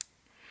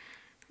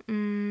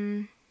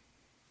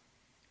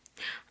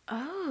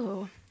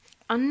 Oh.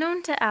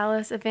 Unknown to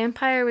Alice, a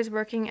vampire was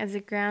working as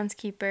a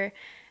groundskeeper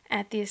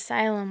at the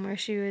asylum where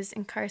she was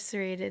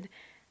incarcerated.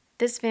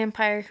 This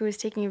vampire, who was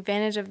taking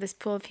advantage of this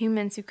pool of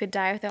humans who could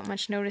die without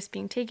much notice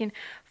being taken,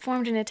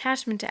 formed an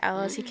attachment to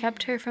Alice. He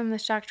kept her from the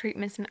shock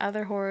treatments and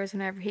other horrors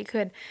whenever he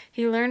could.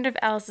 He learned of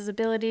Alice's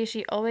ability.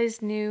 She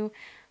always knew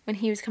when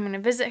he was coming to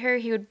visit her.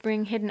 He would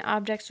bring hidden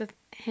objects with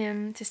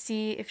him to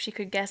see if she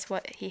could guess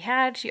what he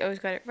had. She always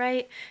got it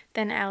right.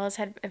 Then Alice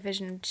had a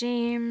vision of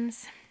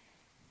James.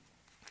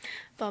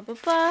 Blah, blah,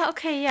 blah.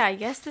 Okay, yeah, I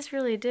guess this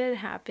really did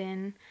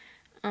happen.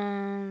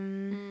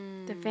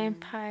 The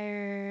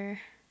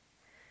vampire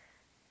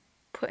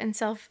put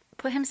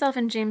himself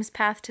in James'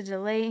 path to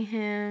delay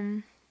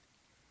him.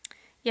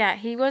 Yeah,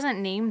 he wasn't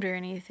named or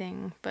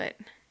anything, but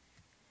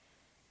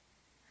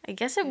I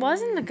guess it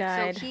was in the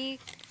guide.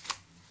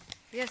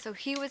 So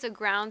he was a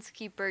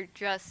groundskeeper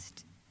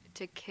just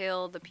to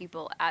kill the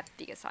people at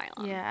the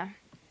asylum. Yeah.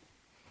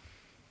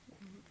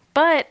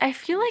 But I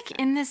feel like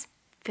in this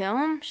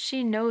film,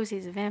 she knows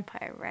he's a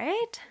vampire,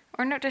 right?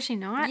 Or no, does she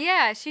not?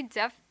 Yeah, I think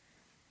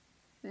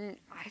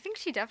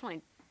she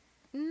definitely...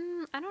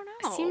 I don't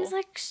know. It seems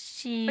like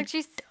she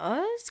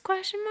does,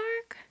 question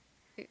mark?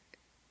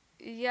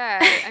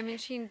 Yeah, I mean,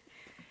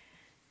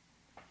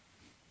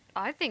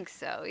 I think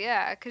so,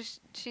 yeah, because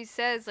she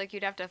says, like,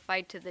 you'd have to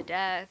fight to the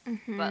death,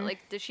 but,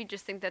 like, does she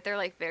just think that they're,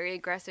 like, very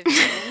aggressive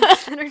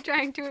humans that are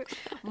trying to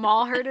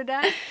maul her to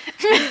death?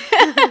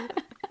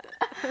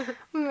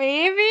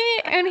 Maybe.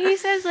 And he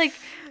says, like,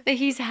 that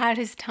he's had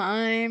his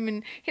time,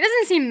 and he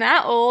doesn't seem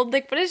that old.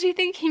 Like, what does she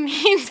think he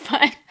means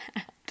by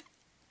that?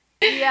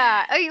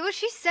 Yeah. Oh, well,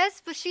 she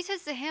says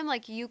to him,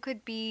 like, you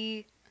could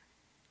be...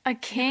 A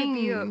king.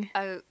 You could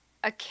be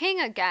a king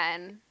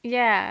again.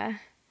 Yeah.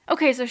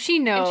 Okay, so she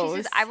knows. And she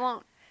says, I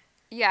won't...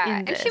 Yeah,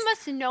 and this. she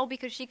must know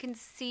because she can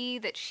see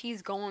that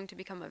she's going to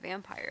become a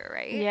vampire,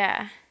 right?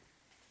 Yeah.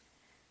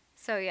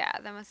 So, yeah,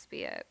 that must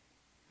be it.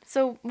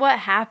 So what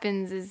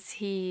happens is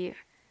he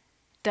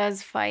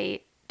does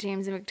fight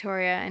James and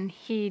Victoria, and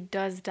he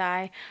does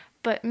die.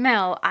 But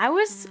Mel, I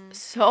was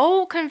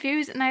so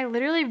confused, and I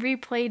literally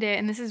replayed it,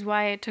 and this is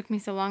why it took me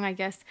so long, I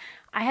guess.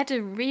 I had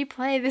to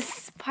replay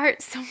this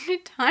part so many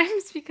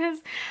times because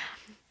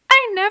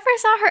I never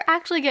saw her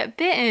actually get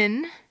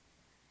bitten.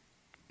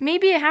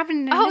 Maybe it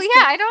happened in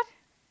I don't...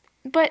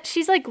 But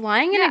she's, like,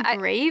 lying in a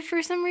grave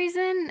for some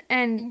reason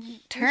and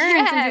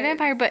turns into a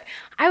vampire. But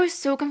I was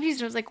so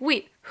confused. I was like,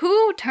 wait,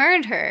 who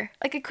turned her?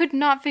 Like, I could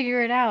not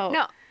figure it out.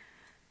 No.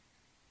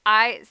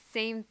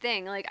 Same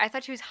thing. Like, I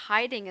thought she was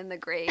hiding in the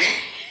grave.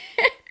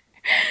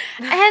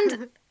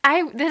 And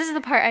this is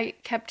the part I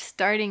kept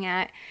starting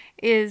at,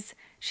 is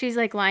she's,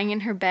 like, lying in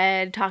her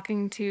bed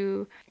talking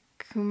to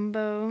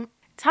Kumbo.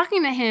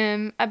 Talking to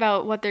him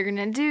about what they're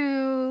gonna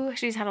do.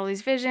 She's had all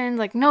these visions,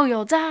 like, no,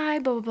 you'll die,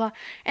 blah, blah, blah.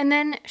 And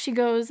then she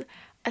goes,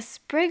 a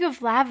sprig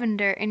of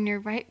lavender in your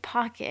right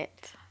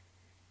pocket.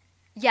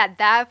 Yeah,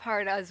 that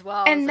part as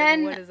well. And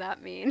then, like, what does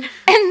that mean?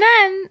 And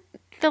then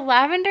the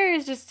lavender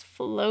is just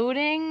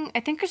floating. I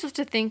think you're supposed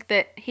to think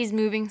that he's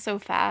moving so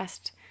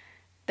fast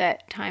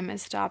that time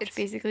has stopped,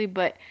 basically.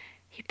 But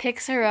he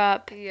picks her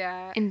up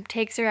and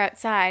takes her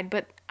outside.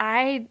 But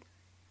I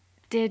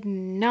did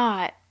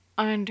not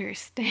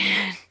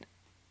understand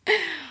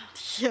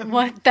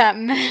what that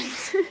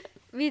meant.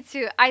 Me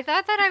too. I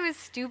thought that I was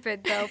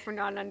stupid, though, for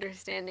not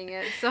understanding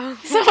it. So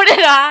did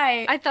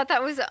I. I thought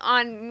that was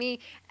on me.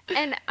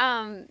 And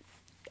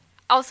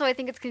also, I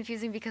think it's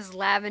confusing because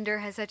lavender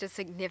has such a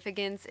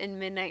significance in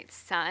Midnight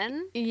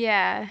Sun.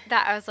 Yeah.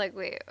 That I was like,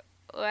 wait,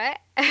 what?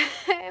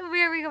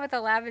 Where are we going with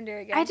the lavender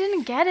again? I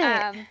didn't get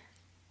it.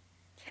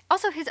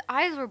 Also, his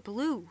eyes were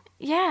blue.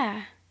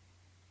 Yeah.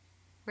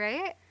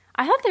 Right?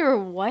 I thought they were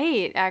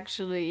white,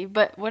 actually,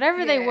 but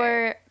whatever they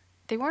were,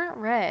 they weren't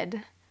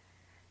red.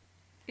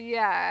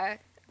 Yeah,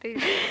 they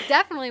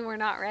definitely were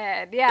not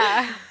red,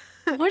 yeah.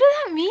 What did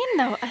that mean,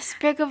 though? A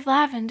sprig of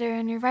lavender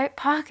in your right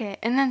pocket,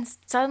 and then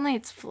suddenly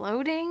it's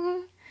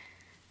floating?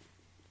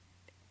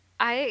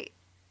 I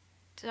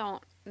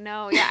don't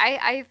know. Yeah,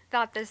 I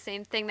thought the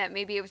same thing, that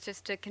maybe it was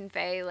just to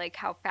convey, like,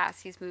 how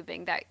fast he's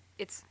moving, that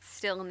it's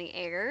still in the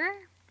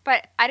air.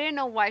 But I didn't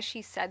know why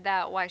she said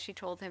that, why she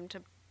told him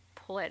to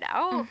pull it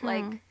out. Mm-hmm.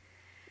 Like,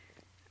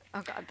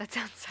 oh god, that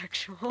sounds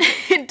sexual.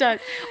 It does.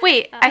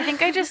 Wait, I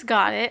think I just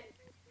got it.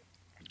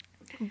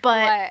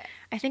 But what?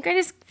 I think I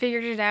just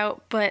figured it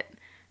out, but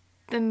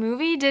the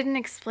movie didn't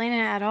explain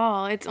it at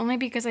all. It's only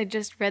because I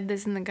just read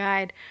this in the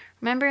guide.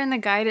 Remember in the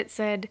guide it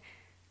said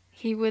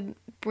he would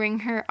bring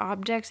her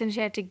objects and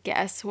she had to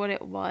guess what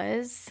it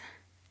was?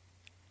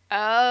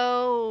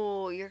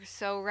 Oh, you're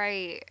so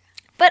right.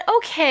 But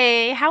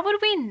okay, how would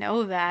we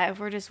know that if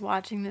we're just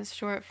watching this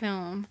short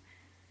film?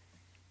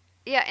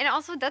 Yeah, and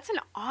also that's an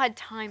odd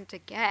time to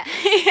guess.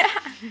 Yeah.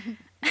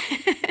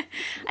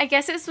 I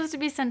guess it's supposed to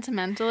be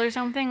sentimental or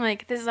something,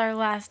 like, this is our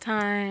last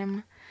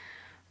time.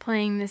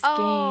 playing this game.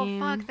 Oh,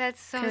 fuck,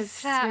 that's so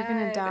sad. You're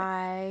gonna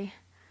die.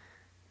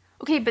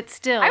 Okay, but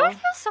still. I would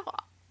feel so...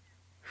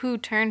 Who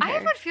turned her? I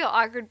would feel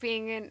awkward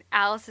being in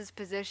Alice's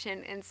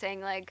position and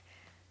saying, like,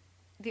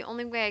 the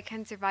only way I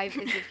can survive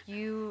is if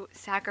you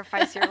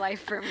sacrifice your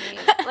life for me.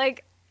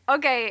 Like,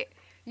 okay,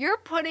 you're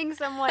putting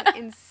someone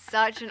in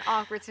such an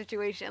awkward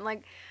situation.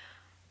 Like,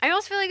 I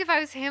almost feel like if I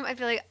was him, I'd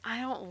be like, I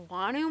don't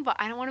want to, but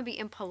I don't want to be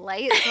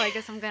impolite, so I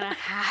guess I'm gonna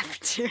have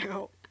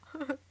to.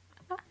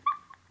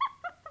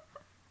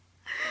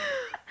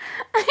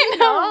 I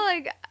know.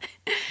 Like,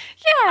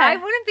 yeah. I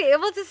wouldn't be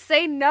able to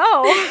say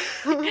no.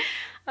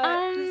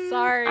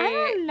 Sorry. I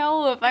don't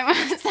know if I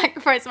want to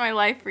sacrifice my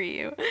life for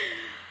you.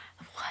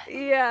 What?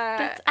 Yeah.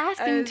 That's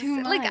asking too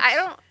much.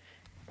 Like,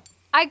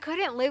 I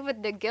couldn't live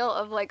with the guilt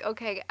of, like,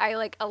 okay, I,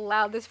 like,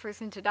 allowed this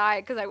person to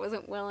die because I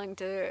wasn't willing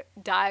to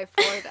die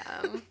for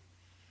them.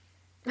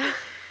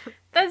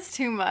 That's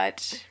too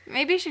much.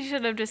 Maybe she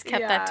should have just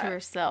kept that to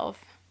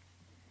herself.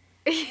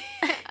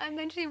 And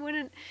then she would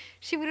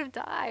have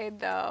died,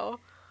 though.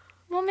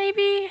 Well,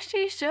 maybe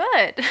she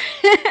should.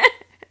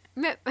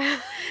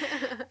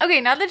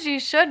 Okay, not that she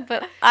should,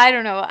 but I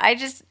don't know.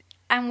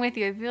 I'm with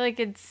you. I feel like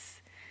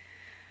it's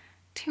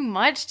too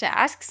much to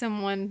ask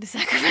someone to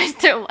sacrifice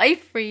their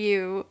life for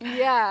you.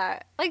 Yeah.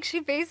 Like, she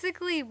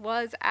basically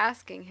was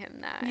asking him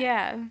that.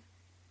 Yeah.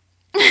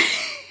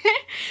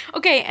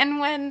 Okay, and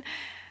when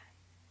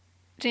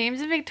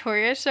James and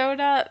Victoria showed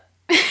up,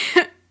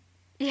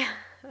 yeah,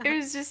 it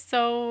was just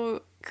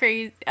so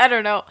crazy. I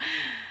don't know.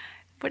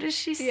 What does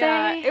she say?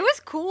 Yeah, it was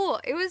cool.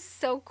 It was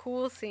so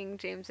cool seeing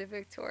James and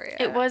Victoria.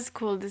 It was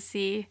cool to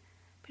see.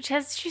 But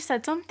she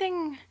said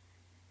something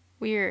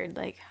weird,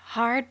 like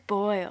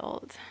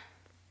hard-boiled.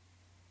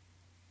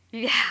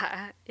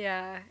 Yeah.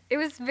 It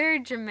was very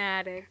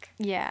dramatic.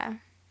 Yeah.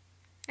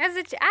 As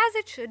it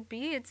should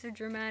be. It's a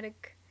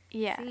dramatic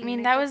Yeah. scene. I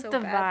mean, that was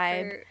the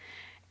vibe.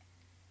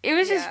 It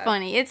was just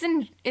funny. It's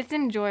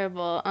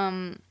enjoyable.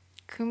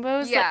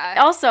 Kumbo's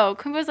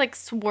Kumbo's like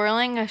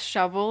swirling a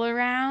shovel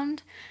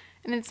around.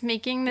 And it's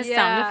making this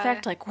sound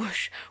effect like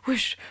whoosh,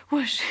 whoosh,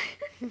 whoosh.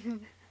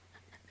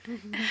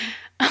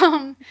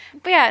 But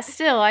yeah,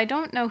 still, I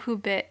don't know who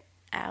bit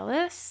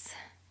Alice.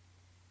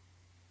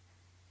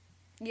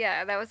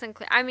 Yeah, that wasn't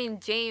clear. I mean,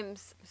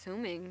 James,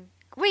 assuming.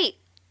 Wait.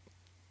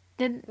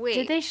 Did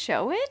they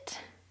show it?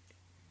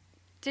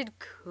 Did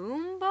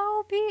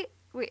Kumbo beat?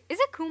 Wait, is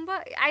it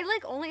Kumba? I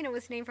like only know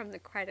his name from the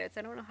credits.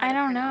 I don't know how to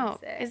pronounce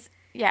it.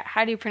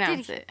 How do you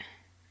pronounce it?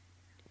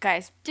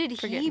 Guys, did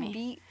forgive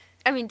me.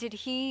 Did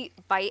he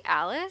bite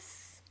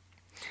Alice?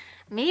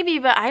 Maybe,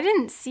 but I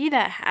didn't see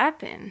that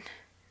happen.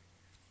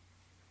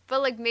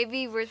 But, like,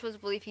 maybe we're supposed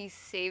to believe he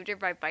saved her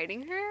by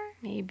biting her?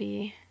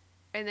 Maybe.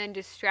 And then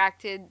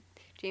distracted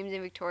James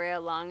and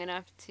Victoria long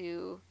enough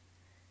to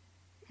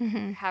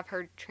have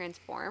her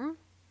transform?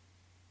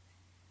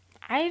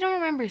 I don't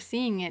remember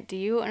seeing it, do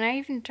you? And I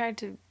even tried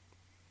to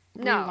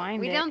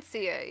rewind it. No, we don't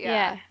see it,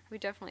 yeah. We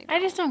definitely don't. I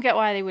just don't get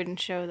why they wouldn't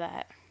show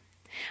that.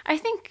 I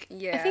think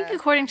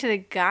according to the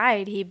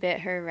guide, he bit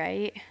her,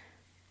 right?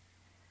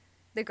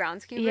 The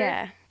groundskeeper?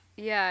 Yeah.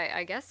 Yeah,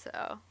 I guess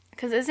so.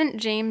 Because isn't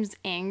James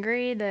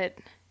angry that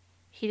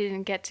he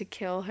didn't get to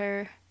kill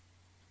her?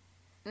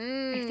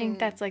 I think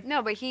that's like...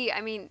 No, but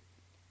even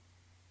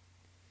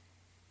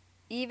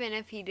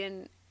if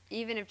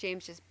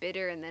James just bit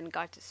her and then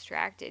got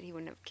distracted, he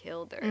wouldn't have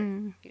killed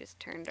her. He just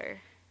turned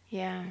her.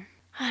 Yeah.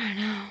 I don't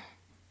know.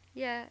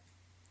 Yeah,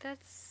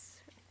 that's...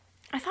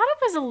 I thought it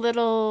was a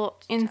little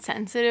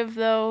insensitive,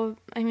 though.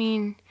 I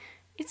mean,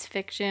 it's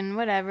fiction,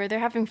 whatever. They're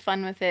having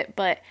fun with it,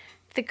 but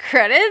the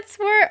credits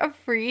were a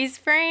freeze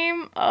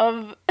frame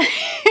of...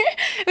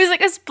 It was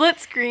like a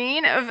split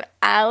screen of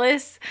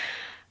Alice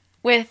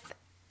with...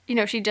 You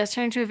know, she just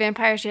turned into a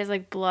vampire. She has,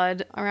 like,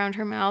 blood around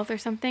her mouth or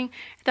something.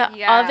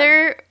 The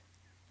other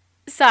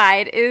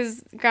side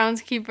is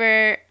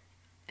Groundskeeper,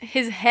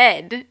 his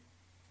head,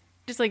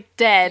 just, like,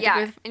 dead.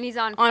 Yeah, and he's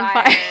on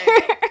fire.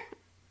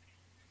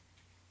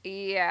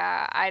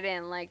 Yeah, I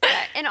didn't like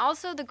that. And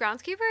also, the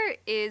groundskeeper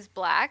is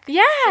black.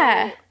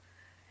 Yeah. So,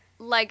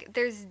 like,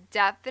 there's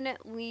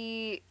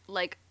definitely,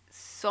 like,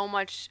 so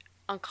much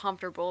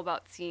uncomfortable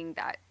about seeing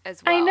that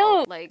as well. I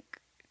know.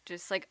 Like,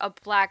 just, like, a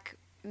black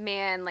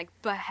man, like,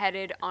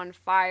 beheaded on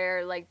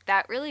fire. Like,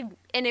 that really...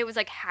 And it was,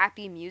 like,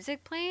 happy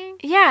music playing.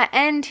 Yeah,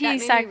 and he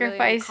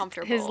sacrificed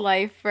really his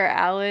life for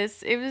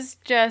Alice. It was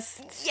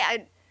just...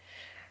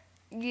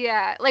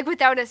 Yeah, like,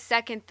 without a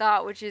second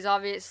thought, which is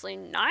obviously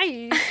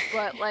nice,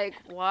 but, like,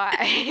 why?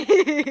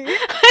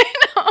 I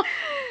know.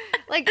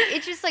 Like,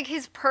 it's just, like,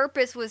 his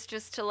purpose was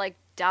just to, like,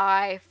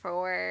 die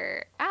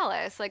for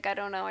Alice. Like, I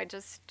don't know, I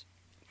just...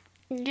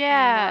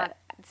 Yeah.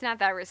 It's not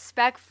that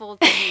respectful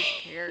to his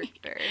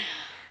character.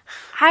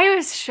 I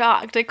was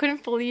shocked. I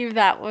couldn't believe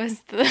that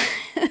was the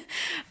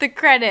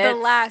credits. The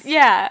last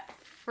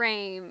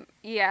frame,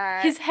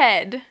 yeah. His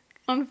head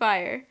on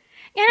fire.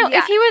 You know,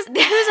 if he was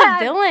a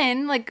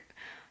villain, like...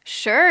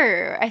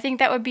 Sure, I think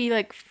that would be,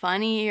 like,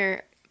 funny,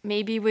 or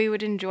maybe we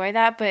would enjoy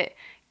that, but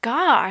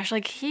gosh,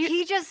 like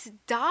he just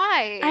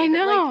died. I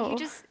know.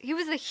 Like he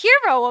was the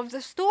hero of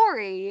the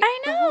story. I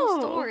know. The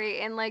whole story,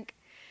 and like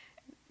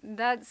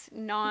that's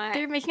not.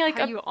 They're making like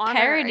how a you honor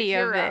parody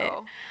a of it.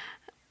 hero.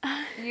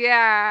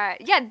 Yeah,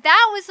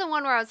 that was the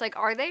one where I was like,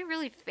 are they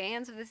really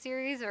fans of the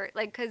series, or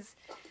like, because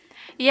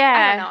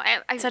Yeah. I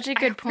don't know. Such a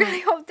good point. I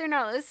really hope they're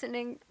not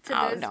listening to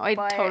Oh this. no, I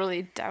but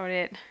totally doubt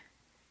it.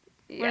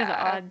 What are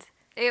the odds?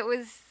 It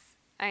was.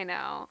 I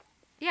know.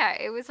 Yeah,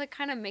 it was like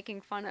kind of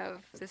making fun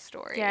of the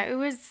story. Yeah, it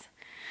was.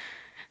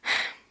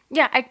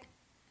 Yeah,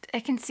 I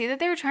can see that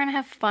they were trying to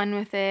have fun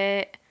with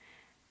it.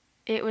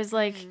 It was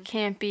like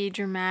campy,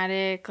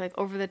 dramatic, like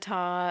over the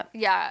top.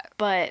 Yeah,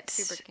 but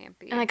super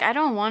campy. And like I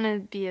don't want to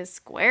be a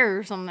square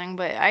or something,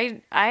 but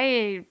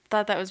I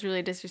thought that was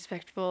really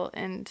disrespectful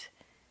and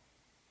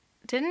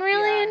didn't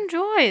really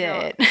enjoy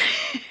it.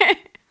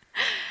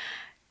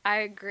 I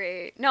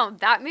agree. No,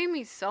 that made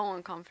me so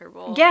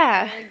uncomfortable.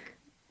 Yeah.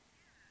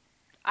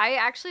 I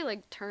actually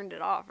like turned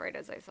it off right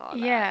as I saw that.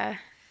 Yeah.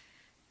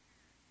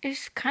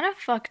 It's kind of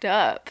fucked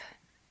up.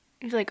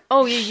 He's like,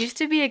 oh, you used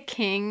to be a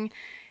king.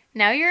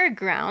 Now you're a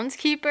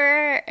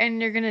groundskeeper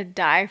and you're gonna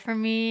die for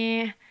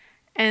me.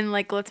 And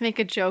like, let's make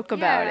a joke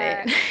about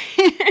it.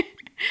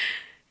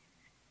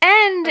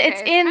 And okay,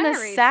 it's in the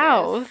racist.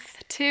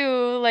 South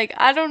too. Like,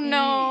 I don't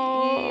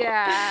know.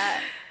 Yeah.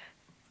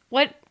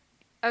 What?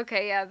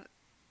 Okay, yeah.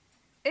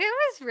 It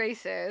was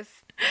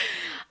racist.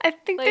 I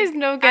think Like, there's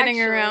no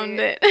getting around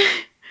it.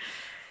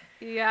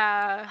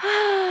 Yeah.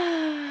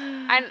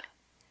 And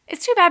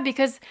it's too bad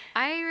because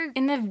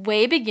in the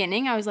way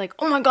beginning, I was like,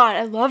 oh my god,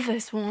 I love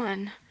this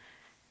one.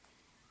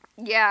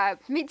 Yeah,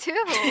 me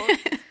too.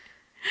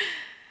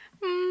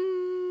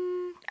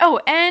 Oh,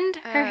 and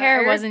her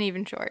hair wasn't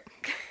even short.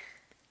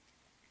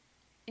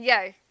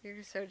 Yeah,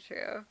 you're so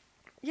true.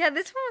 Yeah,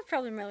 this one was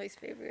probably my least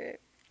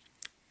favorite.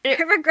 I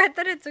regret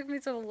that it took me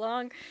so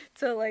long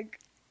to like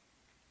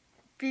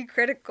be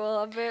critical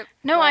of it.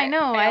 No, I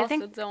know. I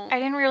think I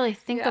didn't really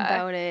think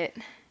about it.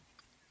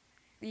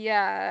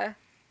 Yeah.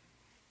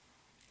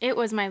 It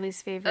was my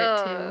least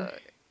favorite too.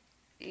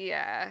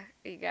 Yeah.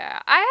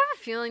 I have a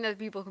feeling that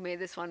the people who made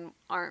this one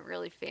aren't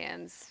really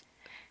fans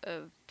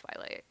of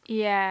Twilight.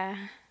 Yeah.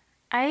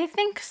 I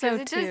think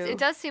so too. It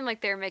does seem like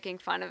they're making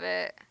fun of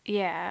it.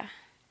 Yeah.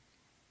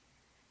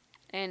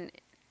 And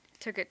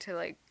took it to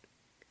like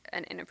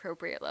an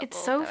inappropriate level. It's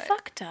so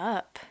fucked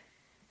up.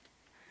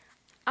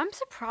 I'm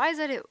surprised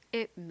that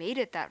it made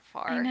it that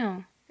far. I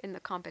know. In the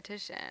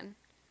competition.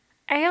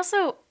 I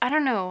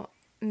don't know,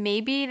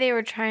 maybe they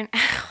were trying...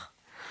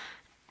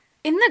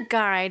 In the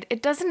guide,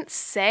 it doesn't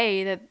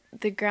say that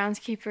the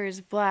groundskeeper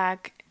is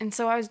black, and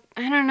so I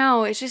don't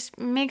know, it just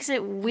makes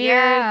it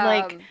weird,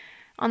 like,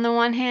 on the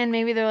one hand,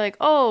 maybe they're like,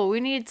 oh, we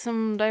need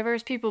some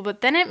diverse people,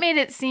 but then it made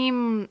it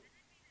seem...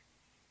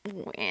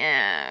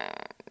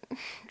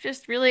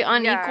 just really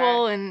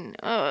unequal and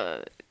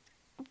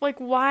like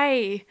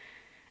why?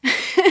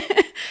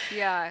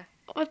 Yeah.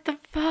 What the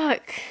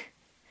fuck?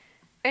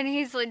 And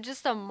he's like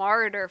just a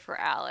martyr for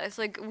Alice.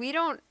 Like we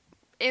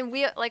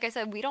like I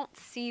said, we don't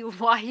see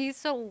why he's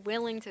so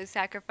willing to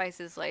sacrifice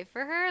his life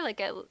for her.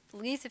 Like at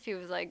least if he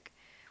was like,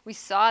 we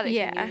saw that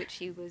he knew that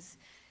she was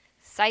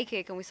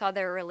psychic and we saw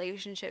their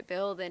relationship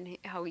build and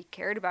how he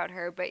cared about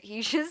her, but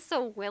he just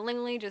so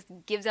willingly just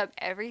gives up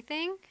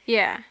everything.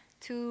 Yeah.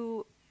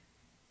 To,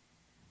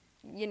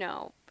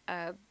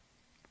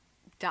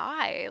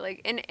 die.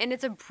 Like, and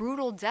it's a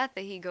brutal death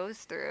that he goes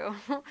through.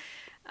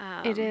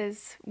 It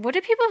is. What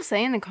did people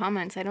say in the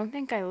comments? I don't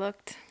think I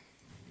looked.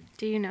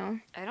 Do you know?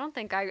 I don't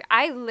think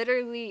I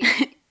literally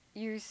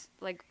used,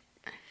 like,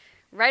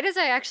 right as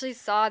I actually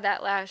saw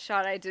that last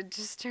shot, I did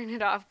just turn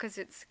it off because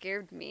it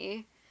scared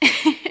me.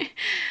 I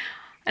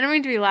don't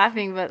mean to be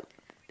laughing, but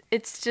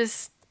it's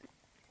just,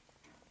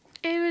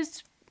 it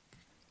was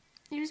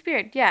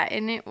weird. Yeah,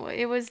 and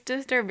it was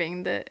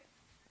disturbing, the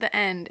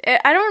end.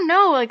 I don't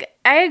know, like,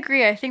 I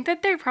agree. I think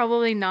that they're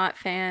probably not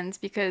fans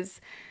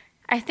because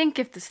I think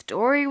if the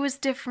story was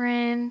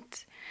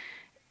different,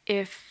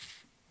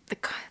 if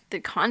the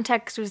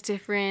context was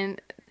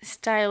different,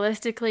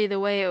 stylistically the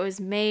way it was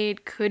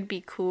made could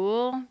be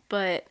cool,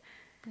 but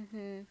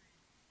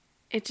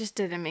it just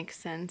didn't make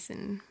sense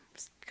and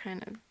was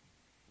kind of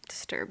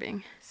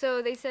disturbing.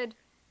 So they said,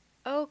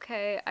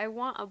 okay, I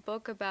want a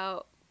book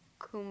about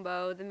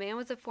Kumbo. The man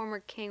was a former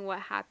king. What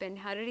happened?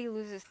 How did he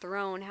lose his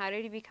throne? How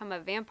did he become a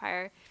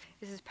vampire?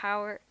 Is his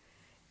power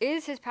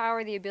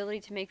the ability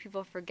to make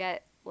people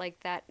forget, like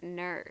that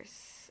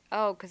nurse?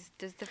 Oh, because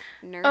does the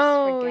nurse forget?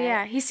 Oh,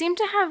 yeah. He seemed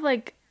to have,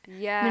 like,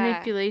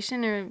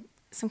 manipulation or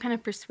some kind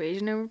of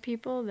persuasion over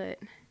people that,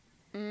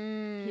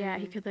 yeah,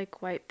 he could,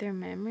 like, wipe their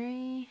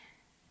memory.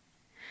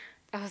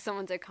 Oh,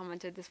 someone said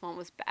commented this one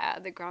was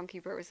bad. The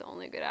groundkeeper was the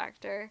only good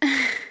actor.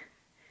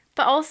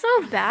 But also,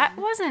 that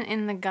wasn't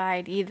in the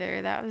guide either.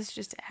 That was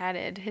just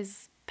added.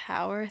 His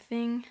power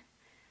thing.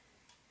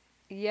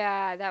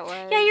 Yeah, that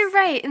was. Yeah, you're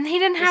right. And he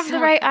didn't have the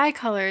right eye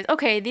colors.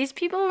 Okay, these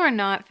people were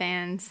not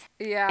fans.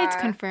 Yeah. It's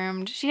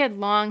confirmed. She had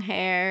long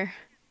hair.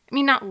 I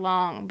mean, not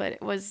long, but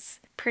it was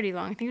pretty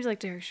long. I think it was like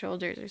to her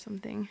shoulders or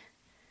something.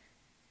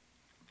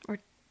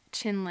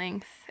 chin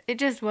length. It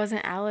just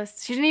wasn't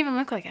Alice. She didn't even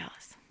look like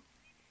Alice.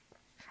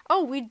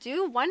 Oh, we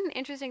do. One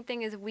interesting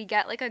thing is we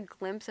get like a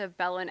glimpse of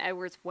Bella and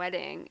Edward's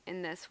wedding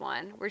in this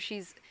one, where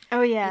she's,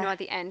 Oh yeah, you know, at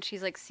the end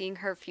she's like seeing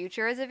her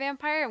future as a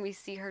vampire, and we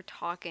see her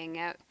talking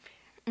at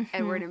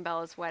Edward and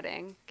Bella's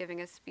wedding, giving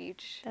a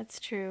speech. That's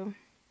true.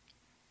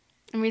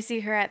 And we see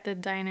her at the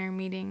diner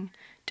meeting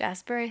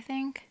Jasper, I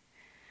think,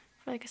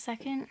 for like a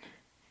second.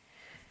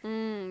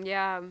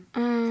 Yeah.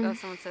 So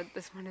someone said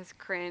this one is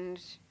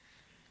cringe.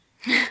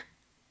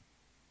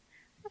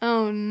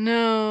 Oh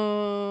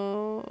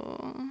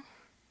no.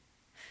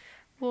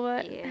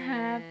 What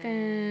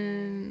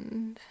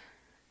happened?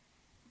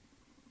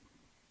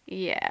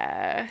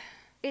 Yeah.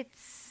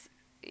 It's,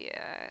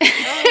 yeah.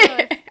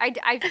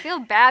 I feel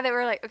bad that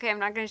we're like, okay, I'm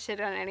not going to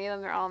shit on any of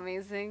them. They're all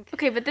amazing.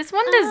 Okay, but this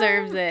one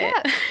deserves it.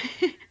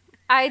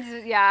 Yeah.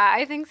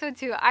 I think so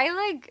too.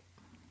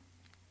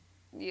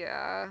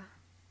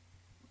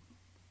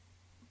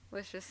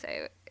 Let's just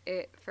say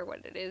it for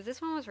what it is.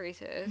 This one was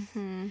racist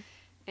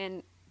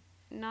and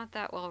not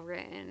that well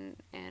written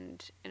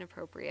and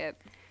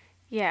inappropriate.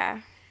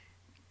 Yeah.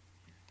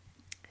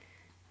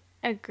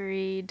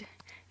 Agreed.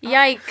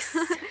 Yikes.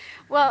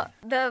 Well,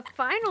 the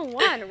final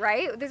one,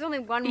 right? There's only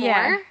one more.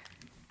 Yeah.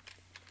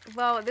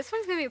 Well, this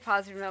one's going to be a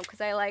positive note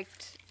because I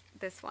liked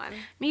this one.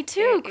 Me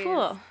too. It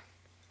Cool. is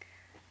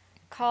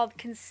called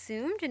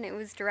Consumed, and it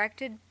was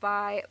directed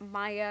by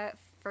Maya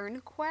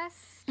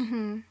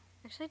Fernquest.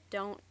 Actually, I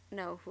don't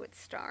know who it's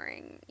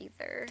starring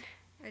either.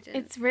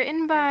 It's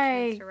written get a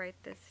by chance to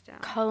write this down.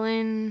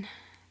 Cullen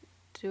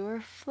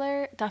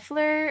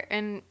Duffler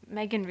and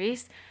Megan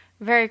Reese.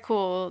 Very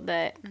cool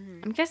that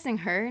I'm guessing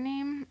her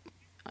name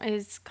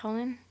is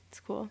Cullen. It's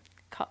cool.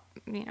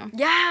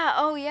 Yeah.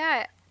 Oh,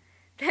 yeah.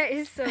 That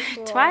is so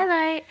cool.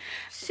 Twilight.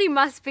 She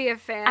must be a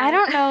fan. I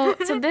don't know.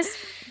 So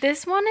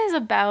this one is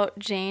about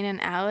Jane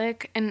and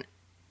Alec, and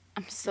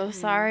I'm so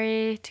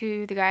sorry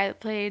to the guy that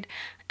played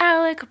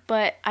Alec,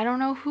 but I don't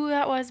know who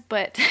that was,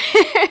 but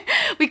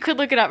we could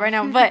look it up right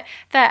now. But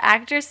the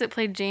actress that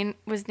played Jane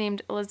was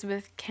named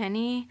Elizabeth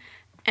Kenney,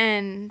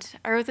 and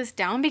I wrote this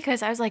down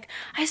because I was like,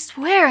 I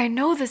swear I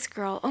know this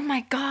girl. Oh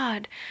my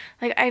God.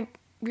 Like, I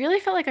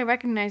really felt like I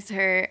recognized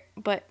her,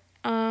 but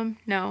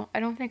no, I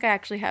don't think I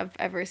actually have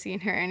ever seen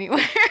her anywhere.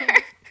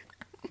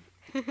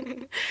 But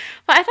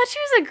I thought she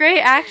was a great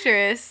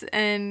actress,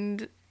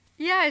 and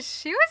yeah,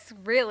 she was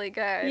really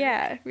good.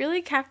 yeah,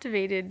 really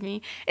captivated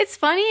me. It's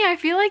funny, I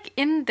feel like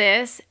in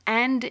this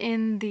and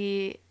in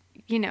the,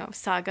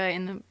 saga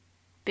in the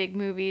big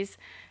movies,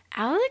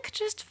 Alec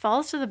just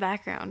falls to the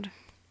background.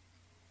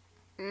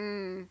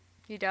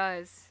 He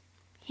does.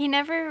 He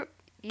never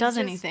does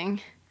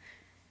anything.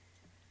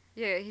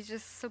 Yeah, he's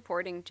just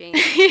supporting Jane.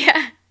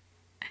 Yeah.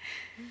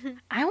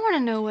 I want to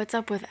know what's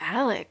up with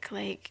Alec.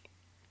 Like,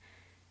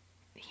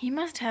 he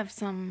must have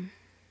some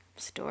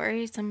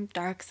story, some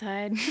dark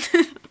side.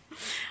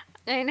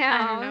 I know.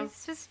 I don't know.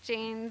 It's just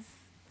Jane's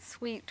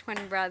sweet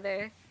twin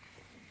brother.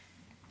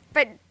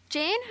 But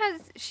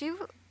she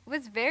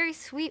was very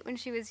sweet when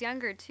she was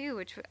younger too,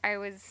 which I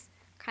was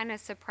kind of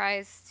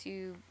surprised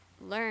to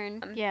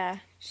learn. Yeah.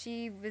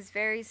 She was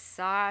very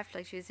soft,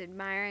 like she was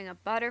admiring a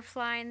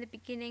butterfly in the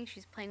beginning.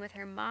 She's playing with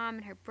her mom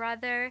and her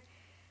brother.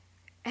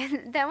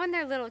 And then when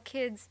they're little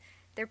kids,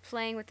 they're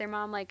playing with their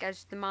mom, like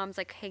as the mom's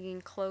like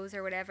hanging clothes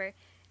or whatever.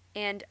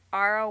 And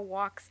Aro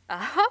walks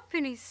up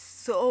and he's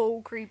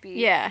so creepy.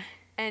 Yeah.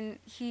 And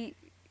he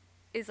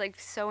is like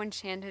so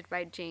enchanted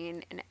by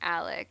Jane and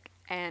Alec.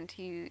 And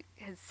he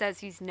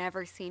says he's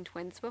never seen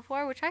twins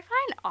before, which I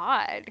find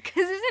odd.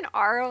 Because isn't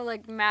Aro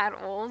like mad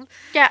old?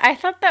 Yeah, I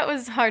thought that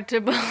was hard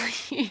to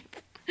believe.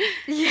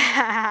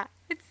 Yeah.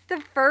 It's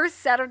the first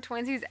set of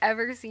twins he's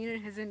ever seen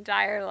in his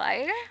entire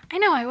life. I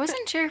know, I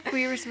wasn't sure if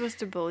we were supposed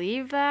to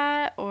believe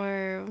that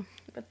or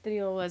what the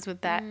deal was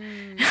with that.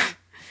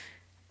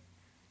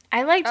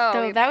 I liked,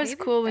 though, that was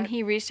cool when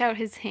he reached out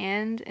his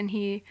hand and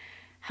he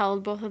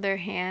held both of their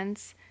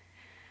hands.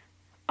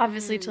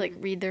 Obviously to, like,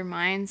 read their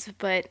minds,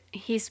 but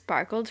he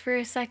sparkled for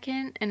a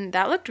second, and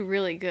that looked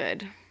really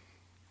good.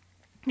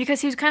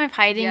 Because he was kind of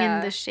hiding in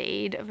the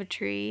shade of a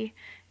tree,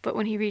 but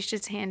when he reached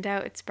his hand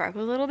out, it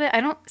sparkled a little bit. I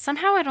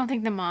don't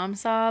think the mom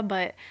saw,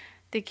 but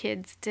the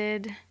kids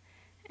did.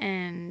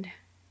 And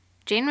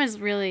Jane was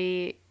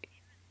really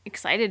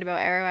excited about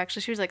Aro,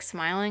 actually. She was, like,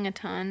 smiling a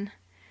ton.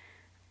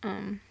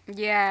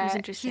 Yeah, it was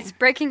interesting. He's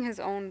breaking his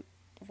own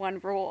one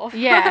rule.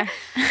 Yeah.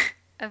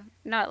 Of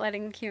not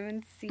letting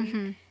humans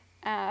see.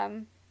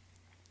 And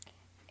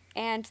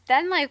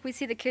then, like, we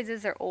see the kids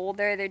as they're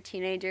older, they're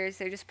teenagers,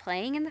 they're just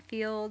playing in the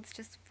fields,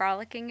 just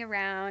frolicking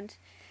around.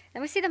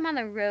 Then we see them on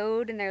the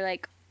road, and they're,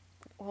 like,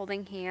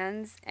 holding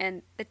hands,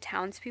 and the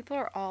townspeople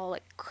are all,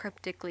 like,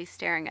 cryptically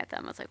staring at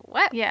them. I was like,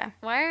 what? Yeah.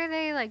 Why are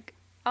they, like,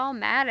 all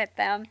mad at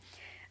them?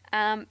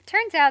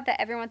 Turns out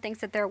that everyone thinks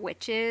that they're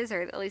witches,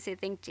 or at least they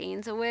think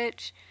Jane's a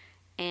witch,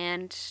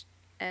 and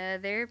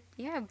they're,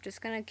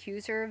 just going to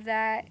accuse her of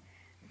that.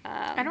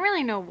 I don't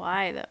really know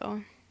why,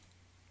 though.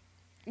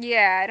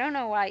 Yeah, I don't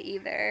know why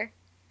either.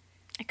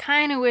 I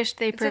kind of wish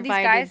they So these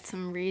provided guys-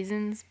 some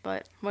reasons,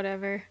 but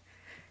whatever.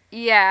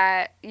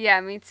 Yeah,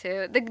 me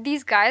too.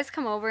 These guys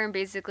come over and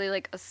basically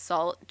like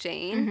assault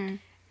Jane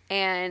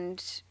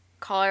and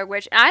call her a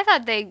witch. And I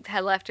thought they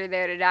had left her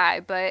there to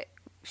die, but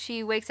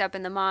she wakes up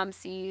and the mom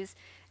sees,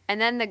 and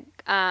then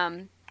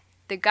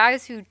the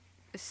guys who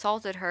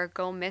assaulted her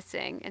go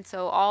missing, and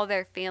so all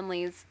their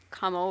families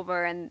come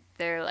over and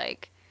they're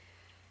like,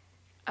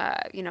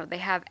 they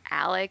have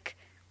Alec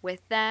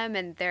with them,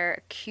 and they're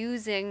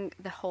accusing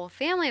the whole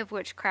family of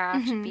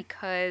witchcraft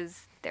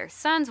because their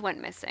sons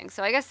went missing.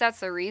 So I guess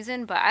that's the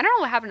reason, but I don't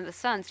know what happened to the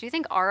sons. Do you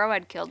think Aro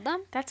had killed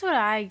them? That's what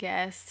I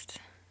guessed.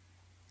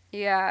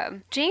 Yeah.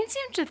 Jane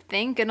seemed to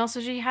think, and also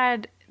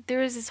there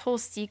was this whole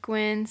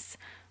sequence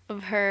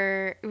of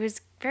her, it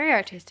was very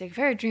artistic,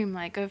 very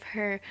dreamlike, of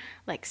her,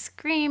 like,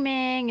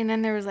 screaming, and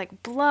then there was,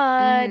 like,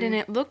 blood, and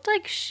it looked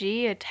like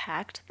she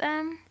attacked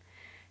them.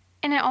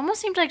 And it almost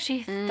seemed like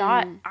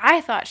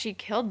I thought she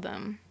killed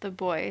them, the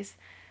boys.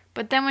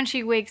 But then when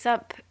she wakes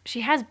up,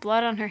 she has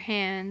blood on her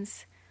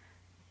hands,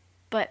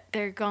 but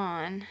they're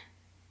gone.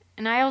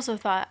 And I also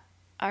thought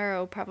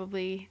Aro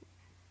probably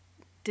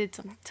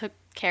took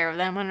care of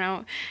them, I don't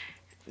know,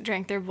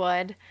 drank their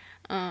blood.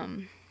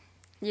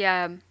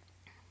 Yeah.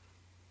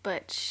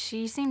 But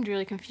she seemed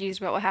really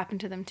confused about what happened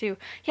to them, too.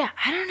 Yeah,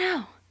 I don't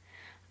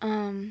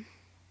know.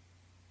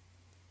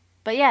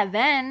 But yeah,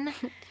 then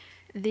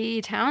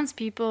the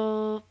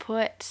townspeople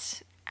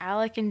put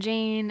Alec and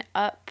Jane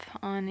up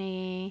on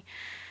a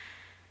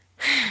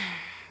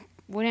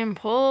wooden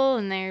pole,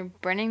 and they're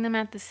burning them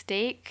at the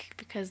stake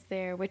because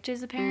they're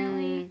witches,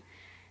 apparently.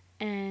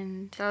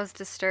 And that was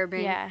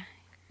disturbing. Yeah.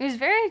 It was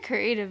very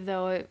creative,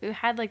 though. It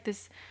had, like,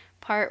 this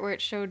part where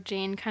it showed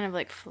Jane kind of,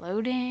 like,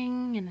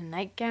 floating in a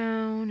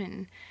nightgown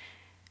and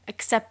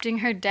accepting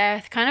her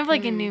death, kind of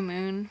like a New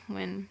Moon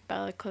when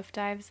Bella Cliff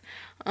dives.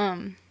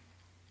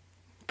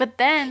 But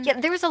then... Yeah,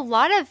 there was a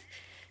lot of...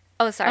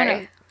 Oh, sorry. Oh,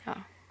 no. Oh.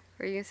 What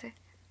were you going to say?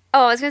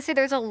 Oh, I was going to say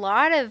there was a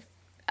lot of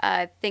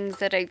things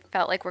that I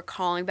felt like were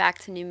calling back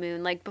to New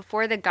Moon. Like,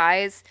 before the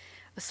guys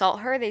assault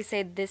her, they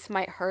say this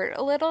might hurt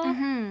a little,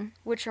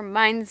 which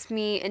reminds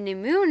me in New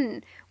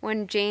Moon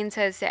when Jane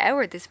says to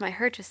Edward, this might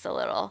hurt just a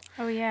little.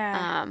 Oh,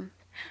 yeah.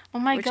 Oh,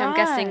 my which God. I'm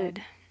guessing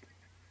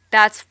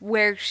that's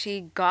where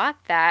she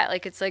got that.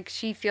 Like, it's like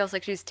she feels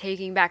like she's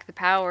taking back the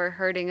power,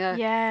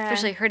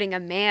 especially hurting a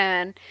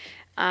man,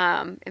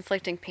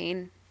 inflicting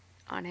pain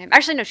on him.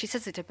 Actually, no, she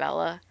says it to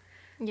Bella.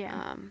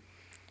 Yeah.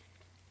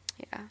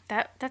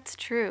 Yeah. That's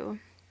true.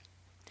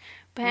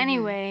 But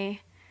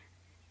anyway,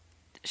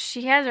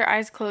 she has her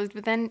eyes closed,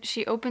 but then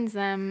she opens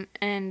them,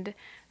 and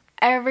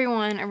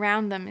everyone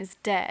around them is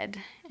dead,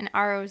 and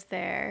Aro's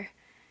there,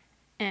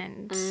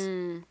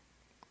 and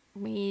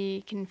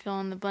we can fill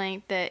in the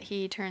blank that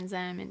he turns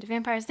them into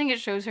vampires. I think it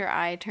shows her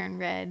eye turn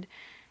red,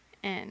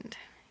 and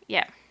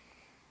yeah,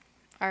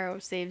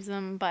 Aro saves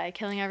them by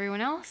killing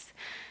everyone else.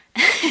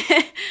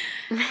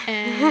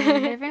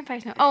 And they're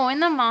vampires now. Oh,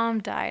 and the mom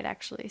died,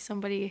 actually.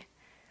 Somebody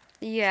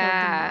killed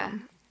the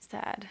mom.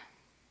 Sad.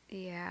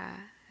 Yeah,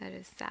 that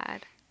is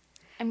sad.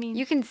 I mean...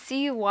 You can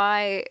see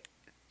why...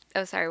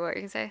 Oh, sorry, what were you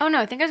going to say? Oh, no,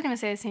 I think I was going to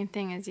say the same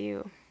thing as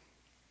you.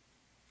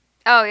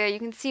 Oh, yeah, you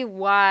can see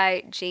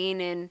why Jane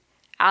and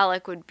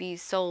Alec would be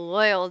so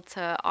loyal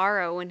to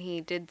Aro when he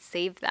did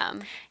save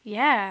them.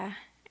 Yeah.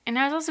 And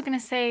I was also going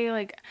to say,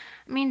 like,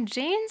 I mean,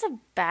 Jane's a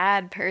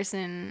bad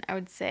person, I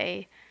would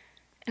say.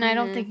 And I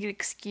don't think it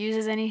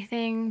excuses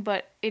anything,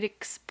 but it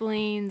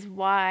explains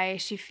why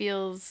she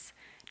feels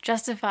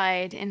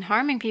justified in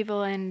harming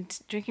people and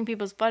drinking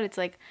people's blood. It's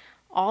like,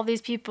 all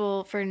these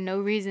people, for no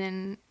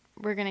reason,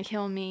 were going to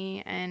kill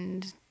me,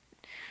 and,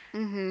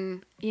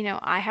 you know,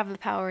 I have the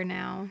power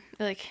now.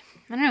 Like,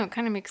 I don't know, it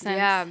kind of makes sense.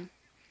 Yeah.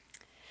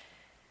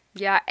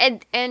 Yeah,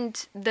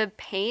 and the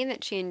pain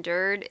that she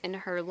endured in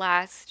her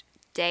last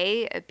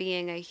day of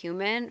being a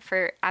human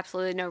for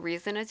absolutely no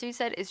reason, as you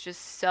said, is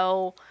just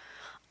so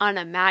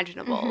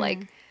unimaginable.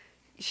 Like,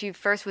 she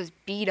first was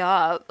beat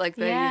up, like,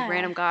 by these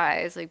random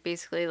guys, like,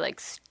 basically, like,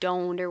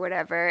 stoned or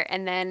whatever,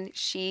 and then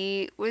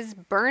she was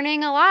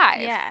burning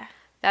alive. Yeah.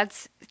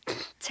 That's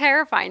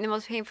terrifying, the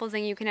most painful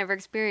thing you can ever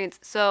experience.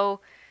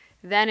 So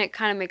then it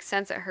kind of makes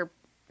sense that her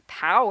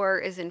power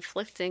is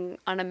inflicting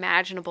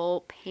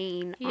unimaginable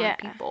pain on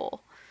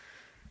people.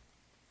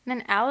 And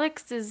then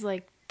Alex is,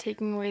 like,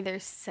 taking away their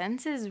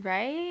senses,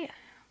 right?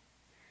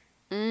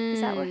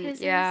 Is that what his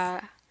is?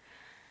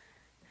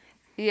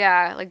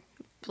 Yeah, like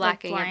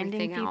blacking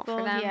everything out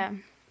for them. Yeah.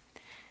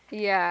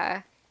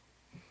 Yeah.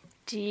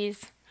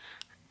 Jeez.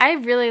 I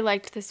really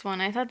liked this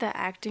one. I thought the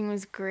acting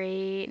was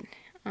great.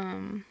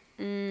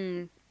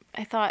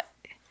 I thought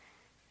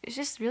it was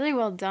just really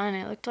well done.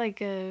 It looked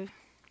like a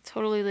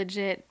totally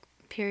legit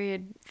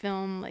period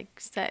film, like,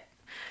 set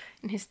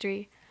in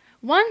history.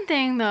 One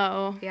thing,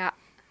 though. Yeah.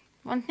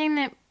 One thing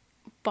that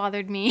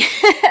bothered me,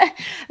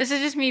 this is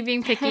just me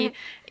being picky,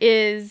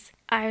 is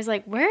I was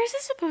like, where is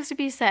this supposed to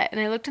be set? And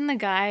I looked in the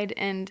guide,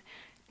 and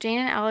Jane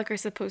and Alec are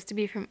supposed to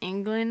be from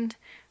England,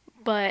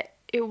 but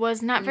it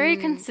was not very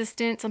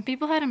consistent. Some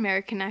people had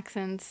American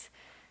accents,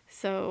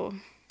 so...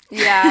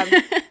 Yeah.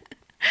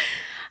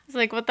 It's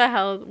like, what the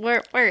hell?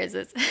 Where is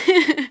this?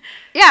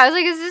 Yeah, I was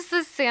like, is this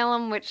the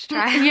Salem witch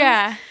trials?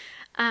 Yeah.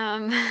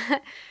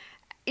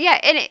 Yeah,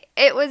 and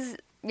it was,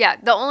 yeah,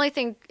 the only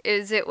thing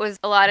is it was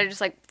a lot of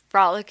just like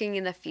frolicking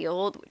in the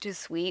field, which is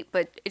sweet,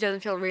 but it doesn't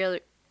feel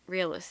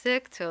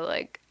realistic to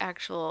like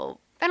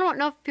actual. I don't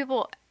know if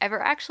people ever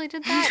actually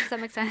did that. Does that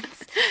make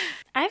sense?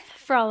 I've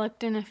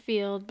frolicked in a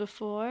field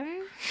before.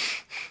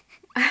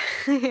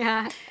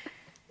 Yeah.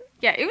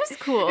 Yeah, it was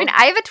cool. I mean,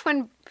 I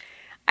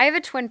have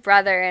a twin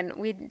brother, and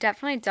we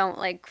definitely don't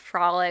like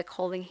frolic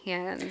holding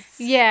hands.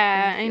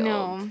 Yeah, I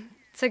know.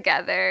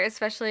 Together,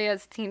 especially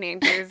as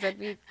teenagers, that'd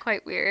be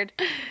quite weird.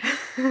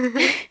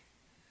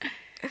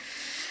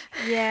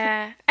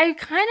 Yeah, I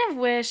kind of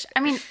wish. I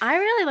mean, I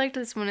really liked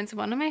this one. It's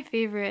one of my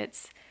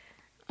favorites.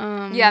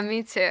 Yeah,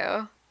 me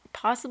too.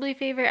 Possibly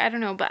favorite, I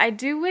don't know, but I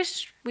do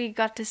wish we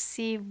got to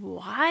see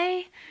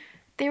why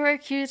they were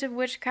accused of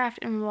witchcraft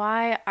and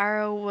why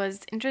Aro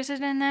was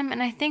interested in them.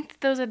 And I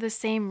think those are the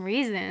same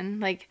reason.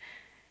 Like,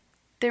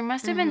 there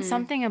must have been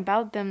something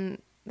about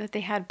them that they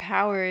had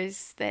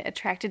powers that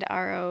attracted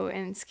Aro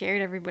and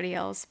scared everybody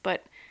else,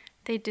 but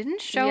they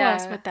didn't show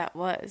us what that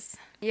was.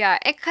 Yeah,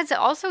 because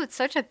also it's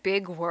such a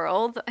big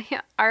world.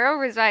 Aro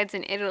resides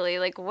in Italy.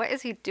 Like, what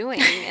is he doing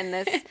in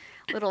this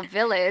little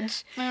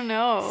village? I don't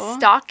know.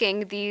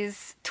 Stalking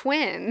these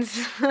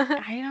twins.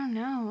 I don't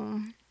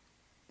know.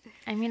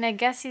 I mean, I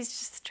guess he's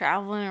just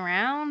traveling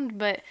around,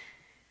 but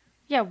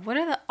yeah, what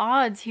are the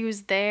odds he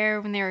was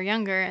there when they were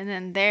younger and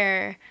then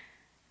there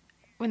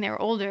when they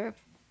were older,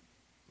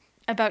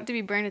 about to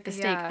be burned at the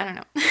stake? I don't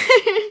know.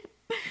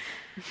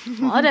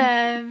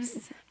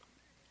 Whatevs.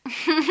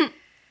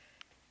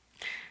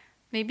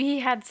 Maybe he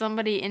had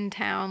somebody in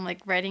town,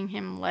 like, writing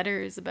him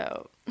letters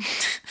about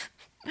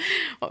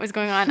what was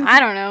going on.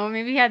 I don't know.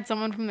 Maybe he had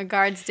someone from the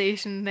guard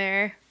station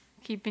there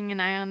keeping an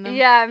eye on them.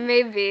 Yeah,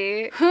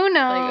 maybe. Who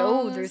knows? Like,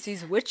 oh, there's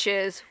these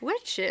witches.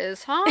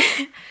 Witches, huh?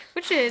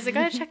 Witches. I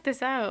gotta check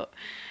this out.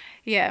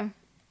 Yeah.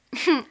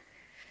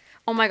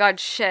 Oh my god,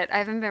 shit. I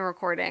haven't been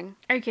recording.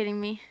 Are you kidding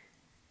me?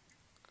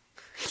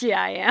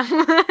 Yeah, I am.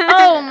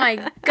 Oh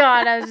my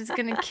god, I was just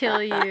gonna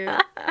kill you.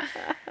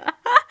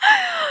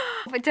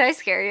 But did I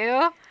scare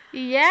you?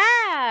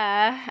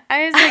 Yeah.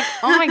 I was like,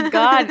 oh my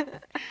god.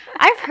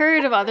 I've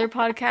heard of other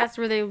podcasts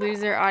where they lose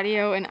their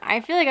audio, and I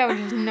feel like I would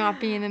just not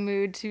be in the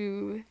mood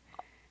to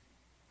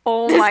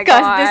my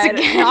god. This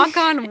again. Knock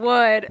on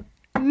wood.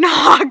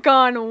 Knock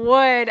on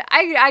wood.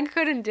 I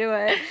couldn't do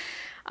it.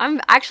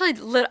 I'm actually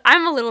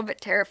I'm a little bit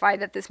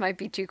terrified that this might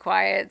be too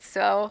quiet.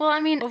 So well,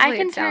 I mean, I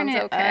can turn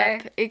it okay.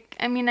 Up.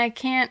 I mean, I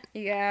can't.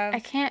 Yeah. I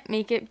can't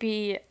make it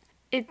be.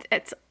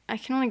 It's. I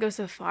can only go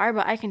so far,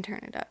 but I can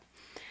turn it up.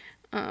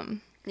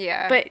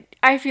 Yeah. But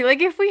I feel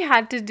like if we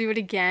had to do it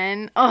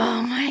again,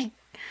 I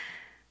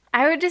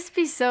would just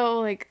be so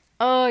like,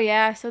 oh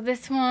yeah, so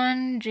this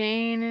one,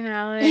 Jane and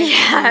Alex,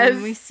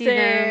 yes, we see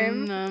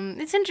same. them.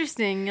 It's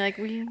interesting, like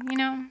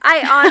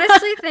I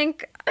honestly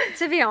think,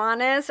 to be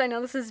honest, I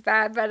know this is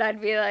bad, but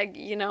I'd be like,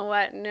 you know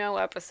what, no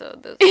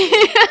episode this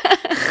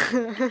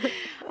week.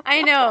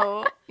 I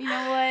know. You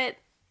know what?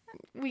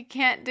 We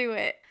can't do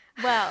it.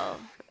 Well,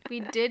 we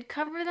did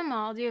cover them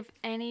all. Do you have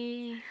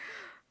any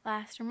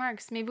last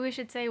remarks? Maybe we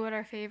should say what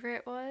our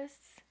favorite was.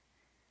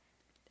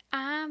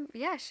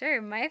 Yeah,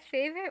 sure. My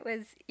favorite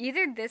was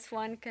either this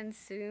one,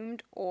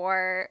 Consumed,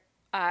 or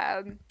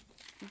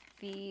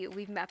the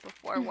We've Met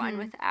Before one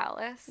with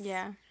Alice.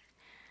 Yeah.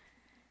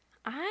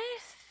 I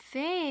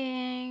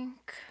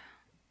think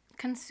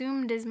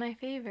Consumed is my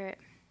favorite.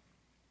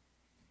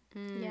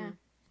 Yeah.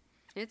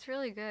 It's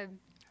really good.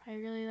 I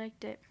really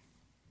liked it.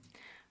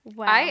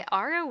 Wow.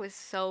 Aro was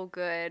so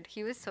good.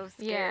 He was so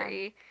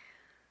scary.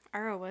 Yeah.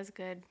 Aro was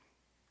good.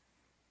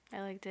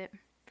 I liked it.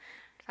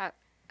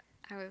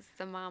 If I was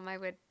the mom, I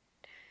would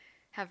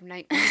have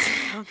nightmares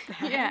about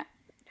that. Yeah.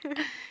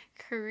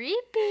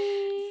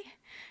 Creepy.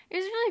 It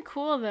was really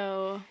cool,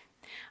 though.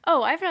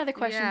 Oh, I have another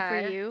question for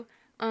you.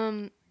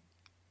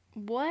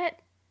 What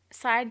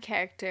side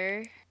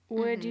character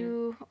would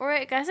you, or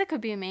I guess it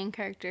could be a main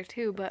character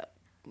too, but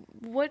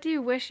what do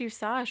you wish you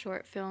saw a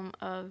short film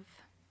of?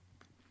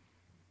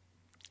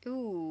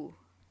 Ooh,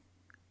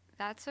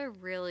 that's a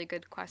really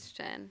good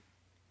question.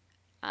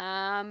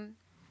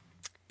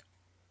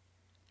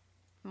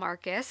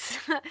 Marcus.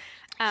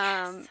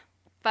 Yes.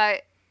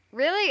 But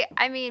really,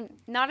 I mean,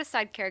 not a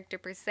side character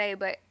per se,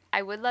 but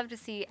I would love to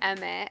see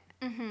Emmett.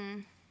 Mm-hmm.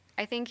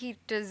 I think he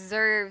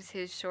deserves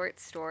his short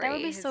story. That would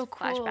be his so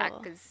cool.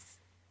 flashback, because,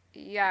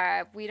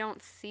 yeah, we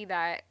don't see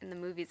that in the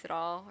movies at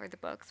all, or the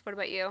books. What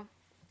about you?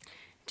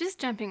 Just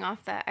jumping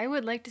off that, I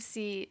would like to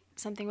see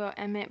something about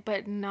Emmett,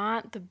 but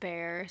not the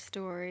bear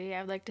story. I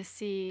would like to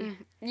see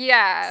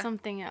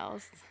something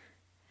else.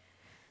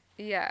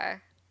 Yeah.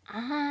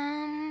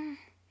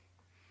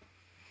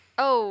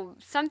 Oh,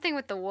 something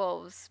with the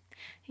wolves.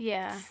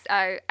 Yeah.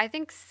 I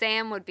think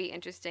Sam would be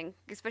interesting,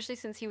 especially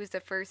since he was the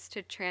first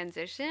to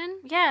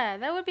transition. Yeah,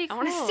 that would be cool.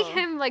 I want to see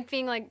him like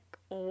being like,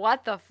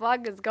 what the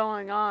fuck is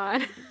going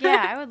on?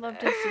 Yeah, I would love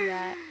to see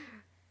that.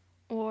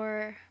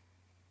 Or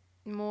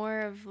more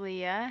of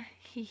Leah.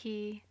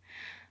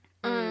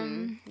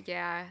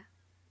 Yeah.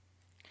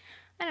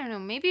 I don't know.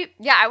 Maybe.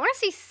 Yeah, I want to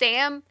see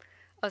Sam.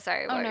 Oh,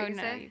 sorry. What Oh, were no, you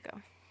no, say? you go.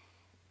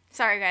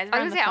 Sorry, guys.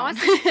 I was going to say, I want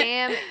to see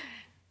Sam.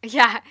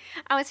 Yeah,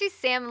 I want to see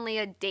Sam and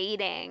Leah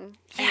dating,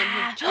 and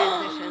then he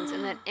transitions,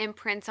 and then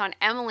imprints on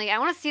Emily. I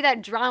want to see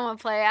that drama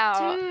play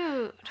out.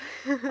 Dude,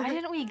 why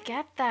didn't we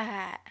get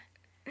that?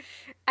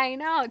 I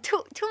know, too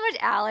much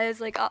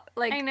Alice. Like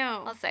I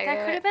know. I'll say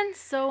that could have been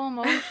so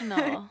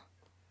emotional.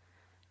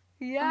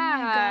 Yeah.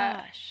 Oh my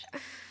gosh.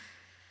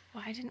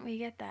 Why didn't we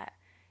get that?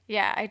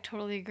 Yeah, I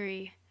totally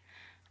agree.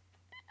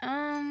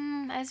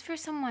 As for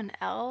someone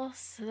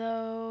else,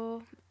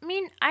 though, I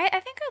mean, I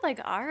think I'd like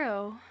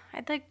Aro.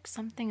 I'd like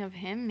something of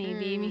him,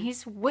 maybe. I mean,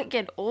 he's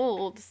wicked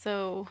old,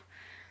 so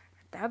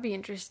that'd be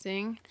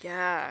interesting.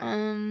 Yeah.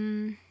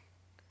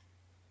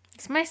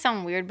 This might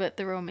sound weird, but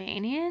the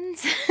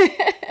Romanians?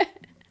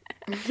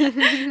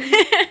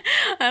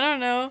 I don't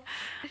know.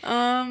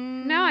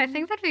 No, I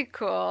think that'd be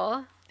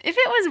cool. If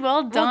it was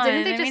well done,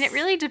 didn't they I mean, it just-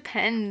 really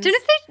depends.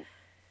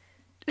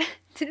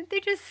 Didn't they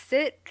just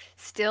sit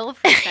still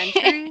for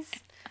centuries?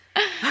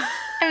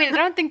 I mean, I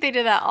don't think they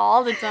did that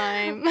all the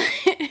time. Imagine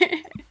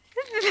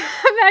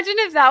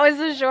if that was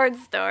a short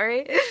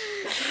story.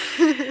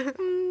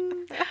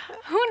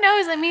 Who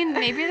knows? I mean,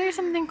 maybe there's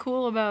something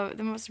cool about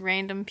the most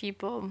random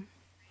people.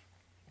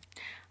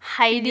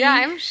 Heidi. Yeah,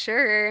 I'm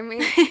sure. I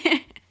mean,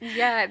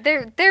 yeah,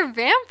 they're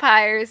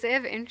vampires. They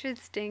have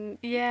interesting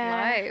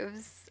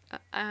lives.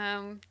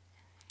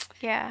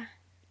 Yeah.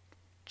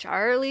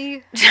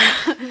 Charlie.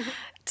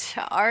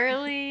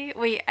 Charlie.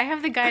 Wait, I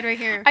have the guide right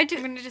here. I do-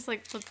 I'm gonna just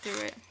like flip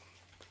through it.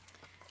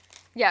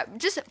 Yeah,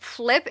 just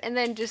flip and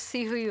then just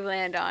see who you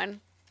land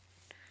on.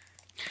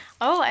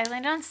 Oh, I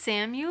landed on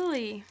Sam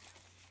Yuli.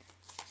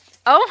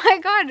 Oh my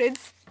god,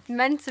 it's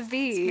meant to It's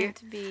be. meant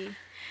to be.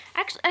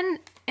 Actually, and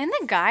in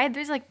the guide,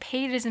 there's like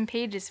pages and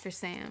pages for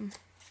Sam.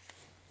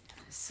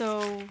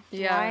 So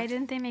why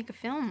didn't they make a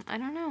film? I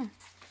don't know.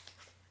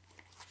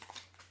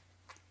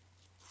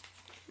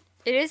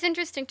 It is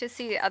interesting to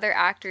see other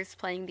actors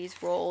playing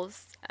these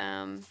roles.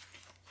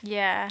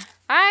 Yeah.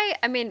 I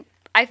mean,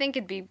 I think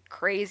it'd be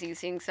crazy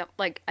seeing some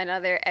like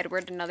another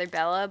Edward, another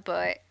Bella,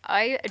 but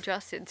I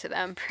adjusted to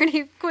them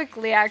pretty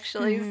quickly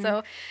actually.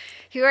 So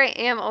here I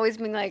am, always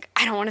being like,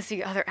 I don't want to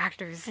see other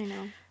actors. I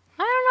know.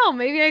 I don't know,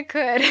 maybe I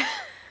could.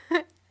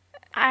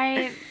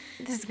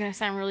 This is gonna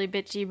sound really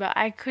bitchy, but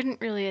I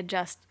couldn't really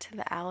adjust to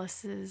the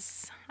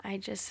Alices. I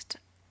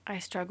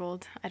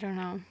struggled. I don't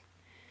know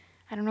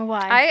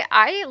why.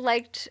 I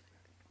liked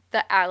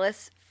the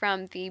Alice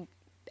from the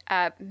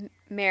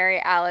Mary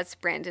Alice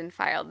Brandon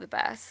file the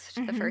best,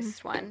 the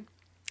first one.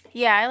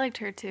 Yeah, I liked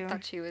her too.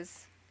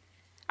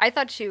 I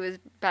thought she was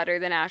better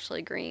than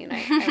Ashley Greene.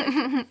 I liked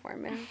her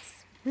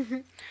performance.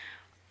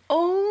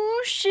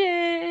 Oh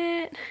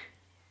shit.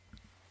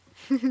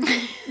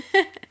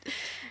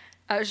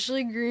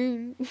 Ashley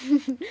Greene.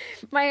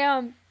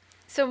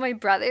 So my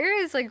brother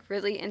is like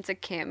really into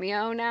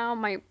Cameo now.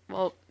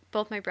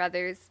 Both my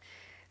brothers.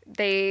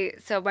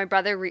 My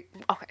brother.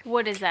 Okay.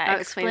 What is that? I'll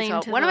explain Explain this to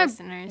well. the One of my-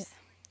 listeners.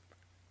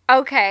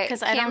 Okay.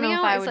 Because I don't know if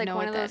Cameo I is, would like, know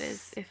one what of that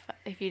those- is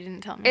if you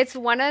didn't tell me.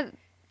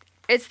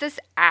 It's this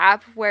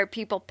app where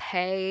people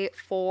pay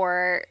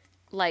for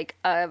like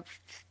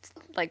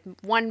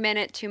 1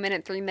 minute, 2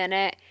 minute, 3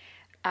 minute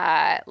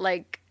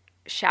like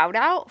shout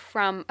out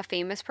from a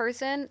famous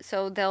person.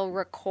 So they'll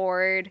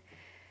record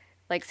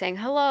like saying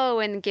hello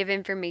and give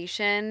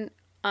information.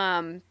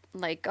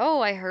 Like,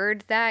 oh, I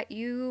heard that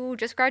you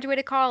just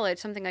graduated college,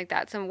 something like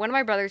that. So one of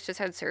my brothers just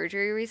had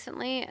surgery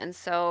recently, and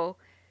so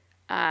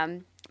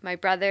my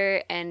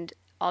brother and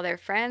all their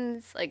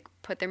friends like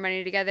put their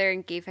money together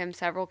and gave him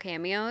several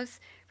cameos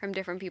from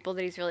different people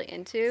that he's really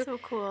into. So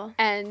cool.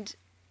 And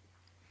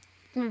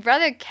my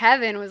brother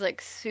Kevin was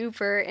like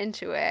super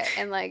into it,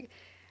 and like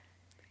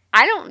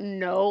I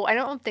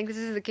don't think this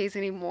is the case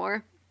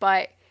anymore,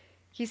 but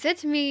he said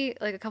to me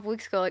like a couple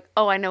weeks ago, like,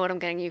 oh, I know what I'm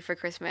getting you for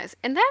Christmas.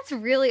 And that's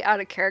really out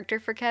of character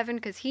for Kevin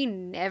because he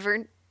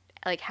never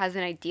like has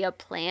an idea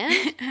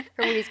planned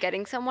for what he's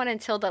getting someone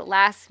until the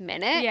last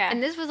minute. Yeah.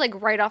 And this was like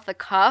right off the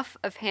cuff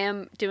of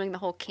him doing the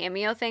whole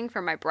cameo thing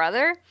for my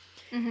brother.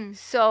 Mm-hmm.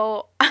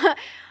 So I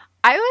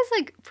was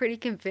like pretty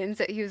convinced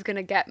that he was going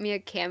to get me a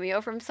cameo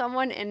from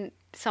someone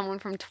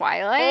from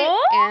Twilight.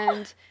 Oh!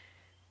 And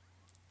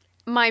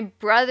my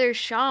brother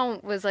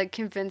Sean was like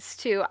convinced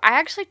too. I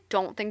actually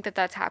don't think that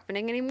that's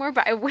happening anymore,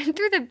 but I went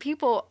through the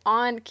people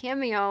on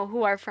Cameo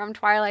who are from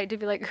Twilight to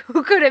be like,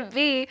 who could it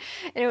be?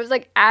 And it was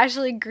like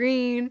Ashley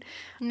Greene.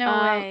 No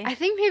way. I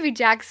think maybe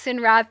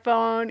Jackson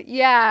Rathbone.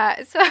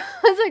 Yeah. So I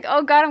was like,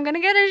 oh God, I'm going to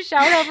get a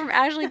shout out from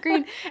Ashley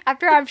Greene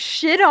after I've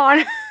shit on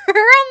her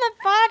on the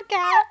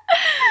podcast.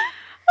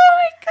 Oh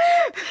my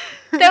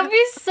god. That would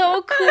be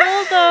so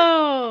cool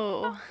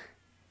though.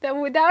 That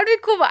would be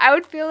cool, but I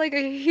would feel like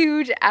a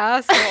huge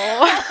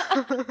asshole.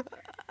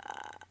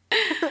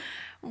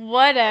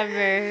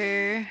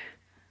 Whatever.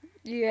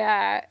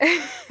 Yeah.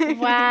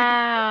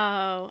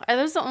 Wow. Are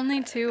those the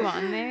only two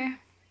on there?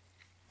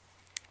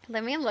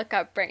 Let me look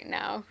up right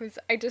now, because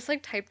I just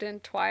like typed in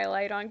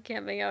Twilight on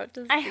Cameo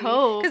to see. I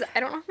hope. Because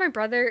I don't know if my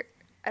brother,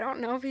 I don't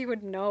know if he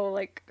would know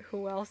like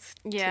who else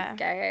Yeah. to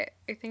get.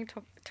 I think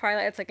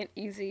Twilight, it's like an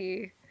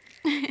easy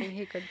thing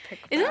he could pick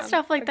from. Isn't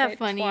stuff like that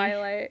funny?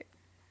 Twilight.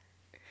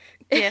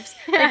 Gifts.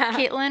 Like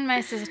Caitlin,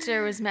 my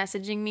sister, was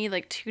messaging me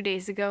like 2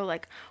 days ago,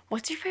 like,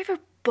 what's your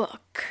favorite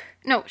book?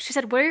 No, she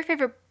said, what are your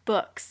favorite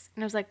books?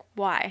 And I was like,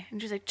 why?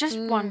 And she's like, just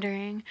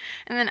wondering.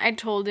 And then I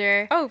told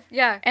her. Oh,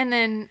 yeah. And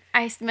then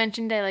I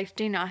mentioned I liked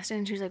Jane Austen,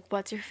 and she was like,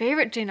 what's your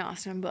favorite Jane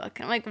Austen book?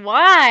 And I'm like,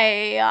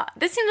 why?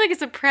 This seems like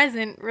it's a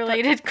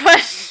present-related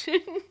question.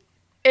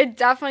 It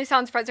definitely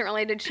sounds present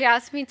related. She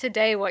asked me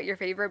today what your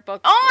favorite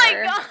books Oh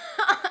were. my god!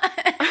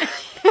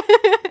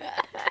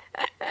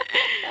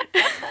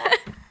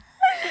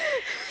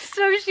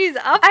 So she's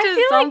up to I feel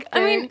something. like, I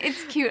mean,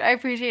 it's cute. I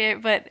appreciate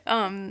it, but,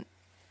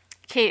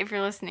 Kate, if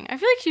you're listening, I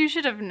feel like you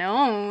should have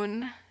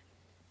known.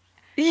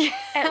 Yeah.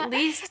 At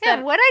least Yeah,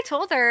 that what I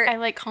told her. I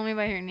like Call Me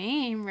By Your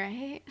Name,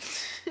 right?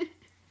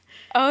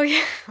 Oh,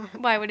 yeah.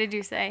 Why? What did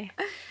you say?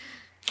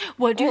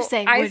 What'd you Well,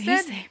 say? I What'd you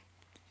said- say?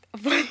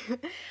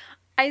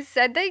 I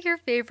said that your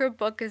favorite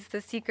book is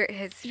The Secret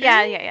History.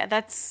 Yeah.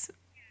 That's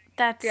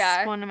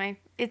Yeah. one of my.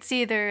 It's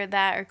either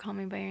that or Call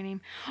Me By Your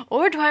Name,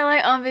 or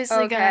Twilight. Obviously,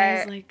 Okay.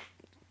 guys, like,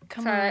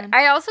 come Sorry. on.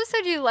 I also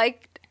said you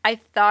liked. I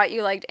thought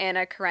you liked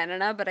Anna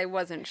Karenina, but I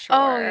wasn't sure.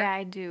 Oh yeah,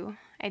 I do.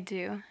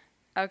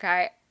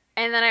 Okay.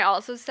 And then I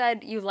also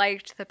said you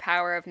liked The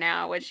Power of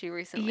Now, which you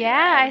recently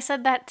Yeah, read. I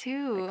said that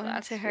too Like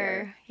last to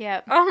her. year.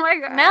 Yep. Oh my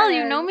god. Mel,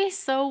 you know me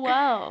so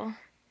well.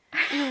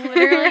 You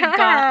literally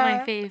got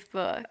my fave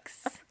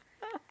books.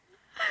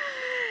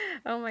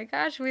 Oh my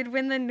gosh, we'd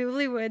win the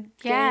Newlywed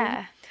game.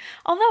 Yeah.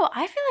 Although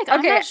I feel like I'm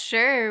Okay. not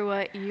sure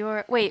what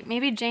your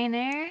maybe Jane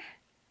Eyre?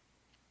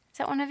 Is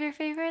that one of your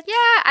favorites?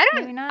 Yeah,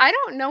 Maybe not. I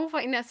don't know if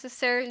I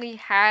necessarily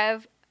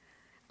have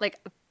like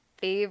a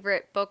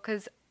favorite book,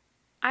 because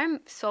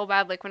I'm so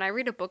bad. Like when I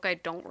read a book, I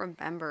don't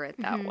remember it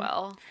that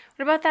well.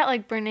 What about that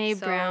like Brene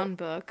So- Brown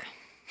book?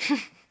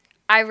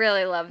 I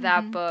really love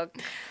that book.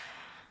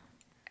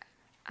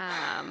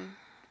 I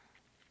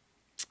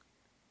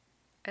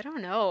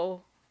don't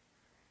know.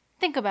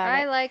 Think about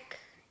it.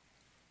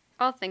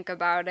 I'll think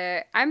about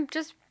it.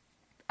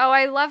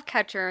 I love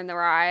Catcher in the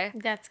Rye.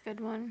 That's a good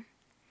one.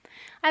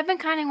 I've been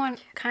kind of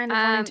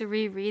wanting to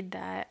reread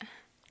that.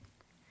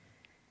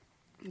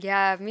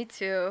 Yeah, me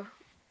too.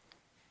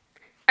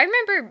 I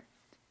remember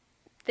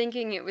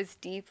thinking it was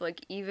deep,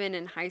 like even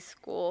in high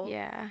school.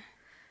 Yeah.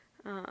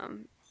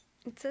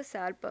 It's a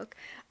sad book.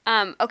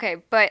 Okay,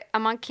 but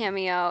I'm on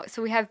Cameo,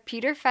 so we have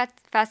Peter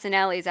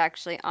Fasinelli's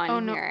actually on Oh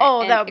no. here.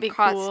 Oh, and that would it be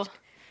cost- cool.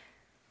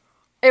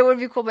 It would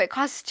be cool, but it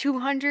costs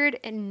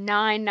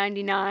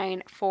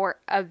 $209.99 for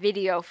a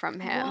video from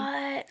him.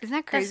 What? Isn't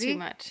that crazy? That's too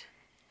much.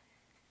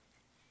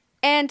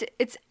 And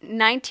it's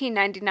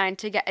 $19.99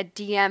 to get a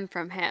DM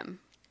from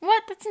him.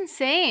 What? That's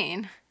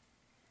insane.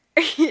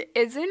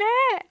 Isn't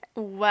it?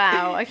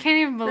 Wow. I can't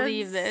even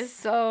believe That's this.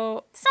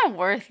 So It's not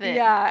worth it.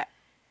 yeah,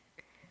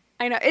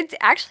 I know. It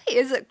actually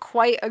is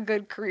quite a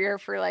good career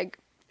for like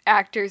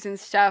actors and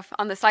stuff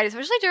on the side,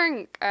 especially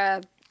during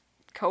COVID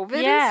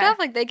and Yeah. stuff.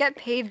 Like they get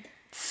paid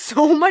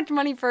so much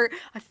money for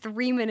a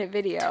 3-minute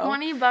video.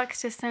 $20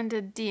 to send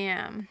a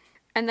DM.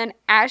 And then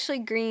Ashley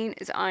Green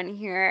is on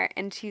here,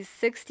 and she's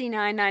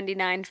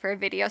 $69.99 for a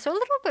video, so a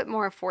little bit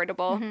more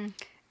affordable. Mm-hmm.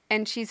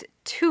 And she's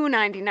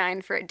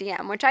 $2.99 for a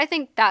DM, which I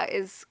think that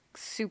is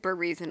super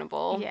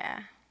reasonable.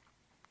 Yeah.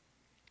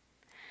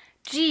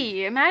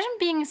 Gee, imagine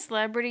being a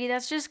celebrity.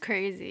 That's just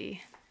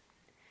crazy.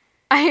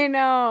 I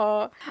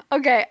know.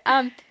 Okay,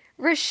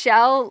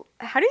 Rochelle,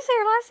 how do you say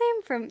her last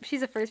name?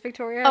 She's a First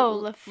Victoria. Oh,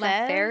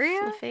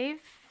 Lefevre?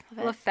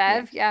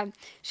 Lefebvre, yeah.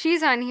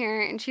 She's on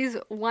here, and she's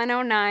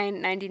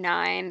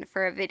 $109.99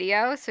 for a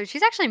video. So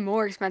she's actually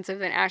more expensive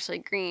than Ashley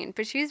Green,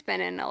 but she's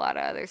been in a lot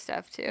of other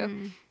stuff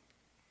too.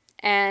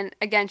 And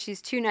again, she's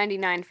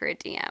 $2.99 for a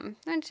DM,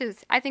 which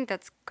is, I think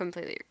that's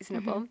completely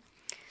reasonable.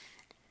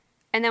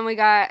 And then we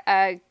got,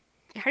 how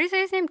do you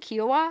say his name?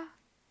 Kiowa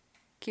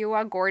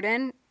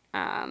Gordon.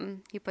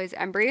 He plays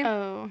Embry.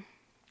 Oh.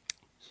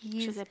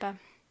 He's Shazippa.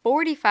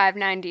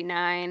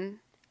 $45.99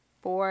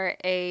 for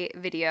a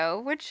video,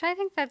 which I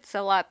think that's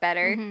a lot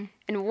better,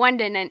 and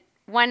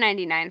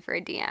 $1.99 for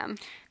a DM.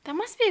 That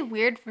must be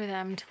weird for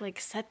them to like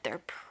set their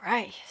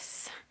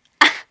price.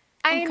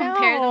 I And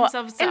compare know.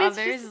 themselves to And it's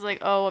others. just- It's like,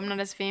 oh, I'm not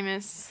as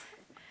famous.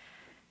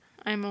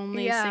 I'm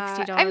only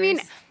 $60. I mean,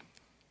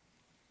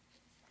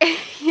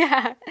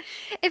 yeah,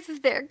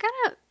 if they're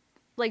gonna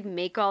like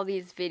make all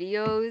these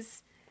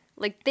videos,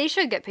 like they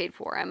should get paid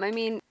for them. I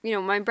mean, you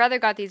know, my brother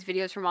got these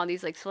videos from all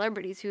these like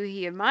celebrities who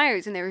he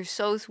admires, and they were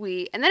so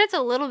sweet. And then it's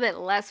a little bit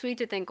less sweet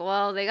to think,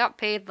 well, they got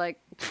paid like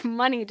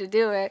money to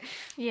do it.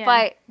 Yeah.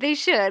 But they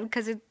should,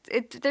 because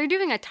they're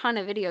doing a ton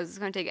of videos. It's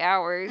going to take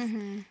hours,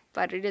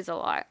 but it is a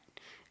lot.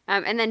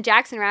 And then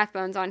Jackson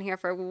Rathbone's on here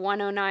for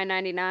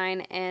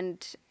 $109.99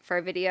 and for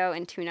a video,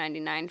 and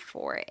 $2.99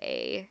 for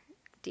a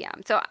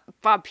DM. So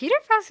Bob Peter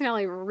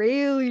Fasinelli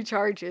really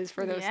charges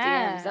for those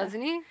Yeah. DMs,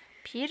 doesn't he?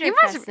 Peter He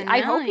must.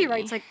 I hope he Fasinelli.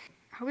 writes like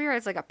hope he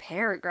writes like a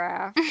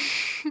paragraph.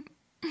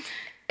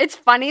 It's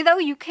funny though,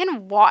 you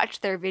can watch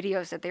their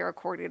videos that they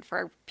recorded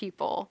for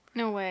people.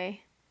 No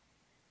way.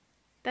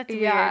 That's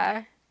weird.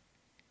 Yeah.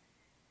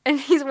 And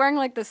he's wearing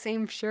like the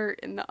same shirt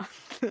in the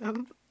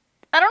them.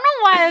 I don't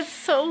know why it's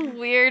so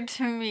weird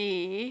to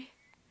me.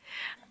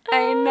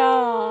 I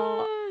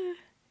know.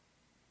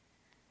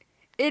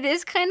 It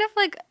is kind of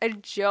like a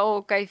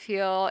joke, I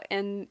feel,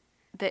 in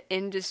the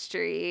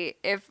industry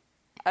if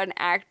an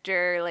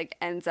actor like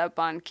ends up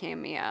on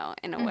Cameo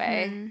in a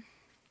way.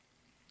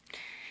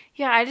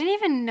 Yeah, I didn't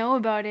even know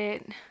about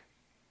it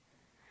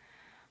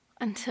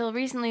until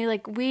recently.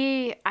 Like,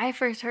 I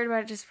first heard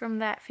about it just from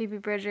that Phoebe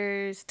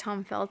Bridgers,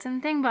 Tom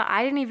Felton thing, but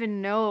I didn't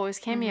even know it was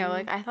Cameo.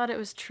 Like, I thought it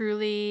was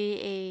truly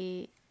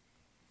a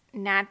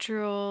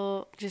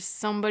natural, just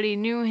somebody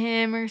knew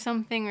him or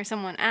something, or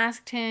someone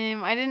asked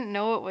him. I didn't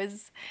know it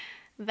was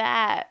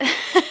that.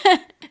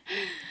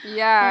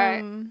 Yeah.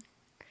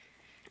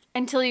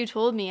 Until you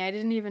told me. I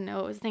didn't even know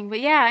it was a thing. But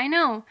yeah, I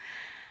know.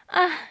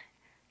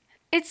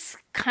 It's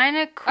kind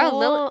of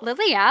cool. Oh,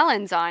 Lily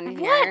Allen's on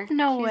here. What?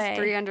 No way.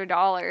 She's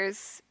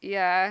 $300.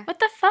 Yeah. What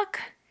the fuck?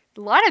 A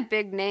lot of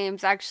big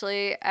names,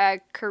 actually.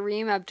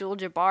 Kareem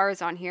Abdul-Jabbar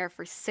is on here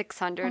for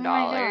 $600. Oh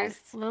my God.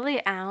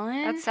 Lily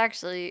Allen? That's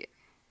actually,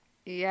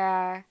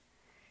 yeah.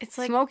 It's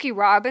like Smokey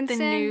Robinson.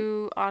 the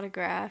new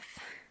autograph.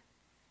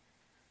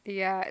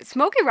 Yeah.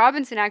 Smokey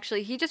Robinson,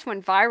 actually, he just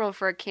went viral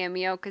for a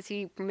cameo because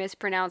he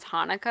mispronounced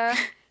Hanukkah.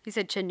 He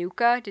said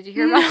Chanukah. Did you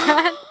hear about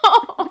that?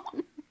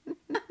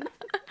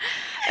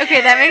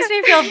 Okay, that makes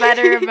me feel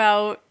better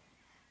about,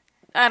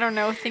 I don't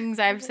know, things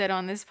I've said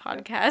on this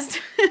podcast.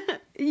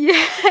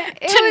 Yeah,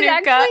 it was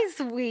Chanukah. actually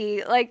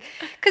sweet. Like,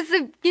 because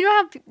you know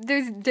how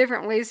there's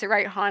different ways to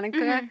write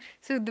Hanukkah?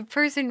 So the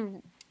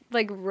person,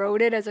 like,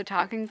 wrote it as a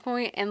talking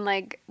point in,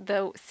 like,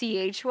 the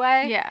CH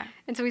way. Yeah.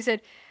 And so he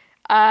said,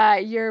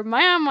 your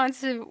mom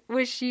wants to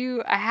wish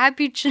you a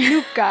happy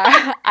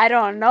Chanukah. I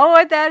don't know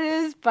what that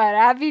is, but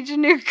happy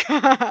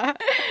Chanukah.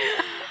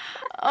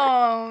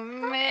 Oh,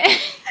 man.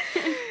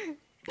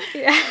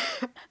 Yeah.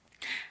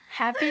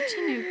 Happy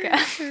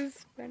Chanukah. It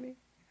was funny.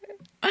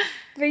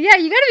 But yeah,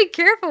 you gotta be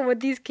careful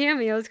with these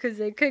cameos because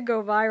they could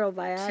go viral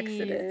by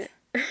accident.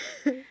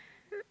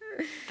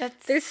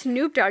 There's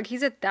Snoop Dogg.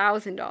 He's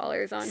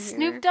 $1,000 on here.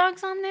 Snoop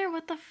Dogg's on there?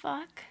 What the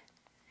fuck?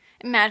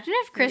 Imagine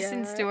if Kristen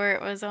Yeah.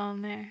 Stewart was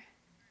on there.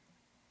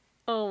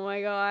 Oh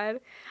my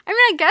God. I mean,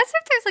 I guess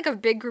if there's like a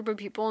big group of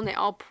people and they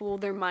all pool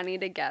their money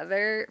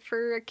together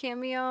for a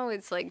cameo,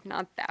 it's like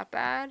not that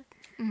bad.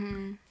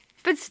 Mm-hmm.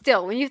 But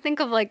still, when you think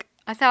of like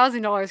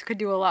 $1,000 could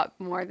do a lot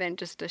more than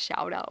just a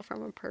shout out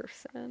from a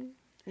person.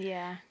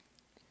 Yeah.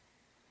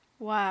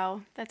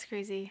 Wow, that's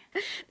crazy.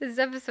 This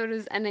episode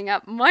is ending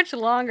up much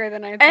longer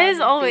than I thought. As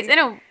it'd always, be. I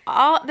know,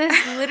 this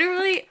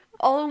literally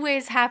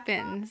always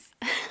happens.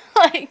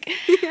 Like,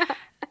 Yeah.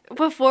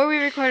 before we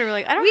recorded, we're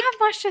like, I don't have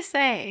much to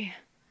say.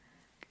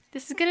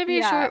 This is going to be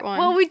a short one.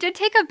 Well, we did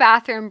take a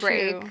bathroom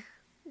break, True.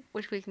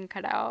 which we can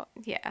cut out.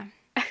 Yeah.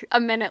 A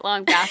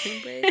minute-long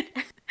bathroom break.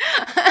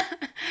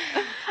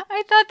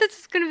 I thought this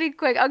was gonna be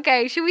quick.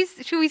 Okay, should we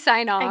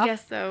sign off? I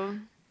guess so.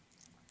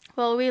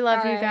 Well, we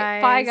love you All right,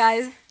 guys. Bye,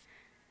 guys.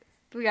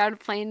 We got a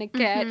plane to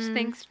catch.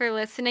 Thanks for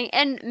listening.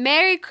 And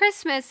Merry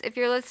Christmas if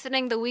you're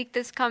listening the week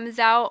this comes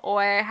out,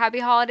 or Happy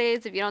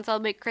Holidays if you don't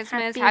celebrate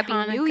Christmas. Happy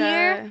New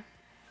Year.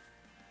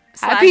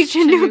 Happy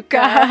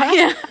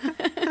Chanukah.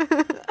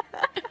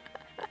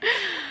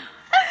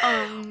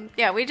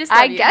 Yeah, we just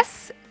love I you.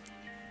 guess.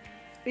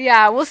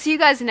 Yeah, we'll see you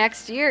guys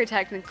next year,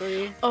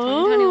 technically.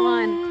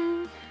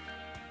 2021.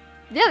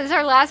 Yeah, this is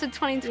our last of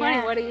 2020.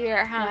 Yeah. What a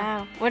year, huh?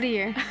 Wow, what a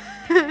year.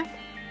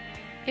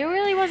 It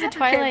really was a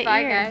Twilight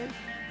bye, year.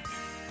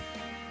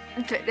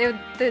 guys.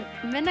 The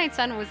Midnight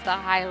Sun was the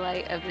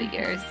highlight of the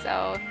year,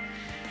 so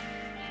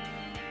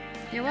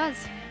it was.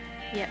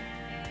 Yep.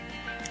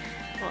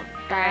 Well, All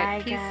bye,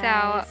 right, peace guys.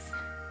 out.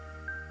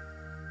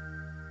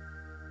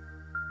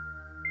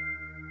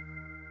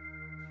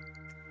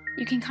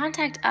 You can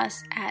contact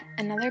us at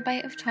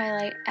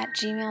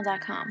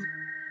anotherbiteoftwilight@gmail.com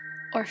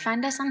or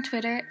find us on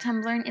Twitter,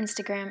 Tumblr, and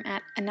Instagram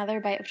at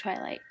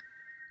anotherbiteoftwilight.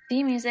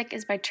 The music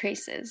is by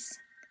Traces.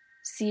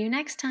 See you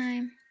next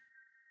time.